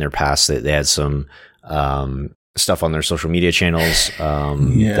in their past, they had some stuff on their social media channels.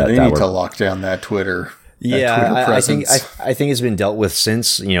 They need to lock down that Twitter. I think it's been dealt with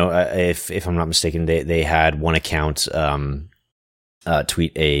since. You know, if I'm not mistaken, they had one account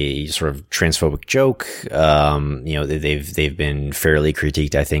tweet a sort of transphobic joke. You know, they've been fairly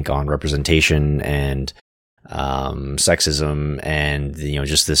critiqued, I think, on representation and sexism, and you know,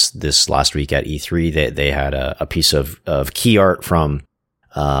 just this last week at E3, they had a piece of key art from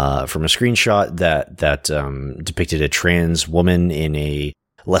a screenshot that depicted a trans woman in a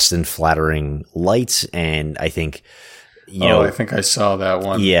less than flattering light, and I think I think I saw that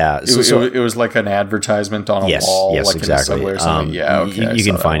one. Yeah, it was like an advertisement on a wall, yes, like exactly. in a subway or something. You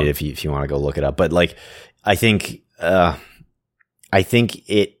can find it if you want to go look it up. But like, I think I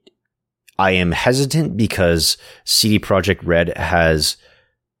am hesitant because CD Projekt Red has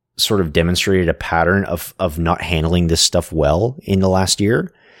sort of demonstrated a pattern of not handling this stuff well in the last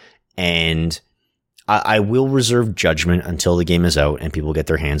year. And I will reserve judgment until the game is out and people get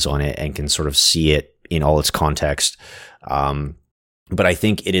their hands on it and can sort of see it in all its context. But I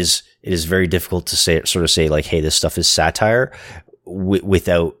think it is very difficult to say like, hey, this stuff is satire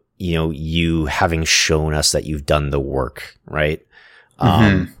without, you know, you having shown us that you've done the work, right?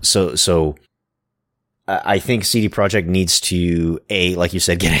 So I think CD Projekt needs to, A, like you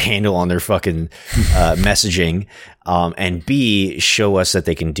said, get a handle on their fucking messaging, and B, show us that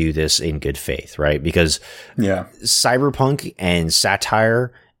they can do this in good faith, right? Because cyberpunk and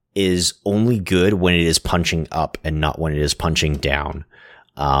satire is only good when it is punching up and not when it is punching down.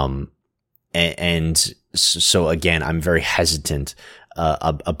 And so again, I'm very hesitant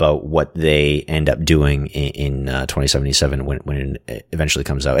about what they end up doing in 2077 when it eventually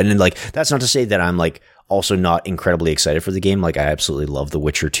comes out. And then, like, that's not to say that I'm like also not incredibly excited for the game. Like, I absolutely love The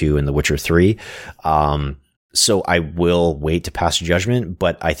Witcher 2 and The Witcher 3. So I will wait to pass judgment,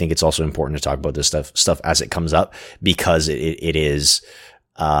 but I think it's also important to talk about this stuff as it comes up, because it is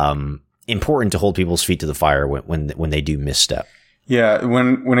important to hold people's feet to the fire when they do misstep. Yeah,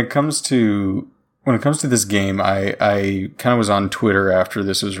 when it comes to this game, I kind of was on Twitter after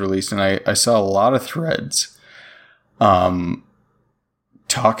this was released, and I saw a lot of threads talking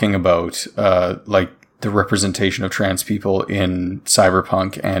about like the representation of trans people in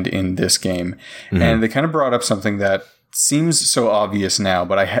Cyberpunk and in this game. And they kind of brought up something that seems so obvious now,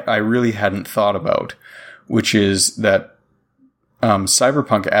 but I really hadn't thought about, which is that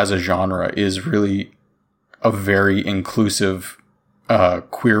Cyberpunk as a genre is really a very inclusive,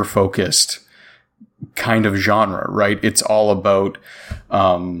 queer-focused kind of genre, right? It's all about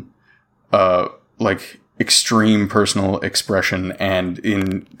like extreme personal expression, and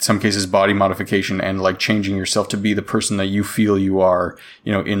in some cases body modification, and like changing yourself to be the person that you feel you are,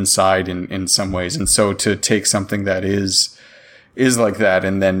 you know, inside in some ways. And so to take something that is like that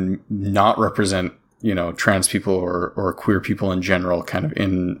and then not represent, you know, trans people or queer people in general kind of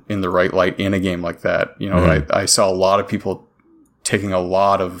in the right light in a game like that, you know, I saw a lot of people taking a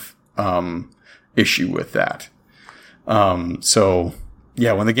lot of issue with that. So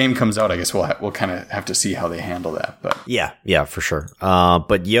yeah, when the game comes out, I guess we'll kind of have to see how they handle that. But yeah, for sure.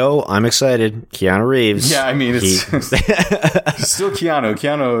 But I'm excited. Keanu Reeves. Yeah, I mean, it's still Keanu.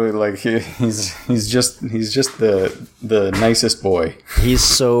 Keanu, like he's just the nicest boy. He's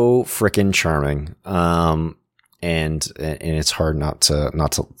so freaking charming. And it's hard not to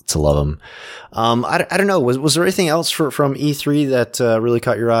love him. I don't know. Was there anything else from E3 that really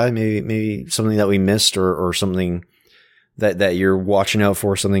caught your eye? Maybe something that we missed, or something that you're watching out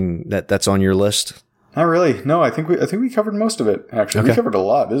for, something that's on your list? Not really. No, I think we covered most of it. Actually, we covered a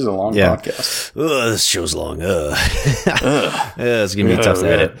lot. This is a long podcast. This show's long. It's gonna be tough to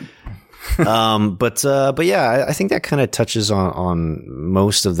edit. But yeah, I think that kind of touches on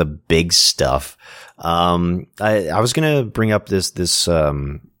most of the big stuff. I was gonna bring up this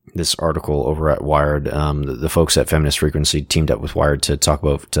article over at Wired. The folks at Feminist Frequency teamed up with Wired to talk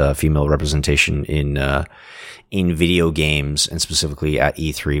about female representation in video games, and specifically at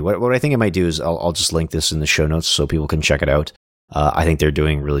E3. What I think I might do is I'll just link this in the show notes so people can check it out. I think they're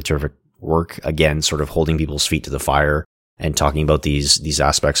doing really terrific work, again, sort of holding people's feet to the fire and talking about these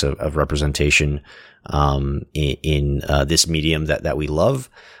aspects of representation in this medium that we love.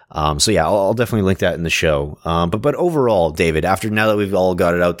 So yeah, I'll definitely link that in the show. But overall, David, now that we've all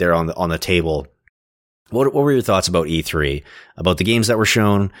got it out there on the table, what were your thoughts about E3, about the games that were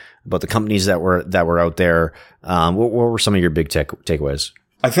shown, about the companies that were out there? What were some of your big takeaways?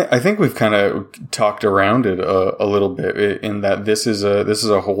 I think we've kind of talked around it a little bit in that this is a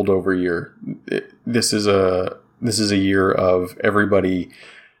holdover year. This is a year of everybody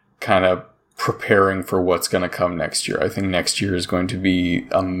kind of preparing for what's going to come next year. I think next year is going to be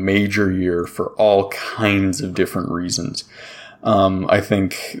a major year for all kinds of different reasons. I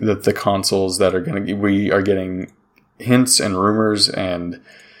think that the consoles that we are getting hints and rumors and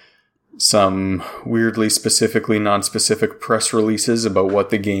some weirdly specifically non-specific press releases about what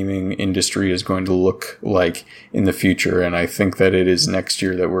the gaming industry is going to look like in the future. And I think that it is next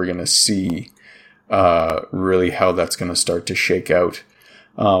year that we're going to see really how that's going to start to shake out.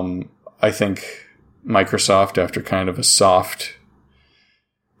 I think Microsoft, after kind of a soft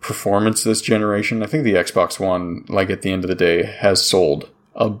performance this generation, I think the Xbox One, like at the end of the day, has sold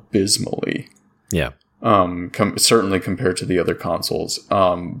abysmally. Yeah. Certainly compared to the other consoles.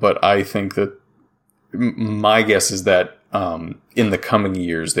 But I think that my guess is that in the coming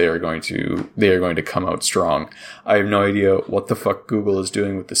years they are going to come out strong. I have no idea what the fuck Google is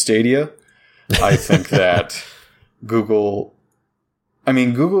doing with the Stadia. I think that Google,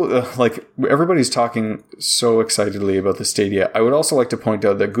 like everybody's talking so excitedly about the Stadia. I would also like to point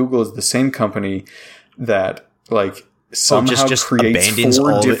out that Google is the same company that like somehow just creates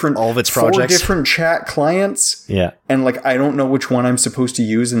all of its projects, 4 different chat clients. Yeah. And like, I don't know which one I'm supposed to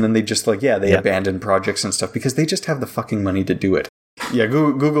use. And then they just abandon projects and stuff because they just have the fucking money to do it. Yeah.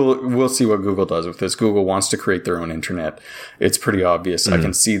 Google, we'll see what Google does with this. Google wants to create their own internet. It's pretty obvious. I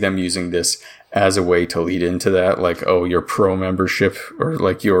can see them using this as a way to lead into that. Like, oh, your pro membership or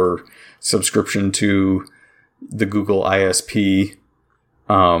like your subscription to the Google ISP,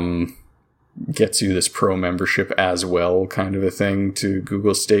 gets you this pro membership as well, kind of a thing to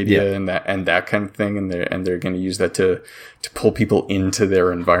Google Stadia and that kind of thing, and they're going to use that to pull people into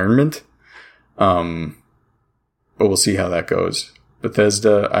their environment. But we'll see how that goes.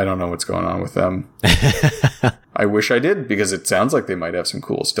 Bethesda, I don't know what's going on with them. I wish I did, because it sounds like they might have some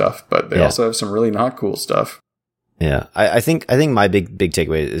cool stuff, but they also have some really not cool stuff. Yeah, I think my big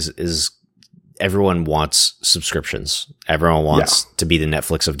takeaway is everyone wants subscriptions. Everyone wants to be the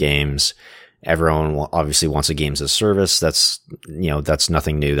Netflix of games. Everyone obviously wants a games as a service. That's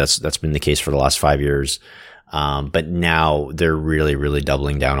nothing new. That's been the case for the last 5 years. But now they're really, really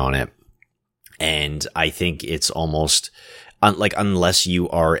doubling down on it. And I think it's almost like, unless you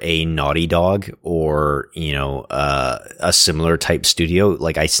are a Naughty Dog or, a similar type studio,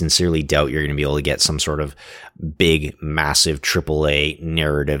 like I sincerely doubt you're going to be able to get some sort of big, massive AAA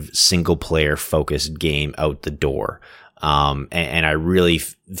narrative, single player focused game out the door. And I really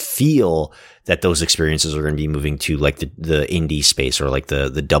feel that those experiences are going to be moving to like the indie space, or like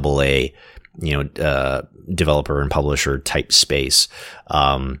the AA, developer and publisher type space.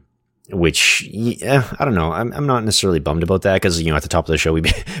 Which, I don't know. I'm not necessarily bummed about that, because, at the top of the show, we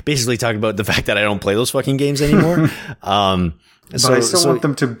basically talked about the fact that I don't play those fucking games anymore. But I still want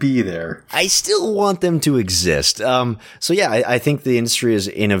them to be there. I still want them to exist. So yeah, I think the industry is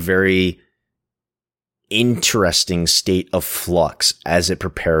in a very interesting state of flux as it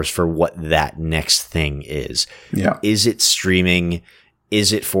prepares for what that next thing is. Yeah. Is it streaming?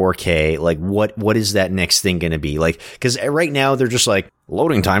 Is it 4K? Like, what is that next thing going to be? Like, because right now they're just like,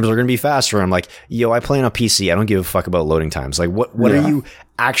 loading times are going to be faster. I'm like, yo, I play on a PC. I don't give a fuck about loading times. Like, what are you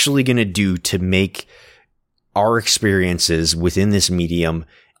actually going to do to make our experiences within this medium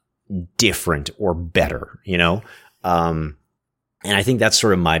different or better, and I think that's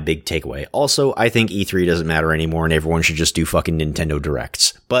sort of my big takeaway. Also, I think E3 doesn't matter anymore, and everyone should just do fucking Nintendo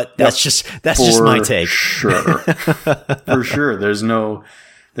Directs. But that's just my take. Sure. For sure. There's no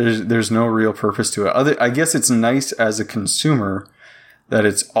real purpose to it. I guess it's nice as a consumer that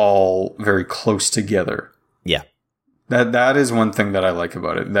it's all very close together. Yeah. That is one thing that I like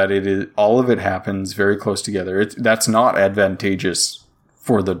about it. That it is, all of it happens very close together. That's not advantageous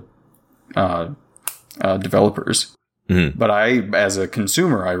for the developers. Mm-hmm. But as a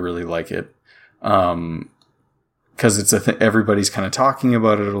consumer, I really like it. Because it's everybody's kind of talking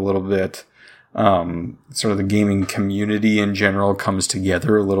about it a little bit. Sort of the gaming community in general comes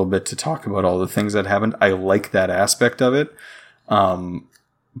together a little bit to talk about all the things that happened. I like that aspect of it.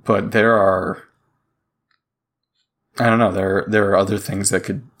 But there are, I don't know, there are other things that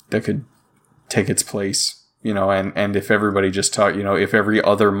could take its place, and if everybody just talk, if every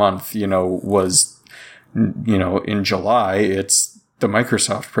other month, was, in July, it's the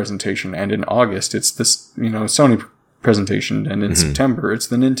Microsoft presentation, and in August, it's this, Sony presentation, and in September it's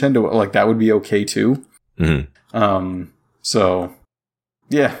the Nintendo. Like that would be okay too. So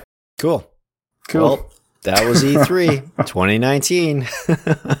yeah, cool. Well, that was E3 2019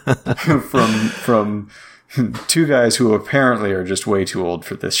 from two guys who apparently are just way too old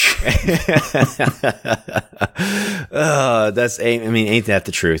for this shit. Ain't that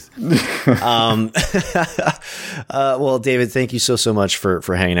the truth? Well, David, thank you so much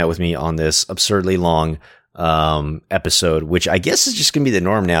for hanging out with me on this absurdly long episode, which I guess is just gonna be the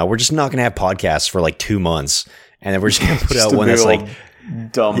norm now. We're just not gonna have podcasts for like 2 months, and then we're just gonna put out one that's like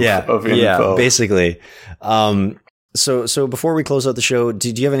dump of info. Yeah, basically. So before we close out the show, do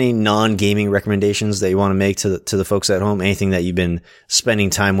you have any non-gaming recommendations that you want to make to the folks at home? Anything that you've been spending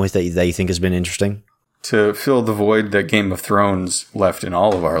time with that you think has been interesting? To fill the void that Game of Thrones left in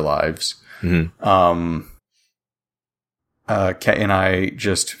all of our lives. Kat and I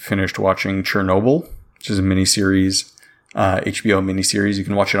just finished watching Chernobyl, which is a miniseries, HBO miniseries. You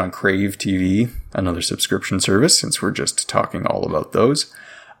can watch it on Crave TV, another subscription service, since we're just talking all about those.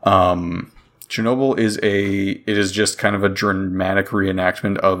 Chernobyl is just kind of a dramatic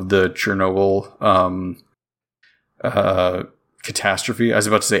reenactment of the Chernobyl catastrophe. I was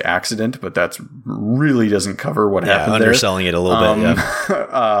about to say accident, but that's really doesn't cover what happened there. Underselling it a little bit.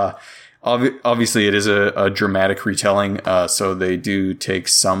 Yeah. Obviously, it is a dramatic retelling, so they do take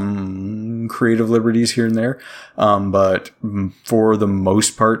some creative liberties here and there. But for the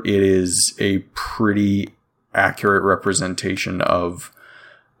most part, it is a pretty accurate representation of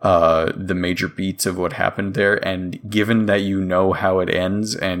the major beats of what happened there. And given that you know how it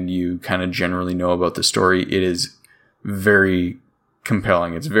ends and you kind of generally know about the story, it is very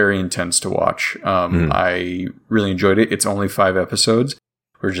compelling. It's very intense to watch. I really enjoyed it. It's only 5 episodes.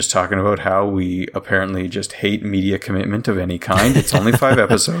 We're just talking about how we apparently just hate media commitment of any kind. It's only 5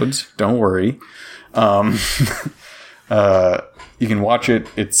 episodes. Don't worry. You can watch it.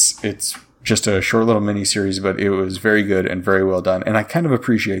 It's just a short little mini series, but it was very good and very well done. And I kind of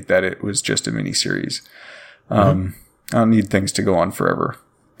appreciate that it was just a mini series. I don't need things to go on forever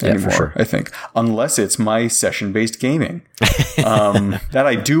anymore, for sure. I think, unless it's my session-based gaming, that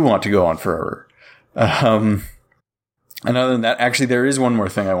I do want to go on forever. And other than that, actually, there is one more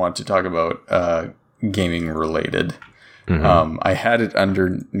thing I want to talk about, gaming related. I had it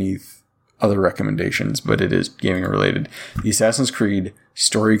underneath other recommendations, but it is gaming related. The Assassin's Creed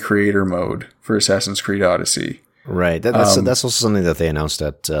Story Creator Mode for Assassin's Creed Odyssey. Right. That's also something that they announced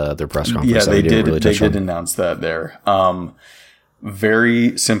at their press conference. Yeah, they did announce that there.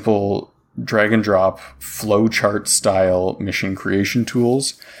 Very simple drag and drop flowchart style mission creation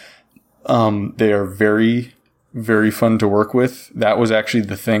tools. They are very, very fun to work with. That was actually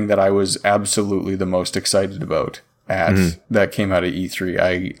the thing that I was absolutely the most excited about that came out of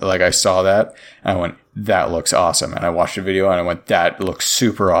E3. I saw that and I went, that looks awesome. And I watched a video and I went, that looks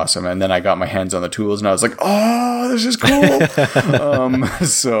super awesome. And then I got my hands on the tools and I was like, oh, this is cool.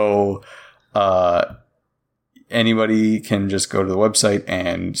 So anybody can just go to the website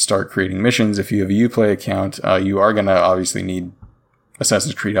and start creating missions. If you have a Uplay account, you are going to obviously need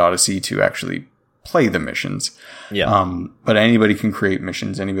Assassin's Creed Odyssey to actually play the missions. Yeah. But anybody can create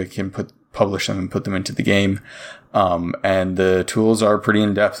missions. Anybody can publish them and put them into the game. And the tools are pretty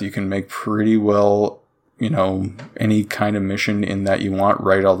in depth. You can make pretty well, any kind of mission in that you want,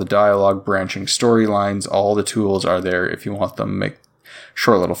 write all the dialogue, branching storylines, all the tools are there if you want them. Make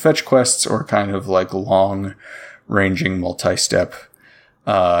short little fetch quests or kind of like long ranging multi-step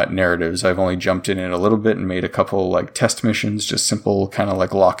narratives. I've only jumped in it a little bit and made a couple like test missions, just simple kind of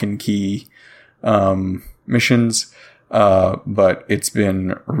like lock and key missions. But it's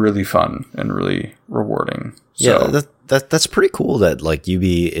been really fun and really rewarding. So. Yeah, that's pretty cool that like UB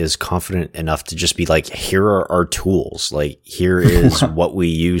is confident enough to just be like, here are our tools. Like, here is what we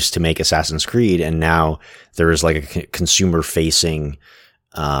use to make Assassin's Creed. And now there is like a consumer facing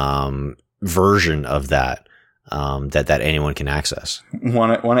version of that that anyone can access.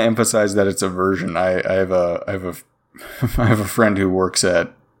 Want to emphasize that it's a version. I have a friend who works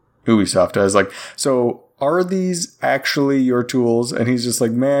at Ubisoft. I was like, so are these actually your tools? And he's just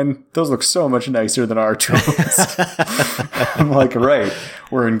like, man, those look so much nicer than our tools. I'm like, right.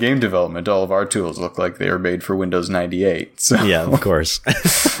 We're in game development. All of our tools look like they were made for Windows 98. So. Yeah, of course.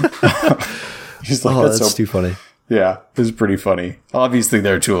 He's like, that's too funny. Yeah, this is pretty funny. Obviously,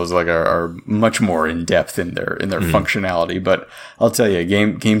 their tools are much more in depth in their functionality. But I'll tell you,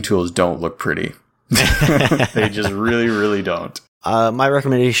 game tools don't look pretty. They just really, really don't. My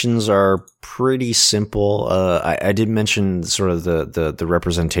recommendations are pretty simple. I did mention sort of the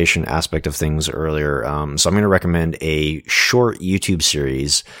representation aspect of things earlier. So I'm going to recommend a short YouTube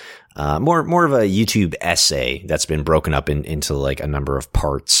series more of a YouTube essay that's been broken up into like a number of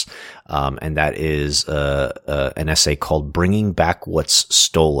parts. And that is, an essay called Bringing Back What's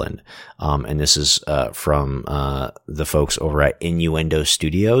Stolen. And this is, from, the folks over at Innuendo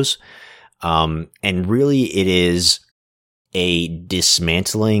Studios. And really it is a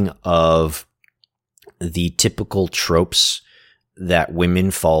dismantling of the typical tropes that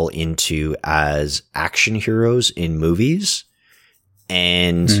women fall into as action heroes in movies,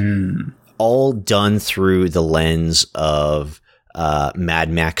 and all done through the lens of Mad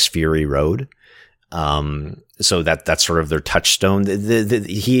Max Fury Road. So that's sort of their touchstone.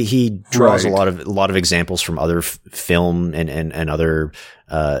 He draws a lot of examples from other film and other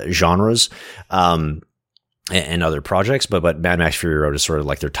genres. And other projects, but Mad Max Fury Road is sort of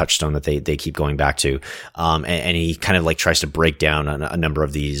like their touchstone that they keep going back to. And he kind of like tries to break down a number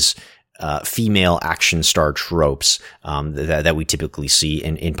of these, female action star tropes, that we typically see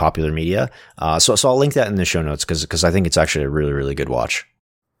in popular media. So I'll link that in the show notes because I think it's actually a really, really good watch.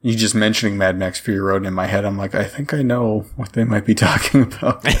 You just mentioning Mad Max Fury Road, and in my head, I'm like, I think I know what they might be talking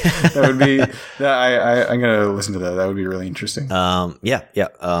about. That would be, I'm going to listen to that. That would be really interesting.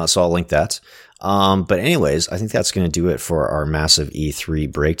 Yeah. So I'll link that. But anyways, I think that's going to do it for our massive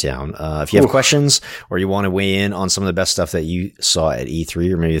E3 breakdown. If you have questions or you want to weigh in on some of the best stuff that you saw at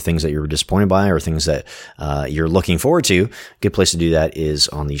E3, or maybe the things that you were disappointed by, or things that, you're looking forward to, a good place to do that is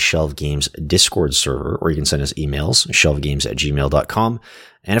on the Shelved Games Discord server, or you can send us emails, shelvedgames@gmail.com.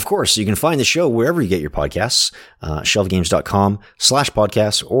 And of course, you can find the show wherever you get your podcasts,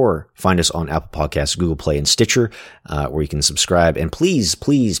 shelvedgames.com/podcasts, or find us on Apple Podcasts, Google Play, and Stitcher, where you can subscribe. And please,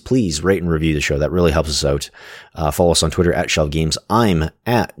 please, please rate and review the show. That really helps us out. Follow us on Twitter at shelvedgames. I'm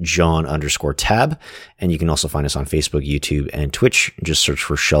at John_Tab. And you can also find us on Facebook, YouTube, and Twitch. Just search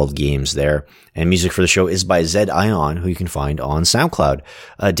for Shelved Games there. And music for the show is by Zed Ion, who you can find on SoundCloud.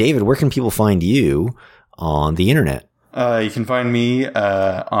 David, where can people find you on the internet? You can find me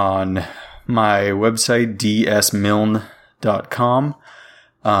on my website, dsmiln.com.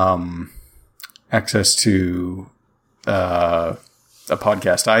 Access to a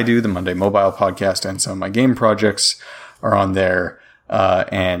podcast I do, the Monday Mobile Podcast, and some of my game projects are on there.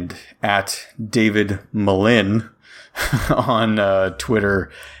 And at David Malin on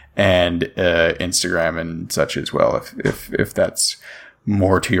Twitter and Instagram and such as well, if that's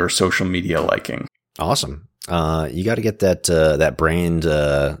more to your social media liking. Awesome. You got to get that brand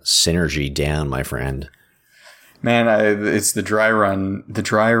synergy down, my friend. Man, it's the dry run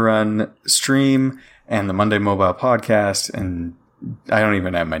stream and the Monday Mobile Podcast, and I don't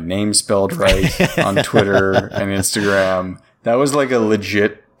even have my name spelled right on Twitter and Instagram. That was like a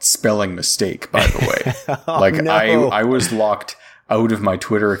legit spelling mistake, by the way. No. I was locked out of my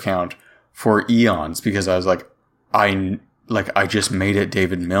Twitter account for eons because I was like, I just made it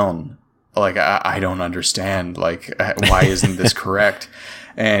David Milne. Like, I don't understand. Like, why isn't this correct?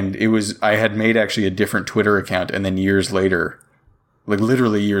 And I had made actually a different Twitter account. And then years later, like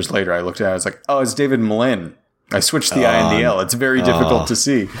literally years later, I looked at it. I was like, oh, it's David Malin. I switched the I and the L. It's very difficult to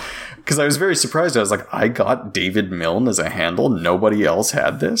see. Because I was very surprised. I was like, I got David Milne as a handle. Nobody else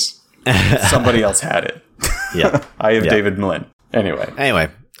had this. Somebody else had it. Yeah. I have David Malin. Anyway.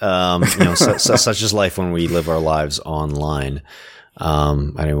 Such is life when we live our lives online. I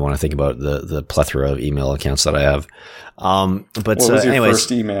don't even want to think about the plethora of email accounts that I have. But what was your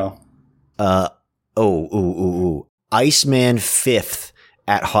first email? Iceman5th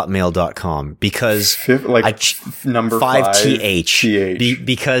at hotmail.com because number 5th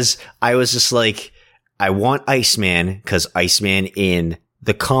because I was just like, I want Iceman because Iceman in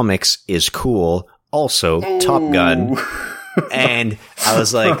the comics is cool. Also, Top Gun. And I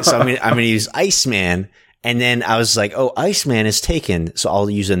was like, so I'm going to use Iceman. And then I was like, oh, Iceman is taken, so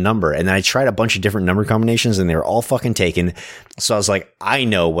I'll use a number. And then I tried a bunch of different number combinations, and they were all fucking taken. So I was like, I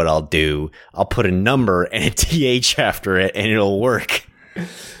know what I'll do. I'll put a number and a TH after it, and it'll work.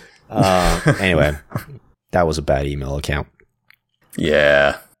 Anyway, that was a bad email account.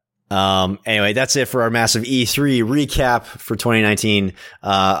 Yeah. Anyway, that's it for our massive E3 recap for 2019.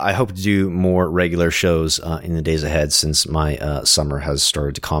 I hope to do more regular shows in the days ahead since my summer has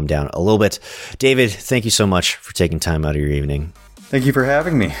started to calm down a little bit. David, thank you so much for taking time out of your evening. Thank you for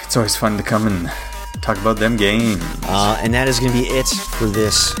having me. It's always fun to come and talk about them games. And that is going to be it for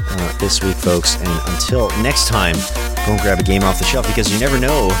this week, folks. And until next time, go and grab a game off the shelf because you never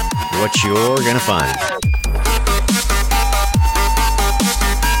know what you're going to find.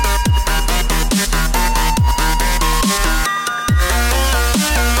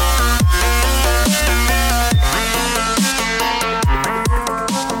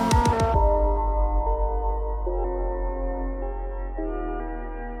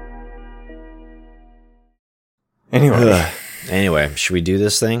 Anyway, should we do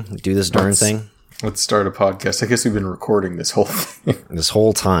this thing? Do this darn thing? Let's start a podcast. I guess we've been recording this whole thing. This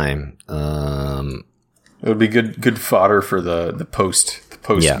whole time. It would be good fodder for the post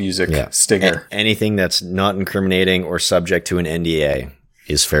music stinger. Anything that's not incriminating or subject to an NDA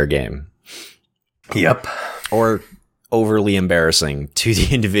is fair game. Yep. Or overly embarrassing to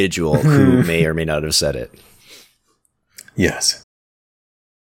the individual who may or may not have said it. Yes.